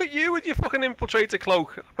Hello, look at you with your fucking infiltrator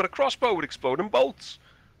cloak. I've got a crossbow with exploding bolts.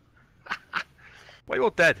 Well,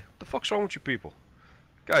 you're dead. What the fuck's wrong with you people?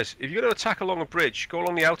 Guys, if you're going to attack along a bridge, go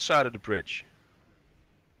along the outside of the bridge.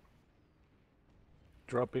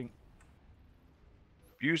 Dropping.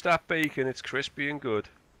 Use that bacon, it's crispy and good.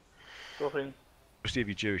 Dropping. Just if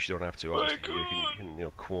you're Jewish, you don't have to, obviously. You can, you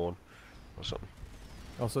know, corn or something.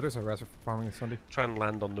 Also, there's a reservoir farming on Sunday. Try and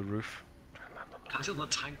land on the roof. Land on the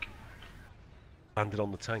tank. Landed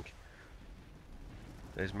on the tank.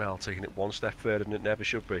 There's Mal taking it one step further than it never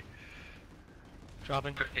should be.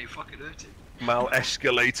 Dropping. Hey, fucking hurt it. Mal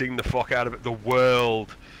escalating the fuck out of it. The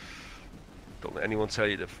world. Don't let anyone tell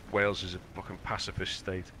you that Wales is a fucking pacifist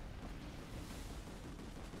state.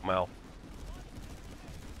 Mal.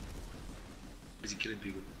 Is he killing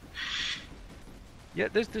people? Yeah,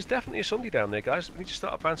 there's definitely a Sunday down there, guys. We need to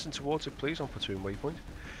start advancing towards it, please, on platoon waypoint.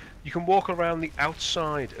 You can walk around the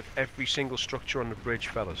outside of every single structure on the bridge,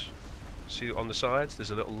 fellas. See on the sides,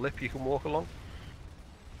 there's a little lip you can walk along.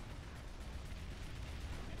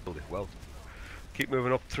 Build it well. Keep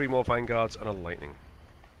moving up. 3 more vanguards and a lightning.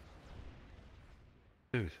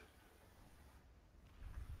 Dude.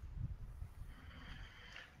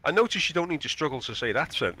 I notice you don't need to struggle to say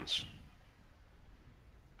that sentence.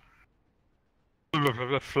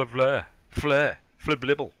 Flare. Flare.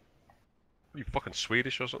 Fliblibble. Are you fucking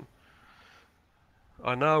Swedish or something?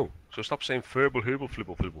 I know. So stop saying verbal hubble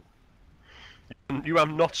flibble flibble. You are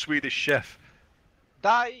not Swedish, chef.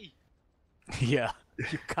 Die! Yeah,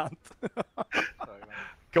 you can't.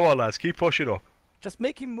 Go on, lads. Keep pushing up. Just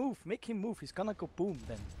make him move. Make him move. He's gonna go boom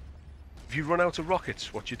then. If you run out of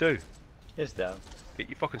rockets, what you do? He's down. Get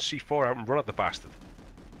your fucking C4 out and run at the bastard.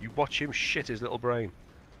 You watch him shit his little brain.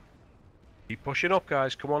 Keep pushing up,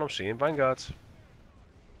 guys. Come on, I'm seeing vanguards.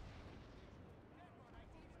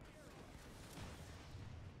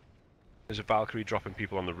 There's a Valkyrie dropping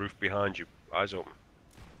people on the roof behind you. Eyes open.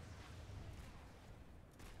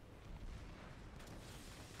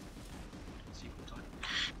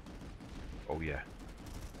 Oh yeah.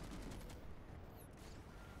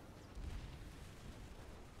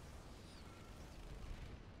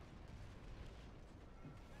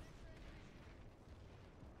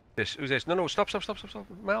 Who's this? No, stop.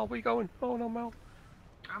 Mel, where you going? Oh no, Mel.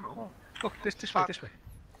 Ammo. Oh, look, this way.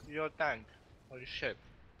 Your tank. Holy shit.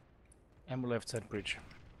 Ammo left side bridge.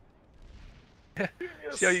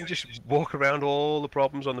 See how you can just walk around all the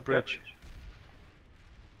problems on the bridge?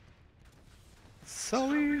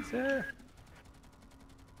 So easy.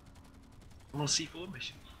 I'm on C4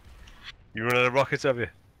 mission. You running out of rockets, have you?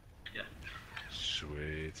 Yeah.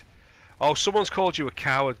 Sweet. Oh, someone's called you a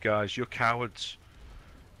coward, guys. You're cowards.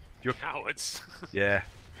 You're cowards. Yeah.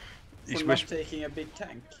 For not taking a big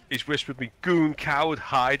tank. He's whispered me, "Goon coward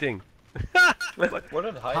hiding." What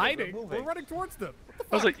are hiding? We're running towards them.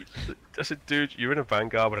 I was like, I said, dude, you're in a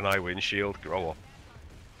vanguard with an eye windshield. Grow up.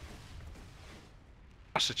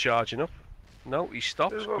 That's the charging up. No, he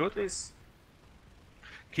stopped. Good. Please.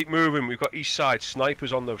 Keep moving. We've got east side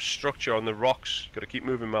snipers on the structure on the rocks. Got to keep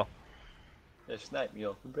moving, Mel. They sniped me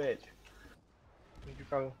off the bridge. Thank you,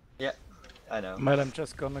 Carl. Yeah, I know. Mel, I'm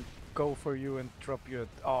just gonna go for you and drop you.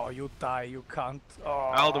 Oh, you die. You can't.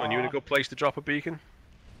 Oh. Alduen, you in a good place to drop a beacon?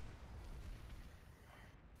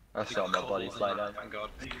 I saw my body fly down.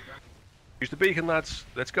 Use the beacon, lads.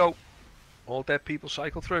 Let's go. All dead people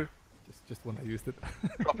cycle through. Just when I used it.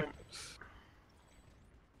 Drop him.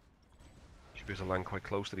 Should be able to land quite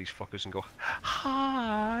close to these fuckers and go,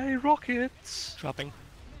 "Hi, rockets." Dropping.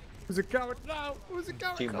 Who's a coward now? Who's a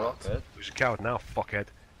coward? Team Rocket. Who's a coward now, fuckhead?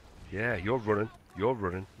 Yeah, you're running. You're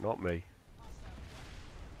running, not me.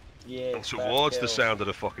 Yeah. Towards the sound of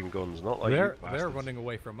the fucking guns, not like they're you bastards. running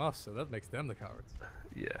away from us, so that makes them the cowards.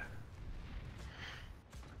 Yeah.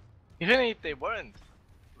 Even if they weren't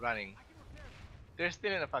running, they're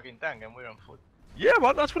still in a fucking tank and we're on foot. Yeah,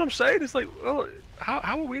 well, that's what I'm saying. It's like, well, how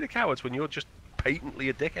are we the cowards when you're just patently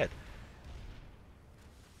a dickhead?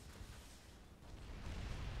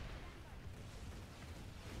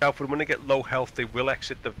 Alfred, when they get low health, they will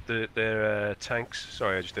exit their tanks.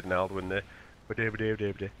 Sorry, I just did an Alduen there.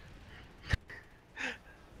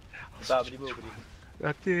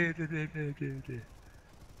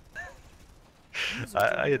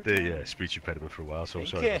 I had the speech impediment for a while, so I'm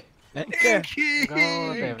sorry.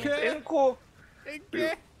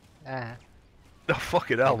 Oh,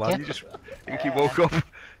 fucking hell, man. You just... Inky woke up.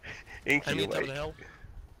 Inky awake.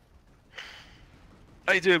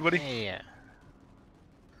 How you doing, buddy? Yeah.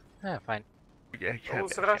 Ah, fine.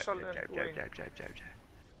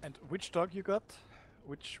 And which dog you got?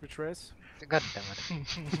 Which race? God damn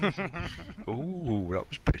it. Ooh, that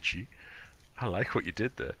was pitchy. I like what you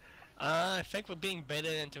did there. I think we're being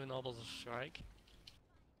baited into a noble strike.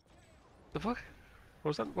 The fuck?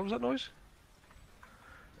 What was that noise?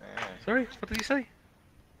 Sorry, what did he say?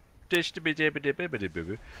 8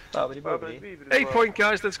 point,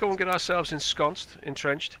 guys, let's go and get ourselves ensconced,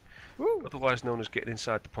 entrenched. Woo. Otherwise known as getting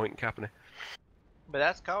inside the point and capping it. But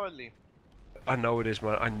that's cowardly. I know it is,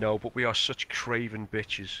 man, I know, but we are such craven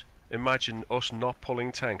bitches. Imagine us not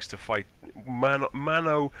pulling tanks to fight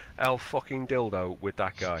Mano El fucking dildo with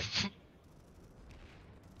that guy.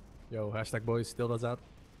 Yo, hashtag boys, still does out.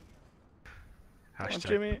 Hashtag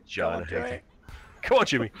Jimmy. John Come on,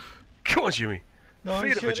 Jimmy. Come on, Jimmy. No,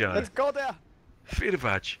 Feed the vagina. Let's go there. Feed the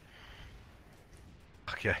vag.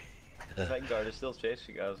 Okay. Vanguard is still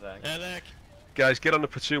chasing us, Zach. Guys, get on the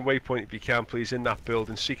platoon waypoint if you can, please, in that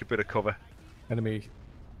building. Seek a bit of cover. Enemy.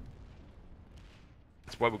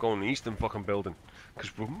 That's why we're going in the eastern fucking building.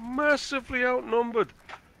 Because we're massively outnumbered.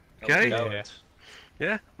 Okay?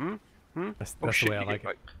 Yeah? That's the way I like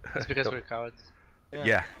it. That's because we're cowards.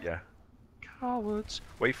 Yeah. Cowards.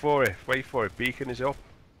 Wait for it. Beacon is up.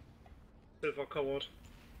 Silver coward.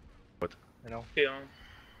 What? You know. Yeah.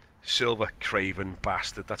 Silver craven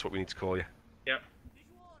bastard. That's what we need to call you. Yeah.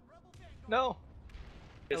 No.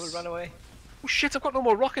 I will Yes. run away. Oh shit! I've got no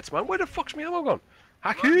more rockets, man. Where the fuck's my ammo gone?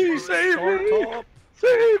 Haki, save me!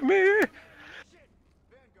 Save me!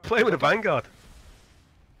 Play with a Vanguard.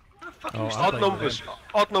 Odd numbers.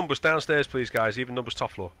 Odd numbers downstairs, please, guys. Even numbers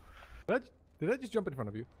top floor. Did I just jump in front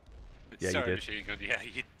of you? Yeah, Sorry, you did. machine gun. Yeah,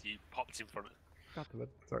 you popped in front of. God damn it.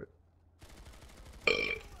 Sorry.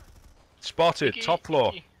 Spotted. Top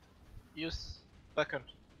floor. Use second.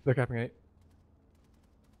 They're capping 8.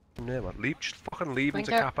 Yeah, man. Leap. Just fucking leave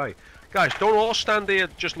into cap A. Guys, don't all stand here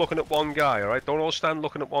just looking at one guy, alright? Don't all stand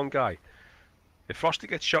looking at one guy. If Frosty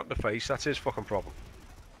gets shot in the face, that's his fucking problem.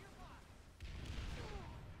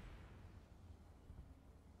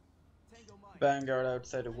 Vanguard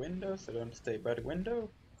outside the window, so don't stay by the window.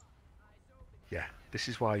 Yeah, this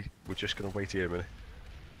is why we're just going to wait here a minute.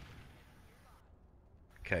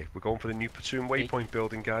 Okay, we're going for the new platoon waypoint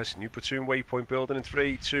building, guys. New platoon waypoint building in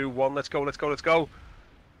 3, 2, 1. Let's go, let's go, let's go.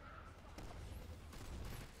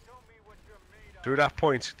 Through that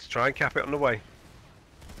point to try and cap it on the way.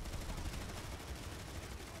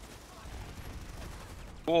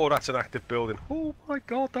 Oh, that's an active building. Oh my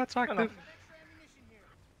god, that's active.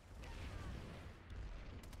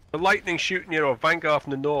 The lightning shooting you, or Vanguard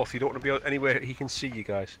from the north. You don't want to be anywhere he can see you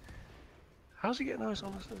guys. How's he getting eyes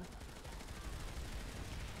on us?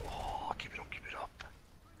 Oh, keep it up, keep it up.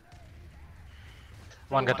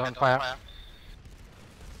 One got on fire.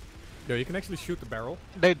 Yo, you can actually shoot the barrel.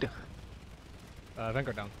 Dead.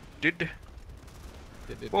 Vanguard down. Did.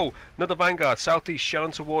 Did. Whoa, another Vanguard, southeast,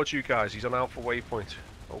 shelling towards you guys. He's on Alpha waypoint.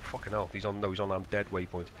 Oh fucking hell, he's on. No, he's on I'm dead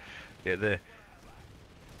waypoint. Yeah, there.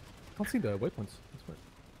 Can't see the waypoints. That's weird.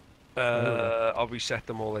 I'll reset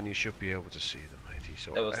them all and you should be able to see them, matey.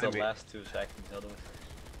 So That was the last 2 seconds, otherwise.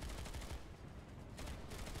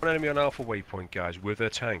 One enemy on Alpha waypoint, guys, with a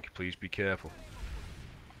tank. Please be careful.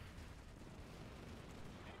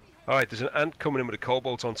 Alright, there's an ant coming in with a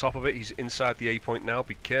cobalt on top of it. He's inside the A point now.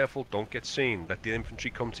 Be careful, don't get seen. Let the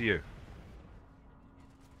infantry come to you.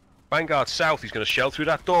 Vanguard south, he's going to shell through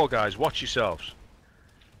that door, guys. Watch yourselves.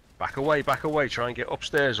 Back away, try and get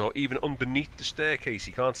upstairs or even underneath the staircase.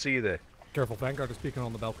 He can't see you there. Careful, Vanguard is peeking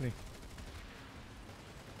on the balcony.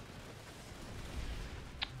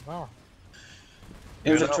 Wow.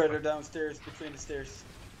 Infiltrator downstairs, between the stairs.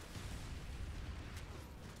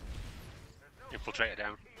 Infiltrator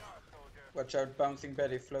down. Watch out, bouncing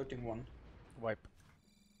Betty, floating one. Wipe.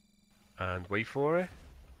 And wait for it.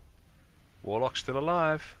 Warlock's still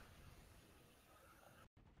alive.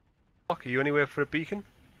 Warlock, are you anywhere for a beacon?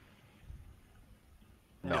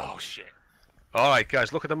 No shit. Alright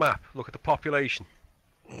guys, look at the map. Look at the population.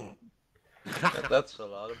 That's a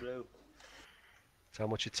lot of blue. That's how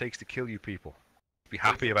much it takes to kill you people. Be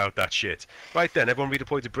happy about that shit. Right then, everyone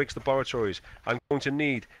redeploy to Briggs Laboratories. I'm going to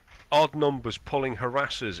need odd numbers pulling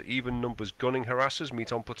harassers, even numbers gunning harassers.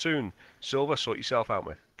 Meet on platoon. Silver, sort yourself out,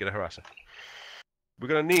 mate. Get a harasser. We're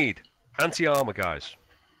going to need anti-armor, guys.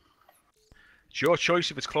 It's your choice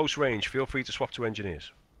if it's close range. Feel free to swap to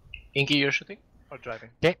engineers. Inky, you're shooting? Or driving?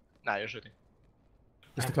 Yeah. Nah, you're shooting.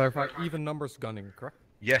 Just to clarify, even numbers gunning, correct?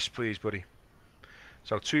 Yes, please, buddy.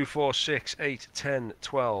 So 2, 4, 6, 8, 10,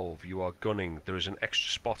 12. You are gunning. There is an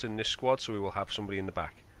extra spot in this squad, so we will have somebody in the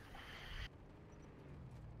back.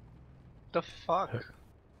 The fuck?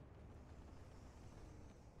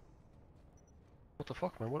 What the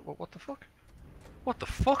fuck, man? What the fuck? What the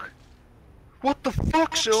fuck? What the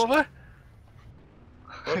fuck, Silver?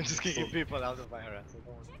 I'm just kicking people out of my harassment.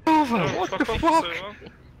 Silver, what the fuck?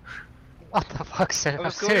 What the fuck, Silver?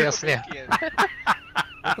 Seriously?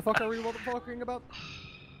 What the fuck are we talking about?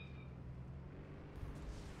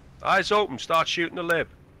 Eyes open, start shooting the lib.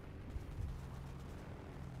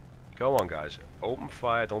 Go on, guys. Open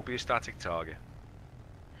fire, don't be a static target.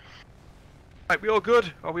 Right, we all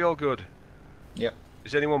good? Are we all good? Yep.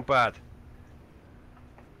 Is anyone bad?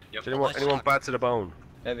 Yep. Is anyone bad to the bone?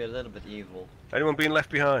 Maybe a little bit evil. Anyone being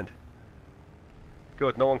left behind?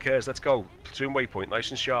 Good, no one cares, let's go. Platoon waypoint,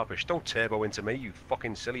 nice and sharpish. Don't turbo into me, you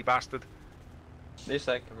fucking silly bastard. At least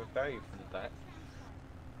I can repair you from the back.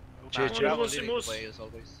 Cheers, cheers.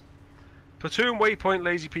 Always. Platoon waypoint,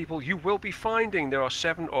 lazy people, you will be finding there are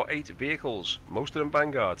 7 or 8 vehicles, most of them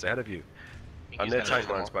Vanguards, ahead of you. And they're tank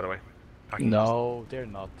mines, by the way. No, they're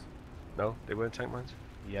not. No, they weren't tank mines?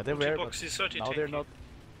 Yeah, they were, but now they're not.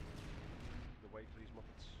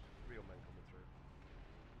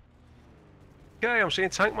 Okay, I'm seeing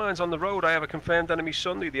tank mines on the road. I have a confirmed enemy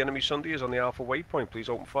Sunday. The enemy Sunday is on the Alpha waypoint. Please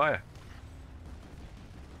open fire.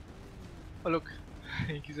 Oh look,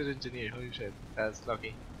 he's an engineer. Holy shit, that's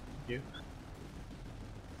lucky. You?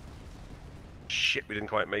 Shit, we didn't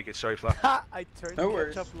quite make it. Sorry, Flap. Ha! I turned No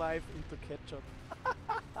worries. ketchup live into ketchup.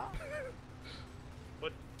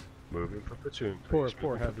 What? Moving for platoon, Poor please. Moving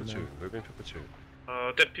for heavy platoon. man. Moving for platoon.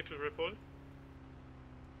 Dead people report.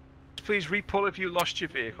 Please repull if you lost your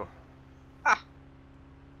vehicle. Come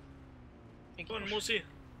on, Moosey.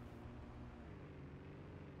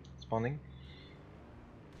 Spawning.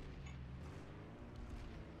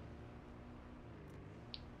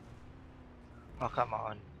 Oh, come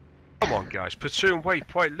on. Come on, guys. Platoon, wait.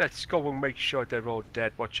 Let's go and make sure they're all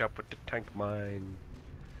dead. Watch out for the tank mine.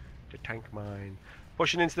 The tank mine.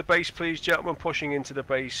 Pushing into the base, please, gentlemen. Pushing into the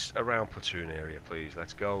base around platoon area, please.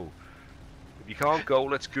 Let's go. If you can't go,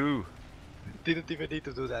 let's go. Didn't even need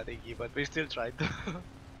to do that, Iggy, but we still tried.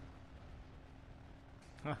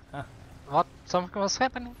 What? Something was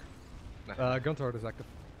happening? Gun turret is active.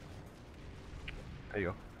 There you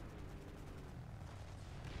go.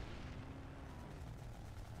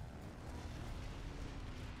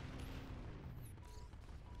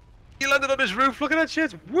 He landed on his roof, look at that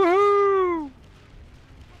shit! Woohoo!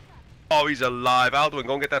 Oh, he's alive. Alduen,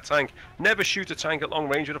 go and get that tank. Never shoot a tank at long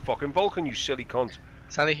range with a fucking Vulcan, you silly cunt.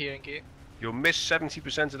 Sandy here, Iggy. You'll miss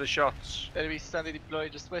 70% of the shots. Enemy Sandy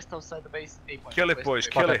deployed just west outside the base. 8 points. Kill it, West boys,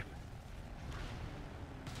 west. kill it.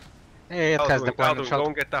 It has the Alduen, point shot. go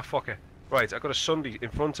and get that fucker. Right, I've got a Sunday in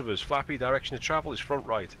front of us. Flappy, direction of travel is front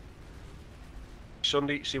right.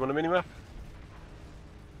 Sunday, see on the minimap?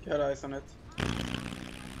 Got eyes on it.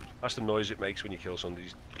 That's the noise it makes when you kill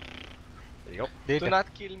Sundays. There you go. Do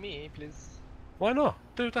not kill me, please. Why not?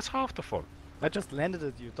 Dude, that's half the fun. I just landed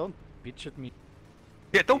at you. Don't bitch at me.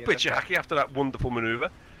 Yeah, don't bitch at Hacky after that wonderful maneuver.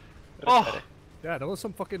 Oh! Yeah, that was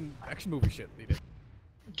some fucking action movie shit they did.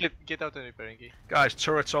 Get out and repair, Iggy. Guys,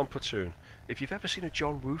 turrets on platoon. If you've ever seen a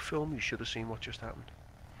John Woo film, you should have seen what just happened.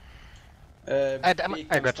 I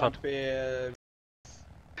got shot. Really?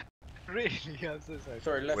 I'm so sorry.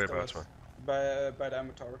 Sorry, left of Whereabouts, us. man? By the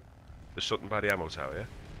ammo tower. There's something by the ammo tower, yeah?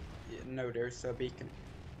 Yeah, no, there's a beacon.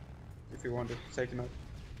 If you want to take him out.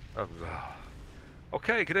 Oh,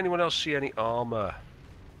 okay, can anyone else see any armor?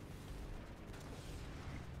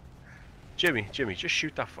 Jimmy, just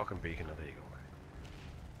shoot that fucking beacon. Oh, there you go.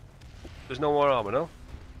 There's no more armor, no?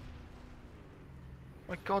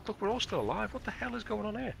 My god, look, we're all still alive. What the hell is going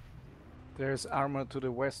on here? There's armor to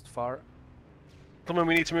the west far. Come on,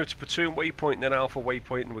 we need to move to platoon waypoint and then alpha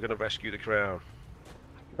waypoint and we're going to rescue the crown.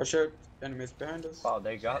 Watch out, enemies behind us. Oh,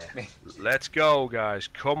 they got me. Let's go, guys.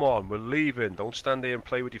 Come on, we're leaving. Don't stand there and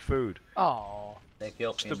play with your food. Oh. They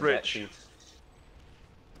killed What's me the in bridge? backseat.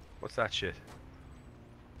 What's that shit?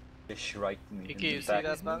 Just right in Iggy, the you see back.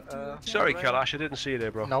 that, man? Sorry, right. Kalash, I didn't see you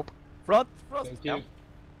there, bro. Nope. Front. Thank you.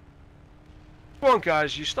 Come on,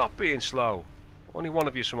 guys, you stop being slow. Only one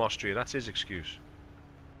of you's from Austria, that's his excuse.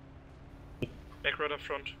 Back right up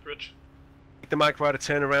front, bridge. Make the Mike Rider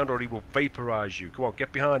turn around or he will vaporize you. Come on,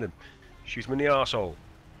 get behind him. Shoot him in the arsehole.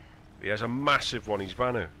 He has a massive one, he's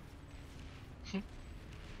Vanu.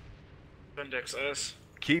 Vendex S.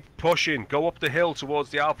 Keep pushing, go up the hill towards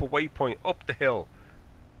the alpha waypoint, up the hill.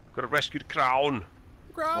 Gotta rescue the crown.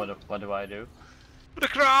 What do I do? The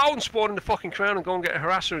crown! Spawn in the fucking crown and go and get a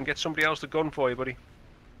harasser and get somebody else to gun for you, buddy.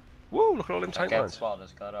 Woo, look at all them tank lines.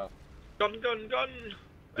 Spotters got up. Gun, gun, gun!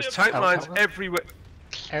 There's tank lines everywhere.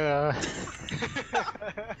 15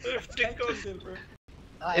 guns.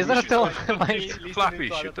 Is that still Flappy,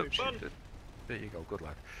 shoot up, shoot it. There you go, good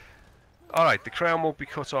lad. Alright, the crown won't be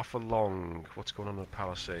cut off for long. What's going on in the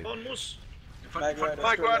palisade? On, Moose. Mag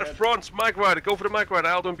Rider front, Mag Rider, go for the Mag Rider,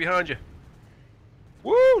 Alduen behind you.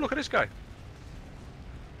 Woo, look at this guy.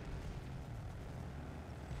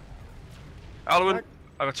 Alduen,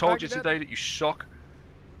 I've told you today that you suck.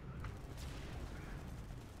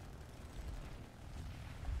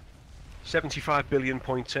 $75 billion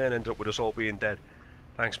point turn ended up with us all being dead.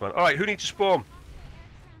 Thanks, man. Alright, who needs to spawn?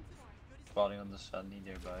 Spawning on the Sunny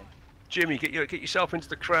nearby. Jimmy, get yourself into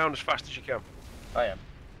the crown as fast as you can. I am.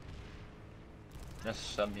 Yes,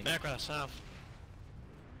 Sunny. Background south.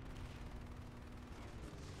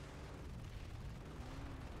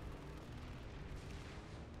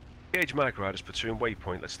 Engage Mag Riders, platoon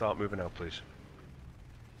waypoint. Let's start moving out, please.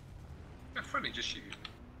 Yeah, friendly, just shoot.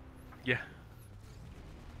 Yeah.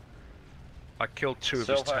 I killed two of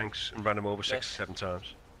his tanks and ran him over 6 or 7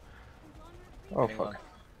 times. Oh fuck.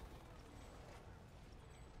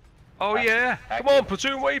 Oh yeah! Come on,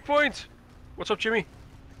 platoon waypoint! What's up, Jimmy?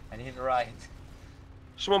 I need a ride.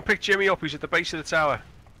 Someone pick Jimmy up, he's at the base of the tower.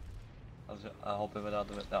 I'll help him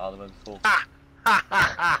with the other one full.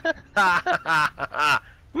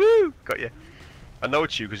 Woo! Got you. I know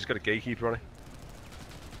it's you because he's got a gatekeeper on it.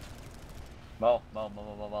 Mo.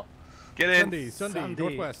 Get in! Sunday,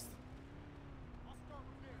 northwest.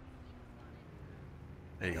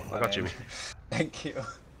 There you go. I got Jimmy. Thank you.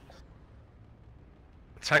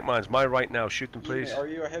 Tank mines, my right now. Shoot them, please. Are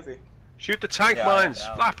you a heavy? Shoot the tank mines,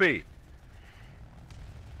 Flappy.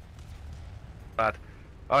 Bad.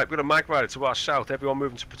 Alright, we've got a mag rider to our south. Everyone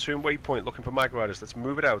moving to platoon waypoint, looking for mag riders. Let's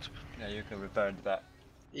move it out. Yeah, you can repair that.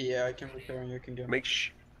 Yeah, I can repair and you can go.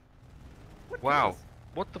 Wow.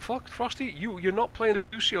 What the fuck, Frosty? You're not playing a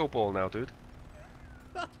Lucio ball now, dude.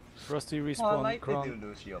 Frosty respawn,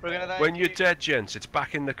 Crown. When you're dead, gents, it's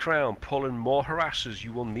back in the crown. Pulling more harassers.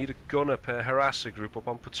 You will need a gunner per harasser group up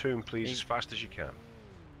on platoon, please, as fast as you can.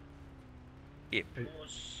 Ip.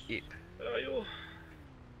 Ip.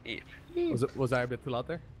 Ip. Was I a bit too loud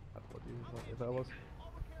there? What that was?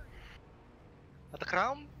 At the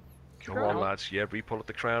crown? Come on, lads. Yeah, repull at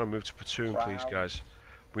the crown and move to platoon, please, guys.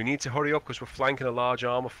 We need to hurry up because we're flanking a large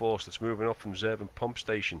armour force that's moving up from Zervin Pump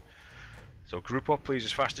Station. So group up, please,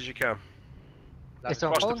 as fast as you can.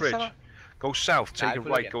 Across the bridge. Go south, take a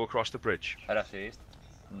right, go across the bridge. Head off east,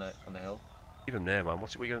 on the hill. Even there, man.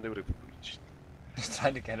 What are we going to do with it? Just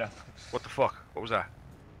trying to get up. What the fuck? What was that?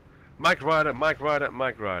 Mag rider, mag rider,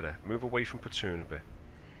 mag rider. Move away from platoon a bit.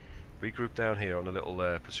 Regroup down here on the little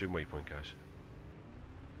platoon waypoint, guys.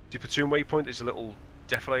 The platoon waypoint is a little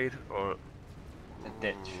defilade or a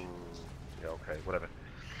ditch. Yeah, okay, whatever.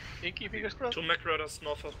 Inky, fingers crossed. 2 mech riders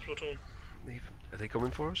north of platoon. Are they coming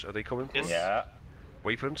for us? Are they coming for us? Yeah.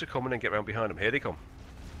 Wait for them to come in and get round behind them. Here they come.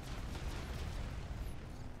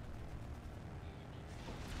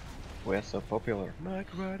 We're so popular. Mag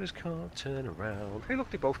riders can't turn around. Hey, look,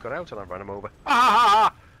 they both got out and I ran them over.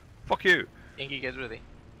 Ah! Fuck you. Inky, get ready.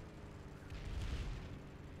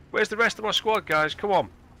 Where's the rest of my squad, guys? Come on.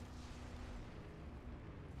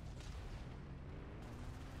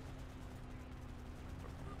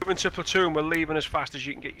 Moving to platoon, we're leaving as fast as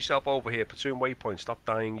you can get yourself over here. Platoon waypoint, stop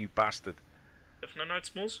dying, you bastard. F9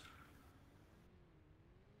 smooth.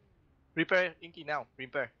 Repair, Inky now.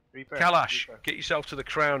 Repair. Kalash, get yourself to the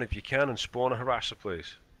crown if you can and spawn a harasser,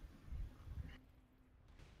 please.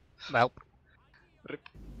 Nope.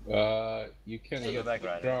 You can get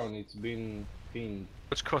the crown, it's been pinged.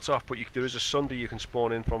 It's cut off, but there is a Sunday you can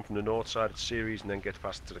spawn in from the north side of the series and then get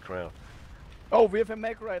faster to the crown. Oh, we have a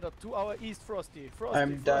mag rider to our east, Frosty.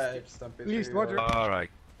 I'm dead. Please, Roger. Alright,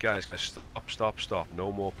 guys, stop.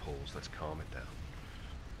 No more pulls. Let's calm it down.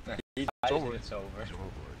 It's over. It's over.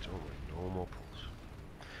 No more pulls.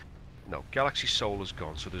 No, Galaxy Solar's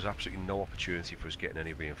gone, so there's absolutely no opportunity for us getting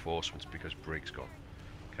any reinforcements because Briggs gone.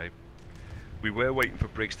 Okay? We were waiting for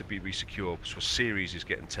Briggs to be resecured, so Series is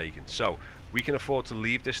getting taken. So, we can afford to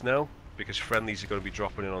leave this now because friendlies are going to be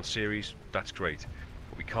dropping in on Series. That's great.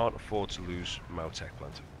 But we can't afford to lose Mautech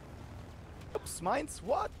Plant. Oops, mines?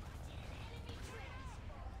 What?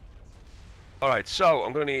 Alright, so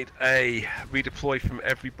I'm going to need a redeploy from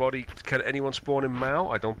everybody. Can anyone spawn in Mao?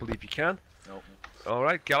 I don't believe you can. Nope.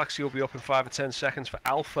 Alright, Galaxy will be up in 5 or 10 seconds for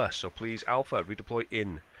Alpha, so please, Alpha, redeploy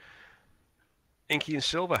in. Inky and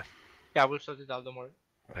Silver. Yeah, we'll sort it out, don't worry.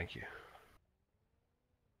 Thank you.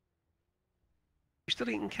 You still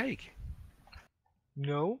eating cake?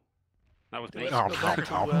 No. That was me.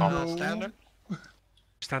 Standard.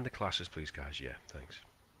 Standard classes, please, guys. Yeah, thanks.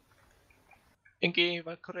 Inky,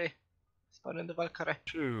 Valkyrie. Spawn in the Valkyrie.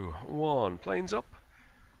 2, 1, planes up.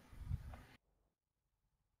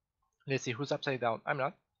 Let's see who's upside down. I'm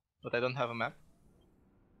not, but I don't have a map.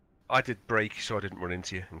 I did break, so I didn't run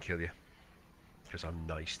into you and kill you. Because I'm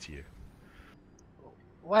nice to you.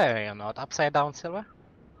 Why are you not upside down, Silver?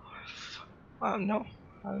 No,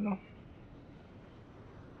 I don't know.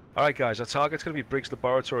 Alright guys, our target's going to be Briggs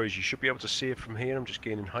Laboratories. You should be able to see it from here. I'm just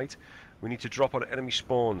gaining height. We need to drop on enemy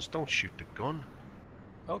spawns. Don't shoot the gun.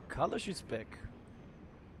 Oh, Kalash is back.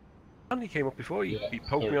 And he came up before. He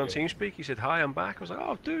poked me on TeamSpeak. He said, "Hi, I'm back." I was like,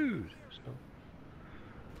 "Oh, dude."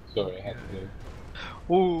 Sorry, I had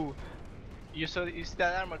to. Ooh, you see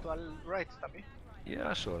that armor to our right, Stampy? Yeah,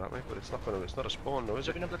 I saw that, mate. But it's not gonna. It's not a spawn, though, is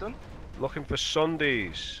it? In a platoon? Looking for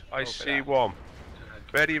Sundays. I see one.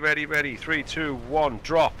 Ready, ready, ready. 3, 2, 1.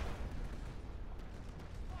 Drop.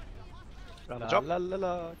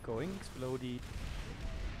 La, going explodey.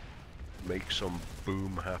 Make some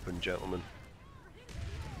boom happen, gentlemen.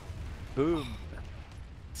 Boom.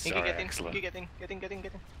 Inky getting.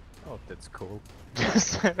 Oh, that's cool.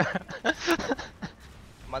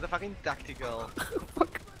 Motherfucking tactical.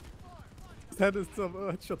 That is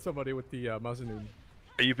some shot somebody with the Mazanoon.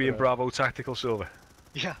 Are you being Bravo tactical, Silver?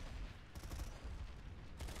 Yeah.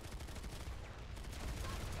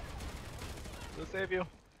 We'll save you.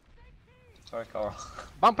 Sorry, Carl.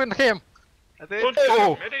 Bump into him!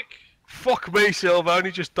 Oh! Fuck me, Silver. I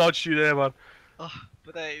only just dodged you there, man. Oh,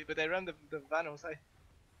 but I ran the van outside.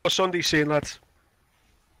 What's Sunday seeing, lads?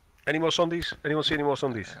 Any more Sundays? Anyone see any more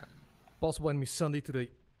Sundays? Possible enemy Sunday to the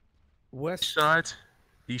west. Side?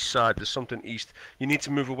 East side, there's something east. You need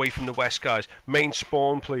to move away from the west, guys. Main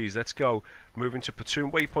spawn, please. Let's go. Moving to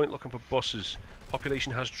platoon waypoint, looking for buses.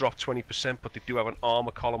 Population has dropped 20%, but they do have an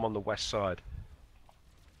armor column on the west side.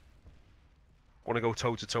 Want to go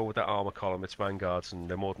toe to toe with that armor column? It's vanguards, and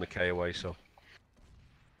they're more than a K away, so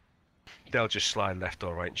they'll just slide left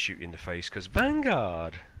or right and shoot you in the face. Because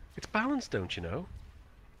vanguard, it's balanced, don't you know?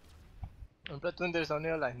 On platoon, there's only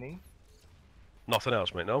a lightning. Nothing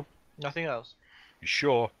else, mate. No. Nothing else. You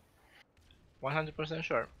sure? 100%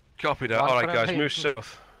 sure. Copy that. All right, guys, move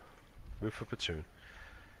south. Move for platoon.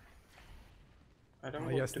 I don't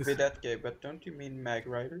want to be that gay, but don't you mean mag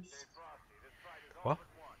riders? What?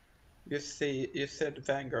 You said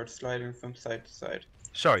vanguard sliding from side to side.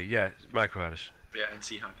 Sorry, yeah, mag riders. Yeah, and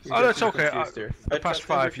see how. Oh, that's okay. The past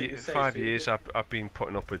that's 5 years, I've been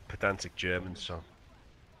putting up with pedantic Germans, so.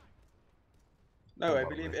 No, I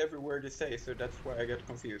believe every word you say, so that's why I get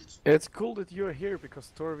confused. It's cool that you're here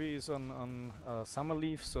because Torvi is on summer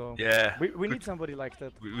leave, so yeah, we need somebody like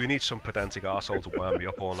that. We need some pedantic arsehole to wind me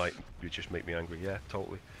up all night. You just make me angry. Yeah,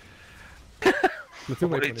 totally.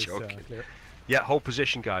 What a joke. Yeah, hold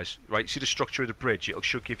position, guys. Right, see the structure of the bridge? It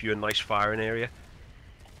should give you a nice firing area.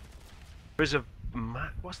 There's a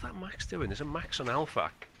what's that Max doing? There's a Max on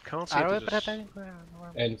Alpha. I can't see.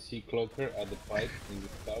 NC Cloaker at the pipe in the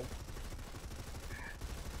south.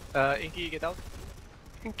 Inky, get out.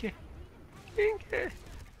 Inky.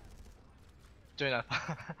 Join up.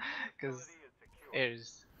 Because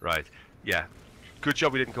airs. Right, yeah. Good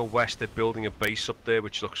job we didn't go west. They're building a base up there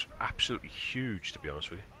which looks absolutely huge, to be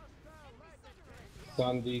honest with you.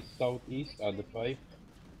 Sandy southeast at the pipe.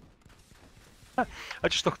 I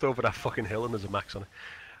just looked over that fucking hill and there's a Max on it.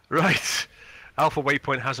 Right. Alpha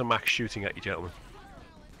waypoint has a Max shooting at you, gentlemen.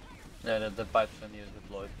 Yeah, the pipe's when you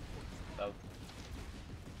deployed. South.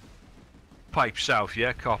 Pipe south,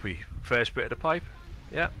 yeah, copy. First bit of the pipe?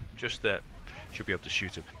 Yeah, just there. Should be able to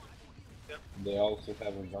shoot him. Yep. They also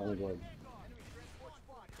have a vanguard.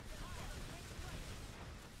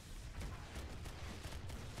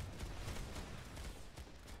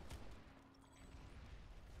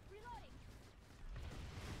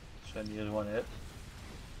 Send you one hit.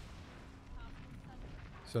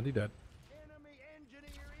 Sunday dead.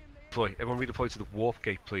 Deploy. Everyone redeploy to the warp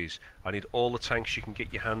gate, please. I need all the tanks you can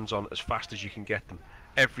get your hands on as fast as you can get them.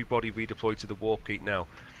 Everybody redeploy to the warp gate now.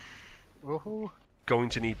 Woohoo! Going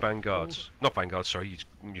to need vanguards. Not vanguards, sorry.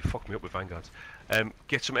 You fucked me up with vanguards.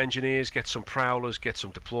 Get some engineers, get some prowlers, get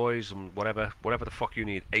some deploys, and whatever the fuck you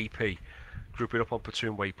need. AP. Group it up on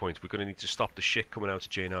platoon waypoint. We're going to need to stop the shit coming out of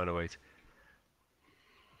J908.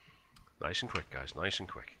 Nice and quick, guys. Nice and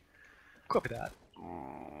quick. Copy that.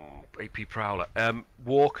 AP Prowler.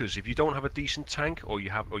 Walkers, if you don't have a decent tank, or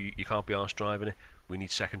you can't be arsed driving it, we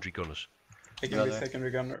need secondary gunners. I can be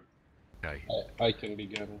secondary gunner. Okay. I can be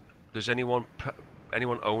gunner. Does anyone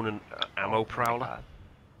own an ammo Prowler?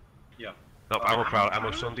 Yeah. No, ammo Prowler,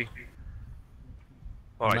 ammo Sunday.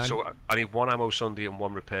 Alright, so I need one ammo Sunday and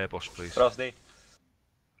one repair bus, please. Frosty.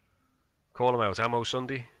 Call them out. Ammo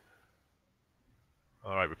Sunday.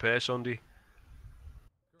 Alright, repair Sunday.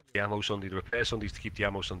 The ammo Sunday. The repair Sundays to keep the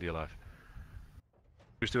ammo Sunday alive.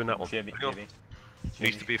 Who's doing that one? Jimmy.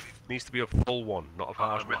 Needs to be a full one, not a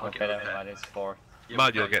partial. Okay, never mind, it's 4.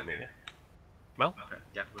 Mal, you're getting it. Mal? Okay,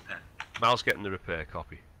 yeah, repair. Mal's getting the repair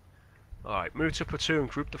copy. Alright, move to platoon,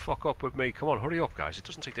 group the fuck up with me. Come on, hurry up, guys. It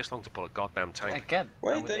doesn't take this long to pull a goddamn tank. Again.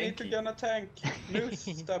 Wait, I need to gun a tank. Moose,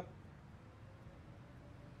 stop.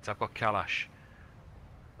 I've got Kalash.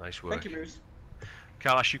 Nice work. Thank you, Moose.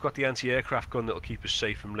 Kalash, you've got the anti-aircraft gun that'll keep us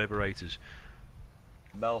safe from liberators.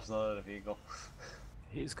 Mel's not in a vehicle.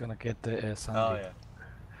 He's gonna get the Sunday. Oh yeah.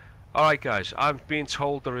 Alright guys, I'm being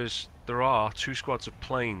told there are 2 squads of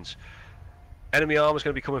planes. Enemy armor's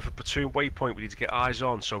going to be coming for platoon waypoint. We need to get eyes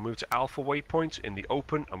on, so move to Alpha waypoint in the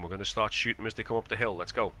open, and we're going to start shooting them as they come up the hill.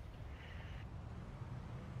 Let's go.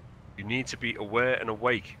 You need to be aware and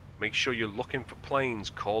awake. Make sure you're looking for planes,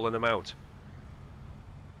 calling them out.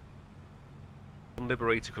 One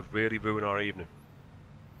liberator could really ruin our evening.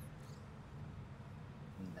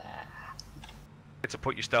 Nah. Get to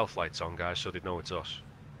put your stealth lights on, guys, so they know it's us.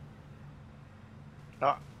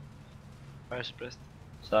 Ah. Fire suppressed.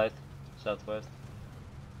 Side. Southwest.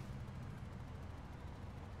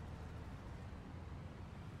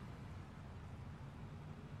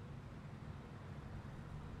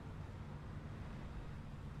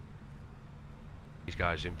 These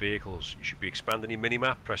guys in vehicles, you should be expanding your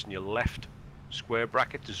minimap, pressing your left square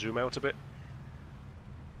bracket to zoom out a bit.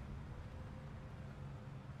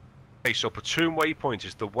 Okay, so platoon waypoint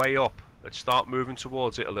is the way up Let's start moving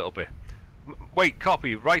towards it a little bit. Wait,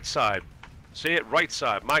 copy, right side. See it, right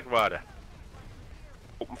side, Mag Rider.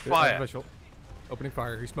 Open fire. Visual. Opening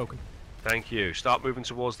fire, he's smoking. Thank you. Start moving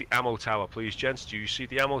towards the ammo tower, please, gents. Do you see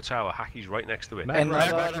the ammo tower? Hackey's right next to it. Mag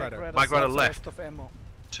Rider left. Of ammo.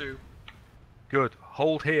 2. Good.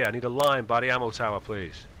 Hold here. I need a line by the ammo tower,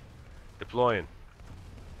 please. Deploying.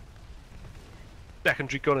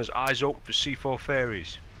 Secondary gunners, eyes open for C4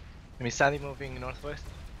 fairies. Enemy Sandy moving northwest.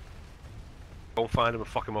 Don't find him and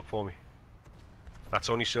fuck him up for me. That's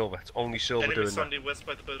only Silver. It's only Silver Enemy doing Sunday west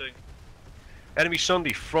by the building. that. Enemy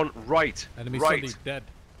Sunday, front right. Enemy right. Sunday, dead.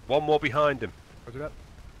 One more behind him. Roger that.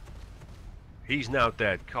 He's now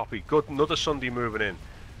dead. Copy. Good. Another Sunday moving in.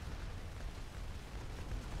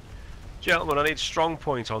 Gentlemen, I need strong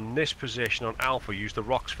point on this position on Alpha. Use the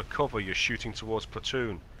rocks for cover. You're shooting towards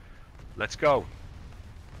platoon. Let's go.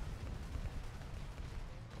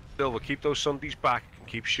 Silver, keep those Sundays back and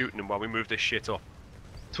keep shooting them while we move this shit up.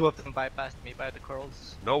 2 of them bypassed me by the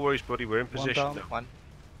corals. No worries, buddy. We're in position One down. now. One.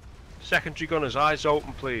 Secondary gunners, eyes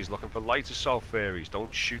open, please. Looking for light assault fairies.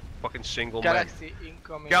 Don't shoot fucking single Galaxy men.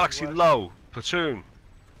 incoming. Galaxy west. low. Platoon.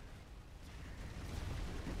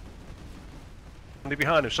 Somebody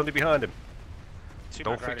behind him. Somebody behind him.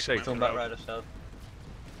 Don't fixate. Some Mag Rider south.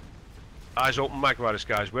 Eyes open, Mag Riders,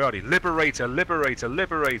 guys. Where are they? Liberator, Liberator,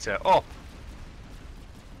 Liberator. Up.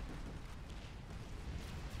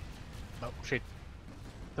 Oh shit.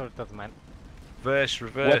 Doesn't matter. Reverse,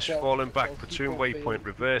 falling back. Platoon waypoint.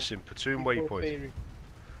 Reversing. Platoon waypoint.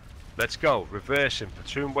 Let's go. Reversing.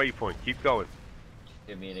 Platoon waypoint. Keep going.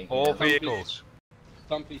 All vehicles.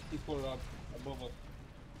 Stumpy, C4 up above us.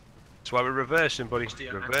 That's why we're reversing, buddy.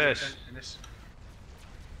 Reverse.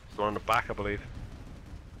 One on the back, I believe.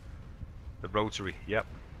 The rotary, yep.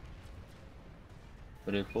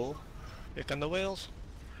 What do you pull? Here come the wheels.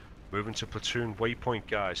 Moving to platoon waypoint,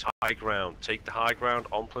 guys. High ground. Take the high ground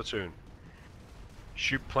on platoon.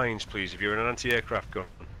 Shoot planes, please, if you're in an anti-aircraft gun.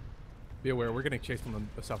 Be aware, we're getting chased from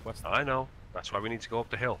the southwest. I know. That's why we need to go up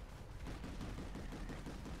the hill.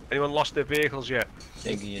 Anyone lost their vehicles yet?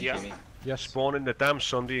 Iggy and Jimmy. Yes. Spawn in the damn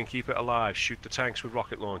Sunday and keep it alive. Shoot the tanks with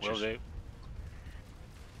rocket launchers. Will do.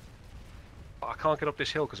 I can't get up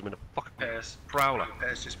this hill because I'm in a fucking prowler.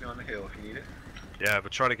 There's just behind the hill if you need it. Yeah, we're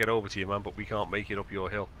trying to get over to you, man, but we can't make it up your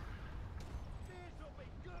hill.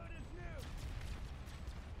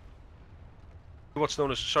 What's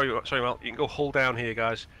known as sorry, Mal. You can go hull down here,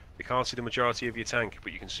 guys. You can't see the majority of your tank,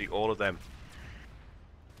 but you can see all of them.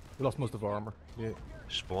 We lost most of our armor. Yeah.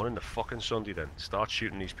 Spawn in the fucking Sunday, then. Start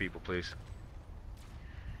shooting these people, please.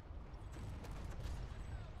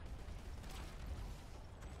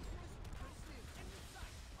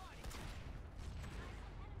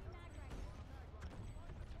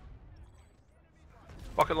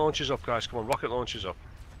 Rocket launchers up, guys. Come on, rocket launchers up.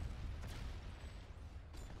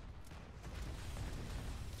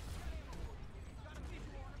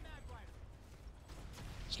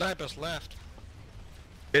 Snipers left.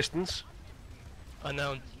 Distance?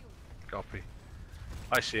 Unknown. Copy.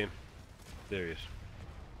 I see him. There he is.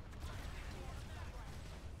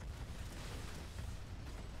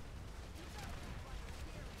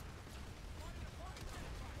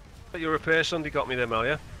 Your repair Sunday got me there, Mal,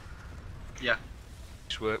 yeah? Yeah.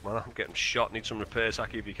 Nice work, man. I'm getting shot. Need some repairs,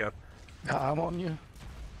 Hacky, if you can. I'm on you.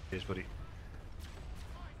 Cheers, buddy.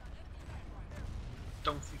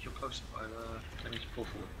 Don't think you're close enough. I need to pull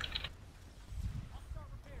forward.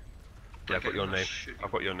 Yeah, I've got your name.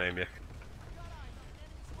 I've got your name, yeah.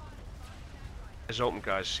 It's open,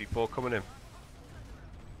 guys. C4 coming in.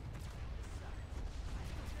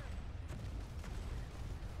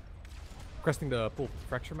 Requesting the pull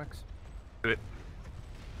fracture max. Do it.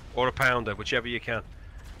 Or a pounder, whichever you can.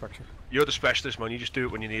 Fracture. You're the specialist, man. You just do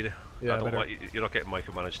it when you need it. Yeah, I don't better. like you're not getting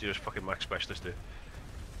micromanaged. You're just fucking max specialist, dude.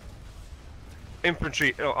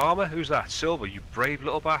 Infantry, oh, armor. Who's that? Silver. You brave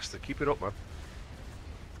little bastard. Keep it up, man.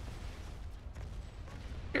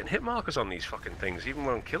 Getting hit markers on these fucking things, even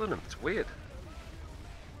when I'm killing them. It's weird.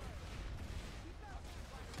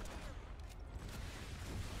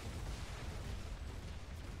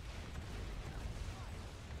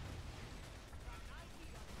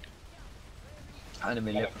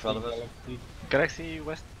 Enemy left in front of us. Galaxy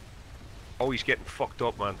west. Oh, he's getting fucked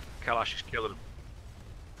up, man. Kalash is killing him.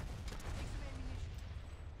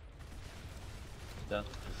 Done.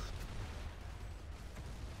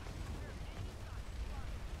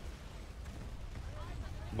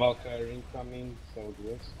 Valkyrie incoming,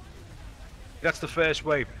 southwest. That's the first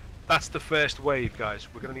wave. That's the first wave, guys.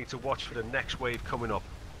 We're going to need to watch for the next wave coming up.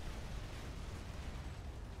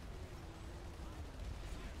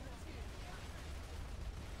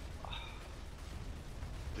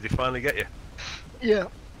 Did they finally get you? Yeah.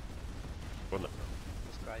 Wasn't it?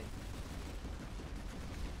 Just crying.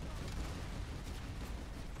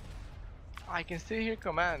 I can still hear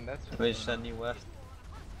command. That's We're sending west.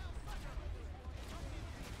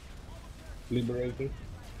 Liberator.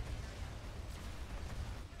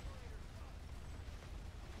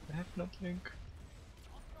 I have nothing.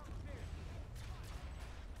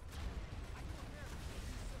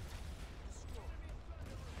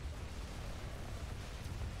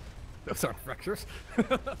 Those aren't fractures.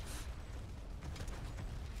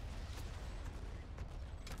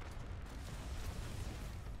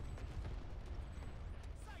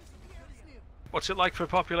 What's it like for a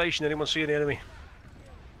population? Anyone see an enemy?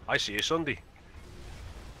 I see a Sunday.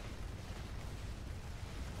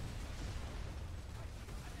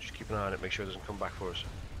 Just keep an eye on it, make sure it doesn't come back for us.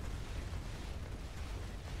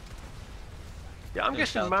 Yeah, I'm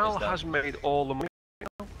guessing Mal has made all the money.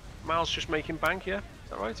 Mal's just making bank, yeah? Is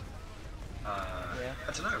that right? Yeah.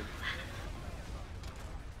 I don't know.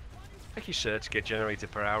 Like you said, to get generated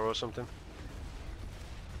per hour or something.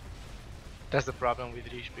 That's the problem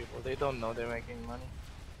with rich people. They don't know they're making money.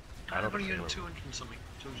 I've only earned 200 and something.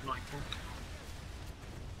 294.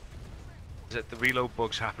 Is it the reload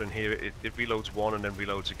bug's happening here? It reloads one and then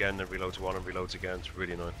reloads again, then reloads one and reloads again. It's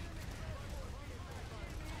really annoying.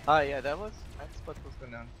 Ah, yeah, that's what was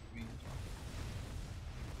going on to me.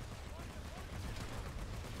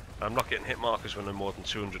 I'm not getting hit markers when they're more than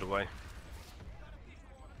 200 away.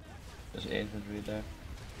 There's 800 there. Did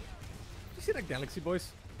you see that galaxy,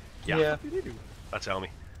 boys? Yeah. What did he do? That's Elmi.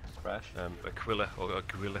 Crash. Aquila or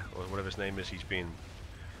Gorilla or whatever his name is. He's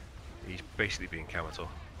basically being Kamato.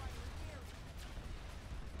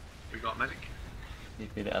 We got medic.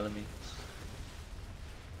 Need me the enemy.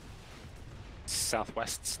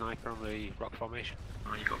 Southwest sniper on the rock formation.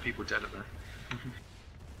 Oh, you got people dead up there.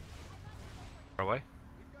 Far away.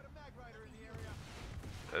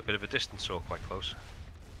 A bit of a distance or quite close.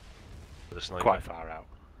 For the sniper. Quite far out.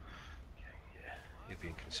 Yeah, you're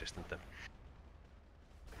being consistent then.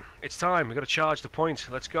 It's time, we've got to charge the point.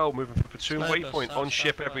 Let's go, moving for platoon waypoint, on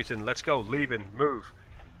ship everything. Let's go, leaving, move.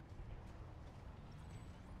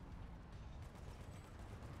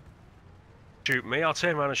 Shoot me, I'll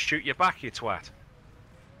turn around and shoot you back, you twat.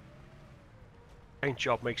 Paint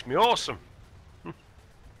job makes me awesome. Come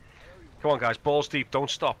on guys, balls deep,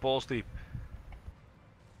 don't stop, balls deep.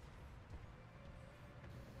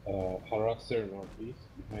 Harasser northeast,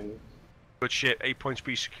 behind us. Good shit, 8 points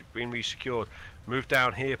being re-secured. Move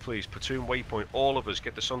down here please, platoon waypoint, all of us,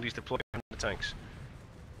 get the Sundays deployed behind the tanks.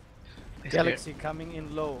 Galaxy coming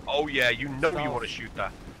in low. Oh yeah, you know you want to shoot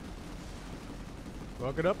that.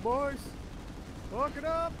 Walk it up, boys! Walk it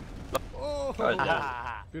up! Oh!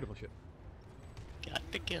 Beautiful shit. Got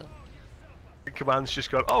the kill. Command's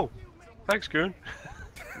just gone, oh, thanks Goon.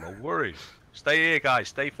 No worries. Stay here guys,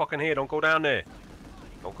 stay fucking here, don't go down there.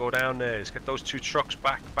 Don't go down there, let's get those two trucks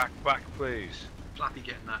back, please. Flappy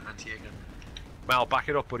getting that anti-air gun. Mal, back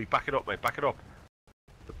it up buddy, back it up mate, back it up.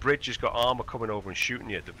 The bridge has got armour coming over and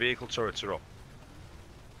shooting you, the vehicle turrets are up.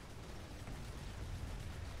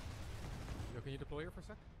 Yo, can you deploy here for a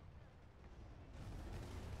sec?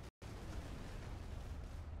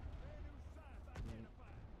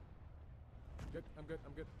 Good, I'm good,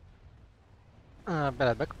 I'm good.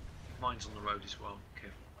 Bad back. Mine's on the road as well.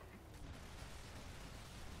 Careful.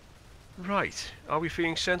 Right, are we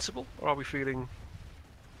feeling sensible or are we feeling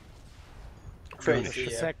Crazy,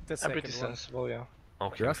 The I'm second pretty one. sensible, yeah.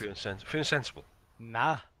 Okay, I'm feeling sensible.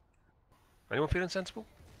 Nah. Anyone feeling sensible?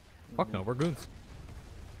 Fuck no, we're goons.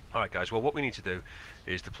 Alright guys, well what we need to do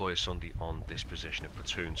is deploy a Sunday on this position of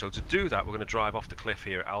platoon. So to do that we're going to drive off the cliff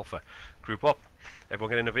here at Alpha. Group up, everyone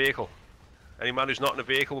get in a vehicle. Any man who's not in a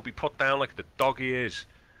vehicle will be put down like the dog he is.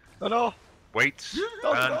 Oh no! Wait,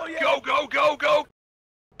 and go!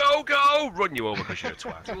 Go! Run you over because you're a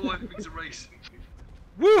twat. Oh, everything's a race.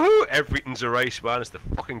 Woohoo! Everything's a race, man. It's the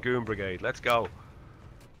fucking Goon Brigade. Let's go.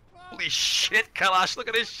 Holy shit, Kalash, look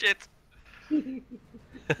at this shit. Alduen.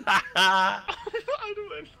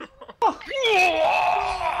 Oh,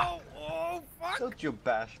 fuck! Don't you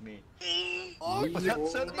bash me. Oh, what's that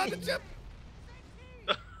said about the chip?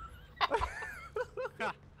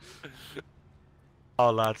 Oh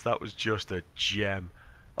lads, that was just a gem.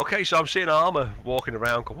 Okay, so I'm seeing armor walking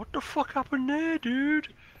around. Go, what the fuck happened there, dude?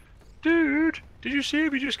 Dude, did you see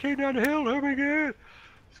him? He just came down the hill. Oh my god.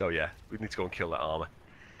 So yeah, we need to go and kill that armor.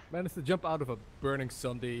 Managed to jump out of a burning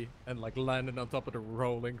Sunday and like landing on top of the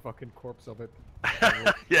rolling fucking corpse of it.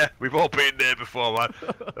 Yeah, we've all been there before, man.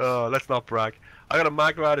 Oh, let's not brag. I got a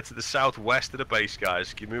mag rider to the southwest of the base,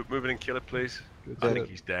 guys. Can you move it and kill it, please? I think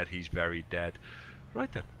he's dead. He's very dead.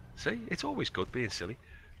 Right then. See, it's always good being silly.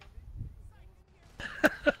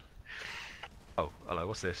 Oh, hello.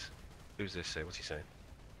 What's this? Who's this? What's he saying?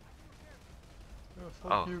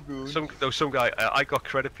 Fuck you, Goon. Some guy. I got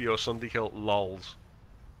credit for your Sunday kill. Lols.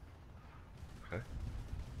 Okay.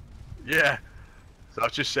 Yeah. So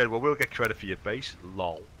I've just said, well, we'll get credit for your base.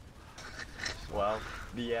 Lol. Wow.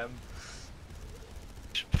 BM.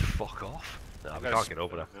 Fuck off. No, we can't get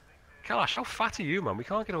over that. Kalash, how fat are you, man? We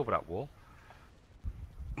can't get over that wall.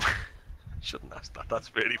 Shouldn't ask that.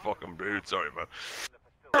 That's really fucking rude. Sorry,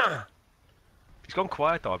 man. He's gone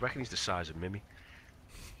quiet though. I reckon he's the size of Mimi.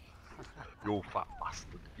 You fat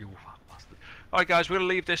bastard. You fat bastard. Alright guys, we're going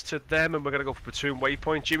to leave this to them and we're going to go for platoon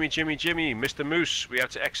waypoint. Jimmy, Mr. Moose, we have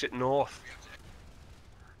to exit north.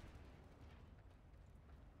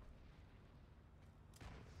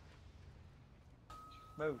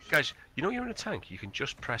 Moose. Guys, you know you're in a tank, you can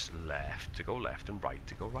just press left to go left and right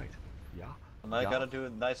to go right. Yeah. Am I gonna do a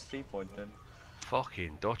nice 3-point then?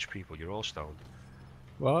 Fucking Dutch people, you're all stoned.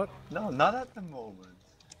 What? No, not at the moment.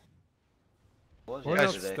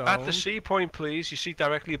 Guys, at the C point, please. You see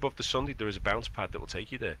directly above the Sunday, there is a bounce pad that will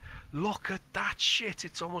take you there. Look at that shit.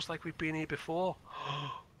 It's almost like we've been here before.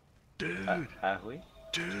 Dude. Have we?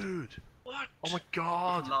 Dude. What? Oh my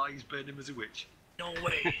god. Lies, burn him as a witch. No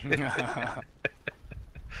way.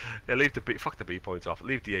 Yeah, leave the B. Fuck the B point off.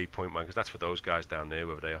 Leave the A point, man, because that's for those guys down there,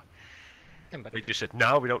 whoever they are. They just said,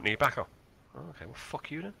 no, we don't need backup. Oh, okay, well,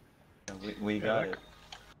 fuck you then. We got it.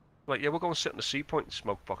 Like, yeah, we'll go and sit on the C point and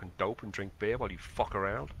smoke fucking dope and drink beer while you fuck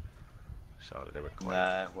around. So they were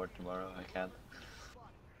quiet. Nah, work tomorrow. I can't.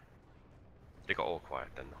 They got all quiet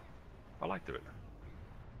then, though. I like doing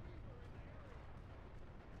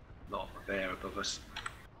that. Lot of air above us.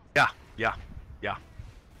 Yeah.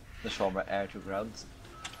 The former air to ground.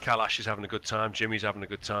 Kalash is having a good time. Jimmy's having a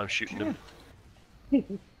good time shooting them.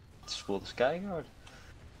 It's full the sky guard.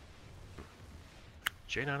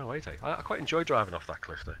 J908, eh? I quite enjoy driving off that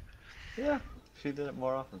cliff there. Yeah, if you did it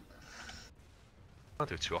more often. I don't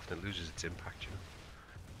do it too often, it loses its impact, you know.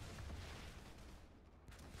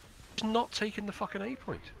 It's not taking the fucking A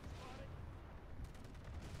point.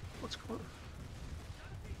 What's going on?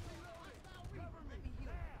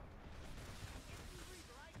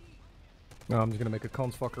 No, I'm just gonna make a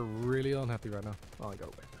cons fucker really unhappy right now. Oh, I got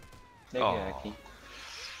away.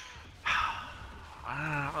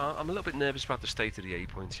 I'm a little bit nervous about the state of the A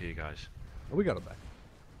point here, guys. Oh, we got it back.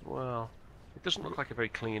 Well, it doesn't look like a very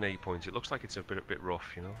clean A point. It looks like it's a bit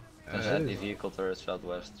rough, you know. There's anti-vehicle turret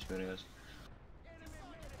southwest shooting us.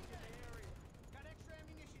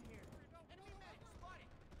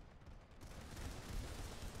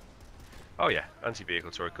 Oh yeah,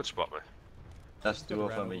 anti-vehicle turret. Good spot, man. That's two of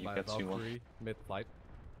them, you can see one. Mid-flight.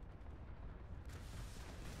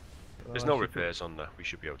 There's no repairs on that. We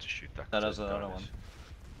should be able to shoot that. No, there's another one.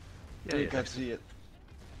 Yeah, you can't see it.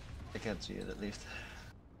 I can't see it at least.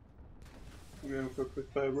 We're going for a quick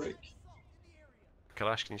fire break.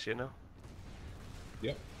 Kalash, can you see it now?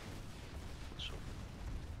 Yep. So,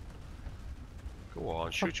 go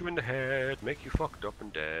on, shoot you in the head, make you fucked up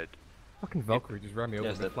and dead. Fucking Valkyrie just ran me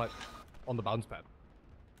over mid-flight on the bounce pad.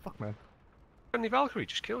 Fuck, man. And the Valkyrie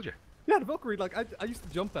just killed you. Yeah, the Valkyrie, like, I used to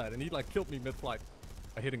jump at and he, like, killed me mid-flight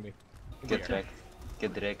by hitting me. Get wrecked.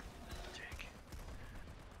 Get wrecked.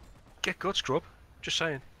 Get good, scrub. Just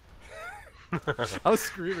saying. I was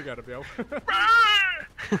screaming at him, yo.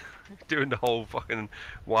 Doing the whole fucking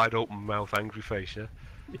wide open mouth angry face, yeah?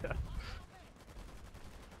 Yeah.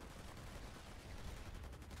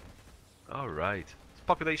 Alright.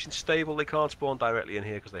 Population stable, they can't spawn directly in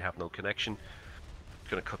here because they have no connection.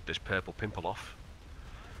 Gonna cut this purple pimple off.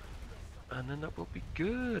 And then that will be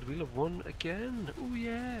good. We'll have won again. Oh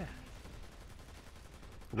yeah.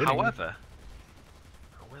 Winning. However,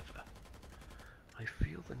 I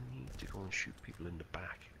feel the need to go and shoot people in the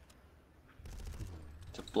back.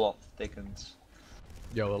 To bluff Dickens.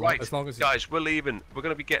 Yo, right, as long as guys, we're leaving. We're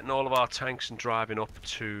going to be getting all of our tanks and driving up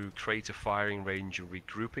to create a firing range and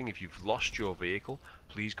regrouping. If you've lost your vehicle,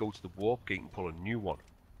 please go to the warp gate and pull a new one.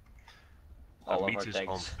 And meet us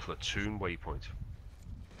on platoon waypoint.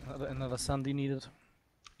 Another Sunday needed.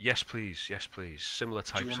 Yes, please. Yes, please. Similar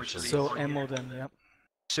types of Sundays. So ammo then, yeah.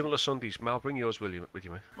 Similar Sundays. Mal, bring yours with you,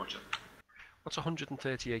 mate. Roger. What's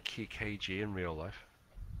 138 kg in real life?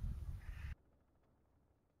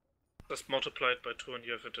 That's multiplied by 2 and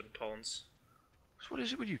you have it in pounds. So what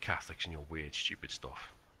is it with you Catholics and your weird, stupid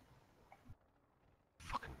stuff?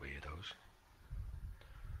 Fucking weirdos.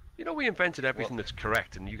 You know we invented everything that's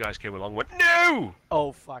correct and you guys came along and went, NO!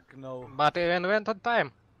 Oh fuck no. But we invented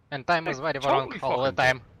time. And time is very wrong all the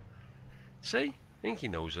time. See? I think he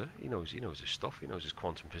knows it. He knows his stuff. He knows his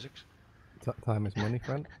quantum physics. Time is money,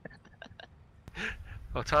 friend.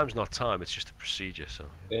 Oh, time's not time, it's just a procedure, so...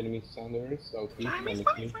 Enemy Sanders, southeast, Time is on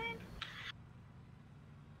my the friend.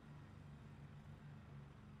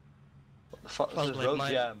 What the fuck is Oh, this wait, road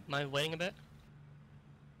jam? am I waiting a bit?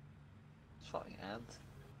 It's fucking hand.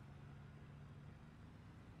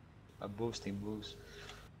 I'm boosting boost.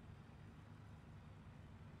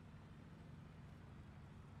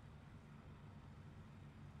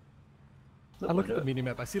 I look at the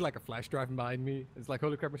minimap, I see like a flash driving behind me. It's like,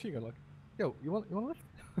 holy crap, machine gun. Like, yo, you want lift?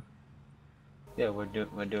 Yeah, we're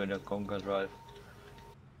doing a Conga drive.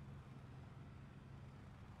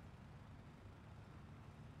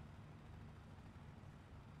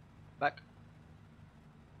 Back.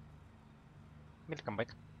 Welcome back.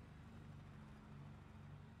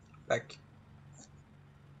 Back.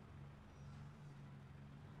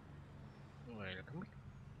 Welcome back.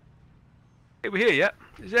 Hey, we're here yet?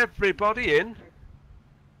 Is everybody in?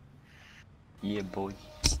 Yeah, boy.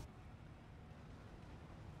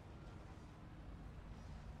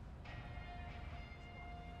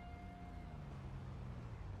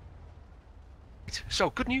 So,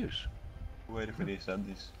 good news. Waiting for these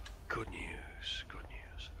Sundays. Good news, good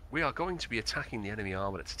news. We are going to be attacking the enemy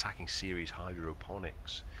armor that's attacking Series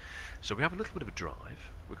Hydroponics. So we have a little bit of a drive.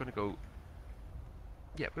 We're going to go...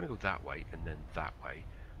 Yeah, we're going to go that way, and then that way,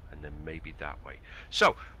 and then maybe that way.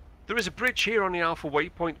 So, there is a bridge here on the Alpha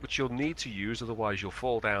waypoint which you'll need to use, otherwise you'll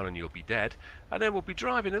fall down and you'll be dead. And then we'll be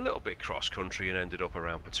driving a little bit cross-country and ended up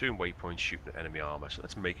around Platoon waypoint shooting at enemy armor. So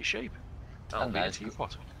let's make a shape. I'll be a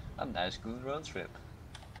teapot. A nice Goon road trip.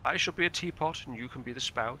 I shall be a teapot and you can be the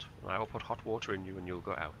spout. And I will put hot water in you and you'll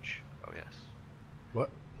go ouch. Oh yes. What?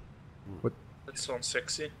 What? That sounds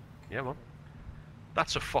sexy. Yeah, man.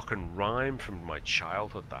 That's a fucking rhyme from my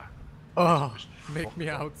childhood, that. Oh, make me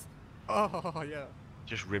out. Oh, yeah.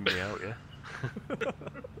 Just rim me out, yeah?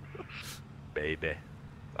 Baby.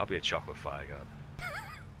 I'll be a chocolate fire guard.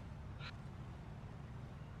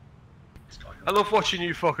 I love watching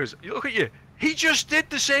you fuckers. Look at you. He just did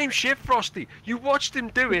the same shit, Frosty. You watched him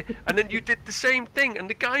do it, and then you did the same thing, and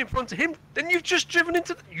the guy in front of him, then you've just driven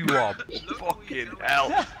into the... You are fucking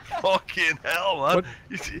hell. Fucking hell, man.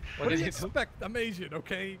 What is it? Respect, I'm Asian,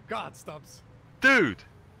 okay? God stops. Dude,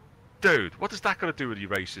 what does that got to do with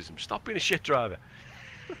your racism? Stop being a shit driver.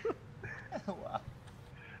 Wow.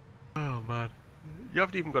 Oh, man. You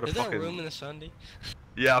haven't even got a Is fucking... there room in the Sunday?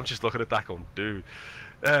 Yeah, I'm just looking at that going, dude.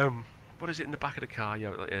 What is it in the back of the car? Yeah,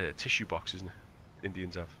 like a tissue box, isn't it?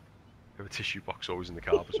 Indians have a tissue box always in the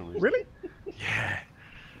car for some reason. Really? Yeah.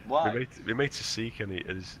 Why? We made to seek, and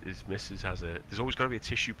his missus has a... There's always got to be a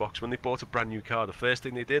tissue box. When they bought a brand new car, the first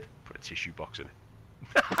thing they did, put a tissue box in it.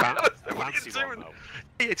 What are you doing?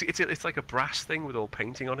 It's like a brass thing with all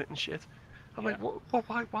painting on it and shit. I'm like,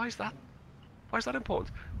 why is that? Why is that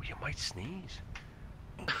important? Well, you might sneeze.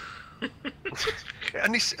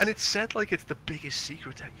 and it said like it's the biggest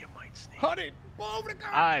secret that you might sneeze. Honey, pull over the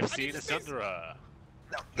car! I've seen a Sundra.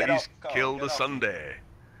 He's killed a Sunday.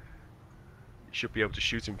 You should be able to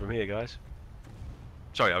shoot him from here, guys.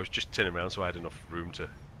 Sorry, I was just turning around so I had enough room to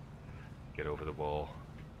get over the wall.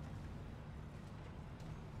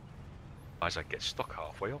 Otherwise I'd get stuck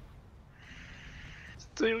halfway up.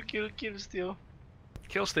 Steal, kill, steal.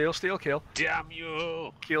 Kill, steal, steal, kill. Damn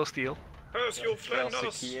you! Kill, steal. Where's your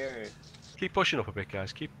Flanders? Keep pushing up a bit,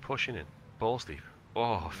 guys. Keep pushing in. Balls deep.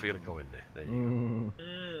 Oh, I feel it go in there. There you go.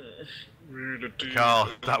 Really deep. Carl,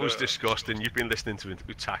 that was disgusting. You've been listening to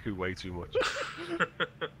Utaku way too much.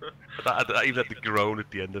 that even had the groan at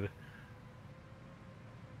the end of it.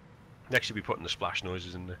 Next, you'll be putting the splash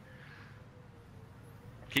noises in there.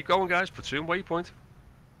 Keep going, guys. Platoon waypoint.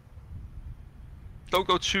 Don't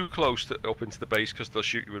go too close up into the base because they'll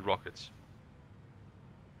shoot you with rockets.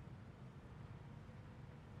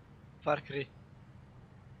 Valkyrie.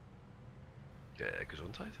 Yeah,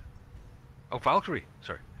 Gesundheit. Oh, Valkyrie.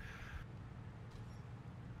 Sorry.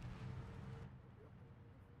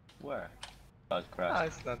 Where? Oh, it's crashed. Ah,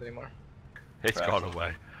 it's not anymore. It's gone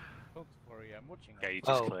away. Don't worry, I'm watching. Gauge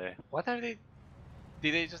is clear. What are they?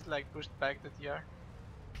 Did they just like push back the TR?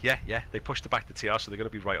 Yeah, they pushed it back to TR, so they're going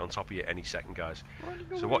to be right on top of you any second, guys.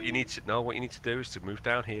 So what you need to do is to move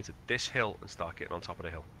down here to this hill and start getting on top of the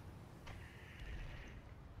hill.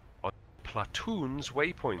 On platoons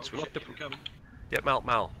waypoints. Yeah,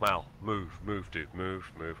 Mal, move, dude,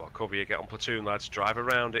 move. I'll cover you. Get on platoon, lads. Drive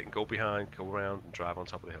around it and go behind, go around and drive on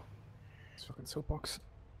top of the hill. It's fucking soapbox.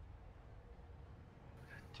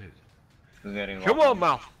 Dude. Come on,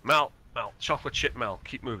 Mal. Chocolate chip Mal.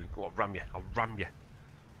 Keep moving. Go on, I'll ram you.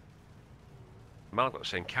 Mal got the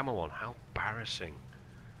same camo on. How embarrassing.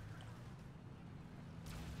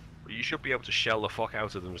 But you should be able to shell the fuck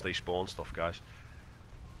out of them as they spawn stuff, guys.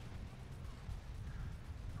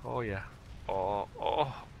 Oh yeah.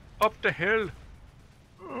 Oh, up the hill.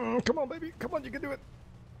 Come on, baby. Come on, you can do it.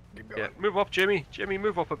 Keep going. Yeah, move up, Jimmy. Jimmy,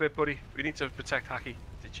 move up a bit, buddy. We need to protect Hacky.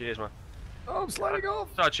 Cheers, man. Oh, I'm sliding off.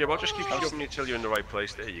 Sorry, Jim. I'll just keep shoving you till you're in the right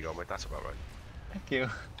place. There you go, mate. That's about right. Thank you.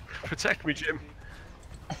 Protect me, Jim.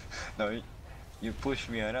 No, you push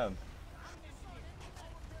me around.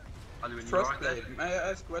 Frostblade, may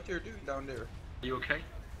I ask what you're doing down there? Are you okay?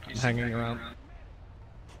 Hanging around.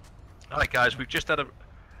 Alright, guys. We've just had a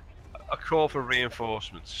call for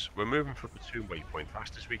reinforcements. We're moving for platoon waypoint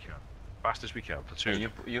fast as we can. Fast as we can.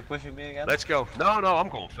 Platoon. You pushing me again? Let's go. No, I'm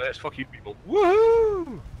going first. Fuck you, people.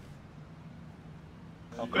 Woohoo!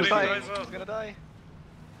 I'm gonna die. I'm gonna die.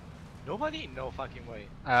 Nobody? No fucking way.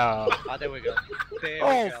 Oh. Ah, there we go. There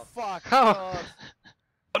Oh, we go. fuck. Oh.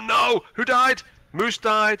 Oh no! Who died? Moose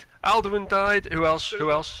died. Alduen died. Who else?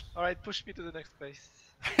 Who else? Alright, push me to the next place.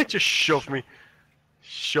 Just shove me.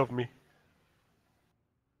 Shove me.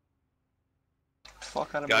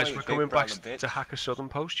 Fuck out of Guys, my way, we're coming big brown back bitch. to hack a southern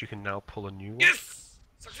post. You can now pull a new one. Yes!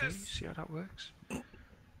 Success! See how that works?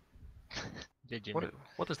 Did you?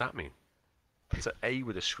 What does that mean? It's an A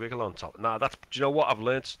with a squiggle on top. Nah, that's. Do you know what I've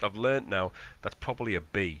learnt? I've learnt now. That's probably a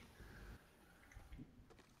B.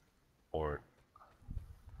 Or.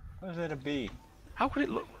 Where's that a B? How could it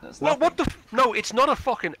look? That's Well, what nothing. the? No, it's not a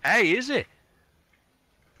fucking A, is it?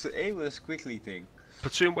 It's an A with a squiggly thing.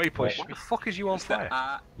 Platoon waypoint. Wait. What the fuck is you on It's the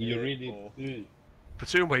fire? You A, read O. it.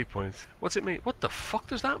 Platoon waypoint. What's it mean? What the fuck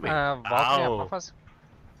does that mean? Valkyrie Ow. above us.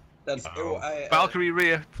 That's Valkyrie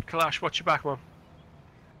rear. Kalash, watch your back, man.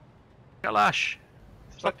 Kalash.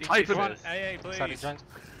 Stop typing. Come on, AA, please. Sorry, John.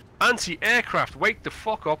 Anti-aircraft, wake the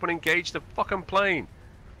fuck up and engage the fucking plane.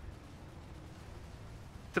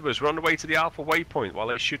 We're on the way to the Alpha waypoint while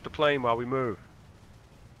they shoot the plane while we move.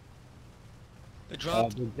 The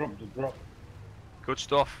drop. The drop. Good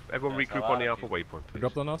stuff. Everyone That's regroup a on the lot Alpha of waypoint, please.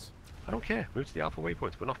 Dropped on us. I don't care. Move to the Alpha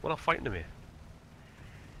waypoint. We're not fighting them here.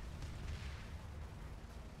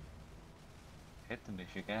 Hit them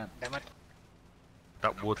if you can. Damn it.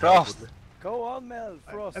 That would help. Frost. wouldn't it? Go on, Mel.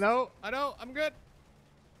 Frost. I know, I'm good.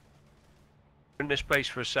 In this base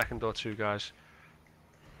for a second or two, guys.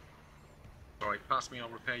 Alright, pass me, I'll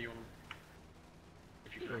repair you on.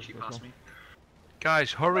 If you can actually pass me.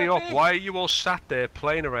 Guys, hurry up. Why are you all sat there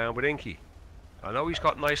playing around with Inky? I know he's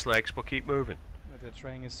got nice legs, but keep moving. They're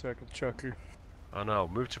trying a circle chucker. I know.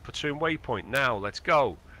 Move to platoon waypoint now. Let's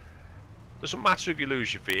go. Doesn't matter if you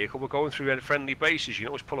lose your vehicle. We're going through friendly bases. You can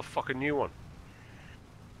always pull a fucking new one.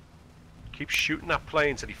 Keep shooting that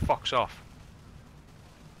plane till he fucks off.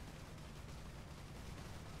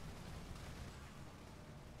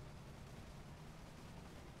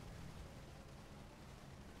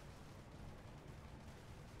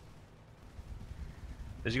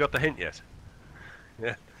 Has he got the hint yet?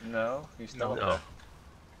 Yeah. No, he's still No. up there.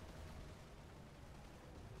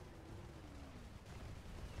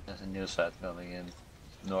 There's a new set coming in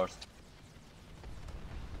north.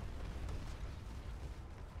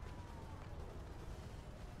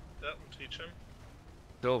 That will teach him.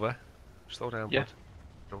 Silver, slow down, Yeah. bud.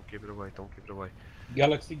 Don't give it away. Don't give it away.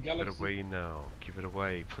 Galaxy. Give it away now. Give it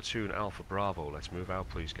away. Platoon Alpha Bravo. Let's move out,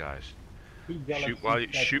 please, guys.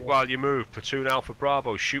 Shoot while you move. Platoon Alpha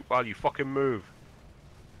Bravo. Shoot while you fucking move.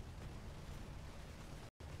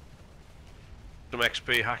 Some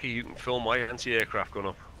XP, Hacky. You can fill my anti-aircraft gun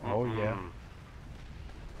up. Oh yeah.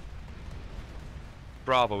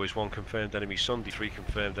 Bravo is one confirmed enemy Sunday, 3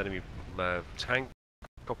 confirmed enemy tank,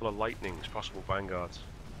 a couple of lightnings, possible vanguards.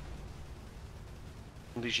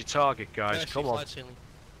 Sunday's your target, guys. Come on.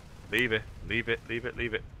 Leave it. Leave it. Leave it.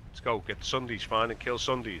 Leave it. Let's go. Get the Sundays. Find and kill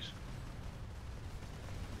Sundays.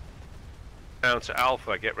 Down to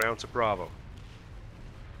Alpha. Get round to Bravo.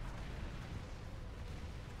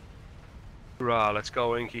 Hoorah. Let's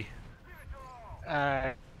go, Inky.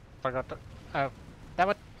 Forgot to... damn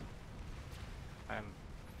it.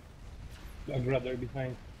 I'd rather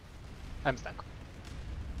behind. I'm stuck.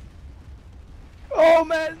 Oh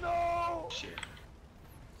man, no! Shit.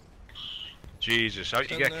 Jesus,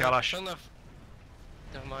 out you get, Kalash.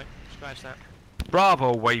 Never mind, scratch that.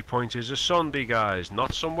 Bravo waypoint is a Sunday, guys.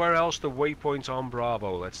 Not somewhere else. The waypoint on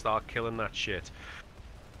Bravo. Let's start killing that shit.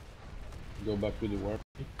 Go back to the warp.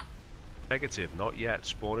 Negative, not yet.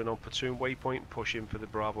 Spawning on platoon waypoint. Push in for the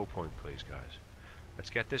Bravo point, please, guys. Let's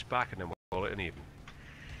get this back and then we'll call it an even.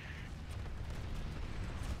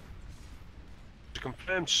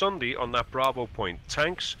 Confirmed Sunday on that Bravo point.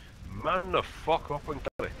 Tanks, man the fuck up and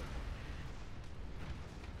kill it.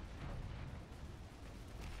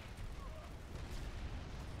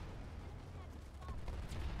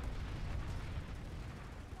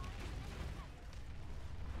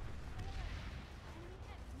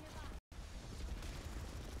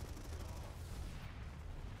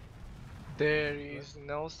 There is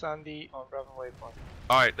no Sandy on Bravo Waypoint.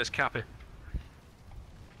 Alright, let's cap it.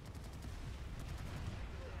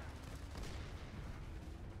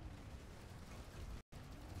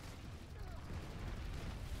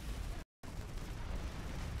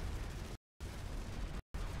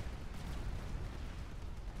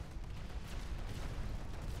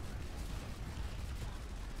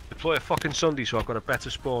 Deploy a fucking Sunday so I've got a better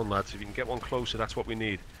spawn, lads. If you can get one closer, that's what we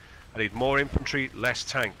need. I need more infantry, less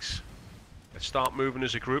tanks. Let's start moving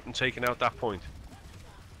as a group and taking out that point.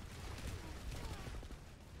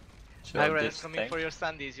 Aggro is coming for your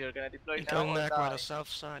Sandies. You're gonna deploy now Going or back die? on the south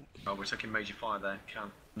side. Oh, we're taking major fire there.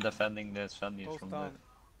 Can. Defending the Sundies Post from down.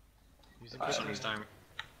 the... Sunny's down.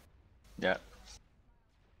 Yeah.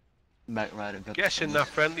 Back right and Guessing that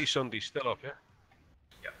friendly Sunday's still up, yeah?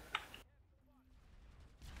 Yep.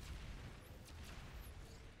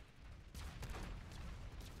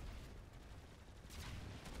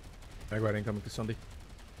 Aggro incoming to Sunday.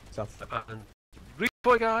 South. And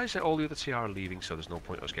redeploy, guys. All the other TR are leaving, so there's no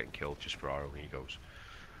point in us getting killed just for our own egos.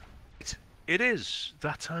 It is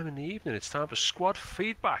that time in the evening. It's time for squad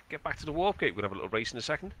feedback. Get back to the warp gate. We're going to have a little race in a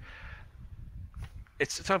second.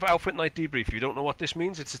 It's time for Outfit Night Debrief. If you don't know what this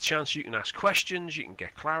means, it's a chance you can ask questions, you can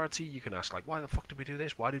get clarity, you can ask like, why the fuck did we do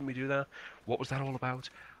this? Why didn't we do that? What was that all about?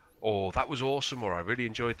 Or that was awesome, or I really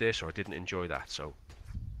enjoyed this, or I didn't enjoy that. So,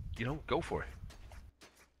 you know, go for it.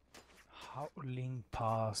 Howling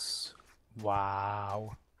Pass.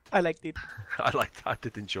 Wow. I liked it. I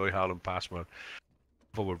did enjoy Howling Pass, man.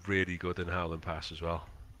 I thought we're really good in Howling Pass as well.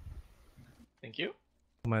 Thank you.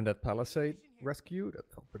 Man, that Palisade rescue, that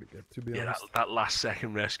felt pretty good, to be honest. That last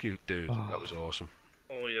second rescue, dude, that was awesome.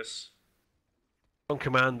 Oh, yes. On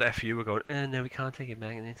command, FU were going, no, we can't take it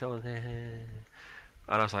back, and it's all... And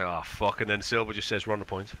I was like, oh, fuck, and then Silver just says, we're on the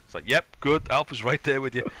point. It's like, yep, good, Alpha's right there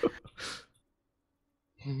with you.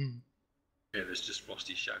 Yeah, there's just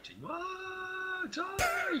Frosty shouting, "Whoa,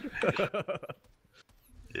 die!"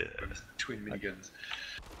 Yeah. Twin miniguns.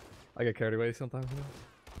 I get carried away sometimes.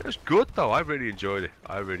 It was good though. I really enjoyed it.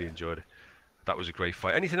 That was a great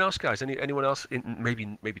fight. Anything else, guys? Anyone else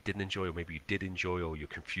maybe didn't enjoy, or maybe you did enjoy, or you're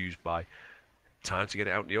confused by? Time to get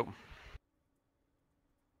it out in the open.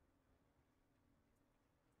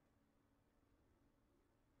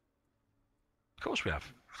 Of course we have.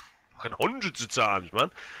 And hundreds of times,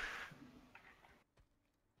 man.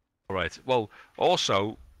 All right. Well,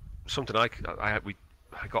 also something I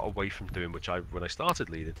got away from doing, which when I started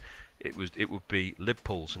leading, it would be lib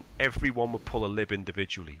pulls, and everyone would pull a lib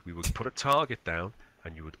individually. We would put a target down,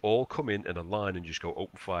 and you would all come in a line and just go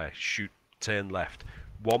open fire, shoot, turn left,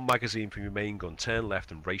 one magazine from your main gun, turn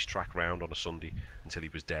left, and racetrack round on a Sunday until he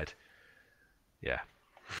was dead. Yeah,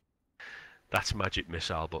 that's magic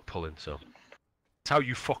missile but pulling. So it's how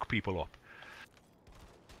you fuck people up.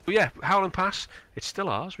 But yeah, Howling Pass, it's still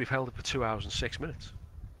ours. We've held it for 2 hours and 6 minutes.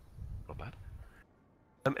 Not bad.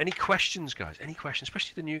 Any questions, guys? Any questions?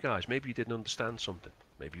 Especially the new guys. Maybe you didn't understand something.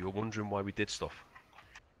 Maybe you were wondering why we did stuff.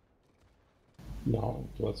 No,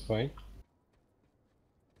 it was fine.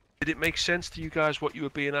 Did it make sense to you guys what you were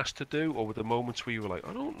being asked to do? Or were there moments where you were like,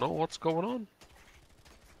 I don't know what's going on?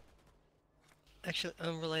 Actually,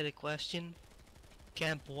 unrelated question.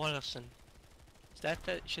 Camp Watterson. Is that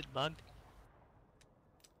shit bugged?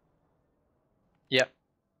 Yeah.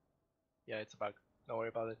 Yeah, it's a bug. Don't worry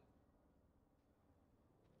about it.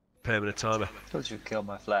 Permanent timer. Told you to kill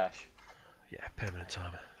my flash. Yeah, permanent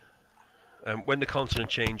timer. When the continent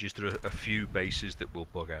changes, there are a few bases that will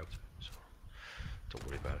bug out. So don't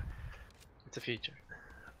worry about it. It's a feature.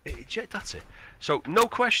 That's it. So no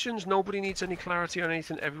questions. Nobody needs any clarity on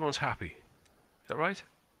anything. Everyone's happy. Is that right?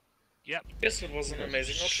 Yep. Yes, it was an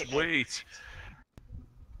amazing option. Sweet.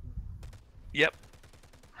 Yep.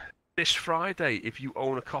 This Friday, if you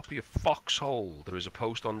own a copy of Foxhole, there is a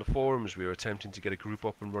post on the forums. We are attempting to get a group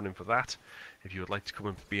up and running for that. If you would like to come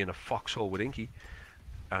and be in a Foxhole with Inky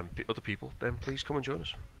and other people, then please come and join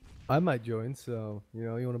us. I might join, so, you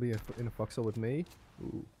know, you want to be in a Foxhole with me?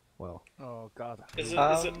 Ooh, well. Oh, God. Is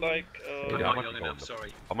it like...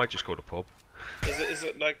 I might just go to pub. Is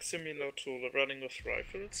it like similar to the running with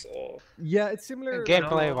rifles, or...? Yeah, it's similar...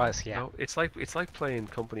 Gameplay-wise, yeah. No, it's like playing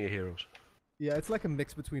Company of Heroes. Yeah, it's like a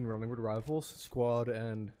mix between running with rifles, squad,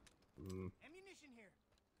 and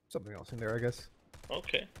something else in there, I guess.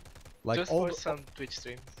 Okay. Like just for some Twitch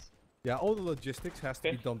streams. Yeah, all the logistics has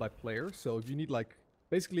to be done by players. So if you need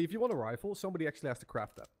basically, if you want a rifle, somebody actually has to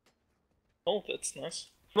craft that. Oh, that's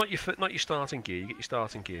nice. Not your starting gear. You get your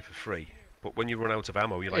starting gear for free. But when you run out of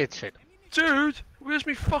ammo, you're like, dude, where's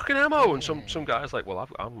my fucking ammo? And some guy's like, well,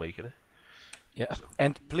 I'm making it. Yeah, So.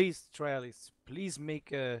 and please, trialists, please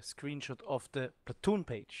make a screenshot of the platoon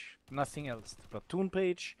page, nothing else. The platoon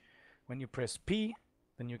page, when you press P,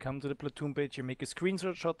 then you come to the platoon page, you make a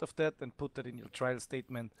screenshot of that and put that in your trial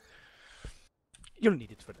statement. You'll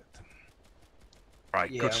need it for that.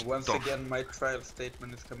 Right, yeah, good once stuff. again, my trial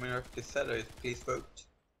statement is coming up this Saturday. Please vote.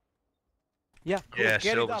 Yeah, cool. Yeah,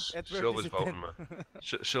 Get Silver's, it up. Silver's voting, man.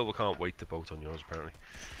 Silver can't wait to vote on yours, apparently.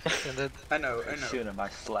 I know. Shooting my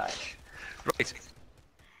slash. Right.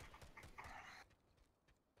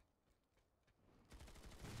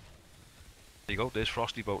 There you go, there's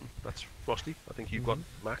Frosty voting. That's Frosty. I think you've got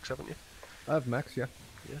Max, haven't you? I have Max, yeah.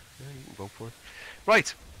 Yeah, you can vote for it.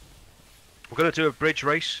 Right. We're going to do a bridge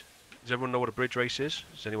race. Does everyone know what a bridge race is?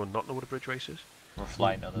 Does anyone not know what a bridge race is? We're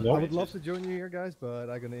flying on the I would love to join you here, guys, but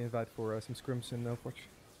I'm going to invite for some scrims in Overwatch.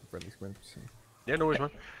 Friendly scrims. Yeah, no worries, man.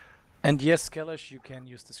 And yes, Kalash, you can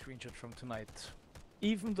use the screenshot from tonight.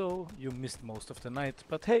 Even though you missed most of the night.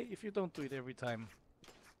 But hey, if you don't do it every time.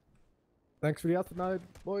 Thanks for the outfit night,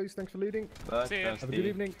 boys. Thanks for leading. See ya. Have a good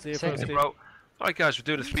evening. See you, Hey, bro. Alright, guys, we're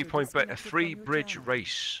doing a 3 bridge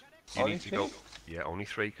race. You Only need to go. 3? Yeah, only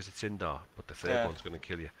 3 because it's Indar, but the third one's going to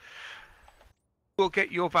kill you. You will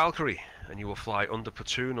get your Valkyrie, and you will fly under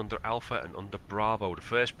Platoon, under Alpha, and under Bravo. The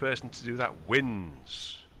first person to do that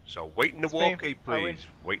wins. So wait in the warp gate, please.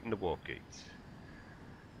 Wait in the warp gate.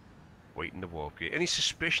 Wait in the warp gate. Any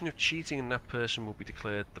suspicion of cheating in that person will be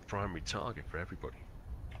declared the primary target for everybody.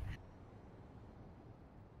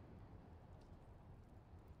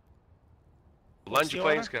 Land your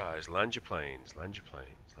planes, guys. Land your planes. Land your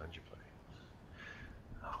planes. Land your planes.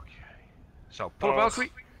 Okay. So, pull a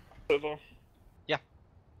Valkyrie. Silver. Yeah.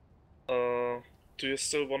 Do you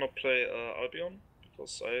still want to play Albion?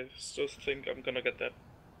 Because I still think I'm gonna get that.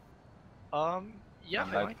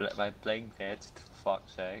 Yeah. By playing that, for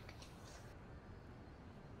fuck's sake.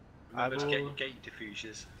 Remember to get your gate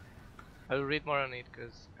diffusers. I will read more on it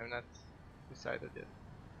because I'm not decided yet.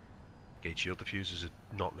 Gate shield diffusers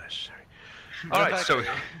are not necessary. Alright, so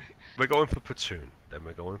we're going for Platoon, then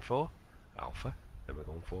we're going for Alpha, then we're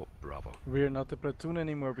going for Bravo. We're not a platoon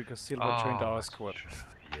anymore because Silver joined our squad.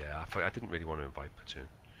 Yeah, I didn't really want to invite Platoon.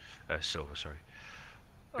 Silver, sorry.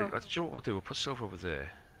 Do you know what we'll do? We'll put Silver over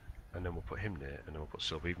there, and then we'll put him there, and then we'll put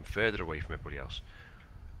Silver even further away from everybody else.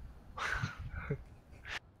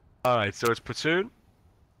 Alright, so it's Platoon,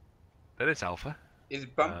 then it's Alpha. Is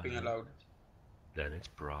bumping allowed? Then it's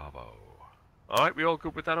Bravo. Alright, we all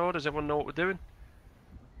good with that order? Does everyone know what we're doing?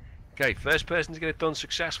 Okay, first person to get it done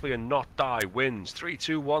successfully and not die wins. 3,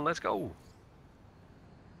 2, 1, let's go.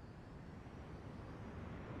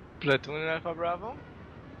 Platoon and Alpha Bravo?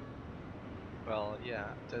 Well, yeah,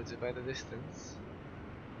 judging by the distance.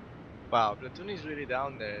 Wow, Platoon is really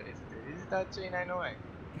down there. Is that J908?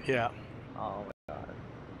 Yeah. Oh my god.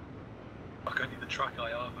 Fuck, I need the track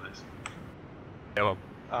IR for this. Come on.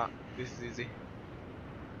 Ah, this is easy.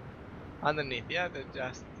 Underneath, yeah, they're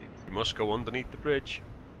just... You must go underneath the bridge.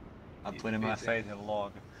 I'm putting my faith in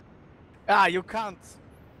log. Ah, you can't!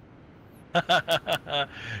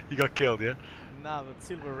 You got killed, yeah? Nah, but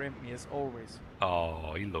Silver ramped me as always.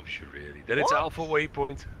 Oh, he loves you really. Then it's Alpha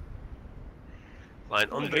Waypoint. Line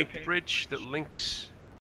underneath the bridge that links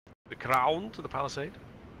the crown to the palisade.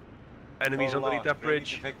 Enemies underneath that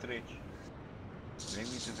bridge. Bring me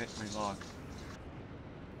to victory log.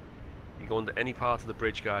 You go under any part of the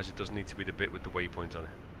bridge, guys. It doesn't need to be the bit with the waypoint on it.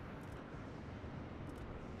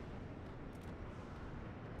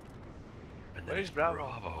 And then Where's it's Bravo?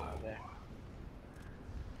 Bravo. Oh, there.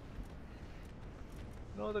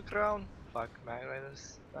 No, the crown. Fuck, Mag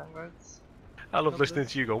Riders, Vanguards. I love listening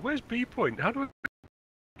to you go, where's B point? How do I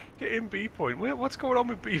get in B point? What's going on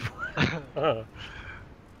with B point? That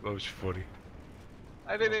was funny.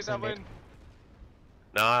 I did it, I win.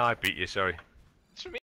 Nah, I beat you, sorry.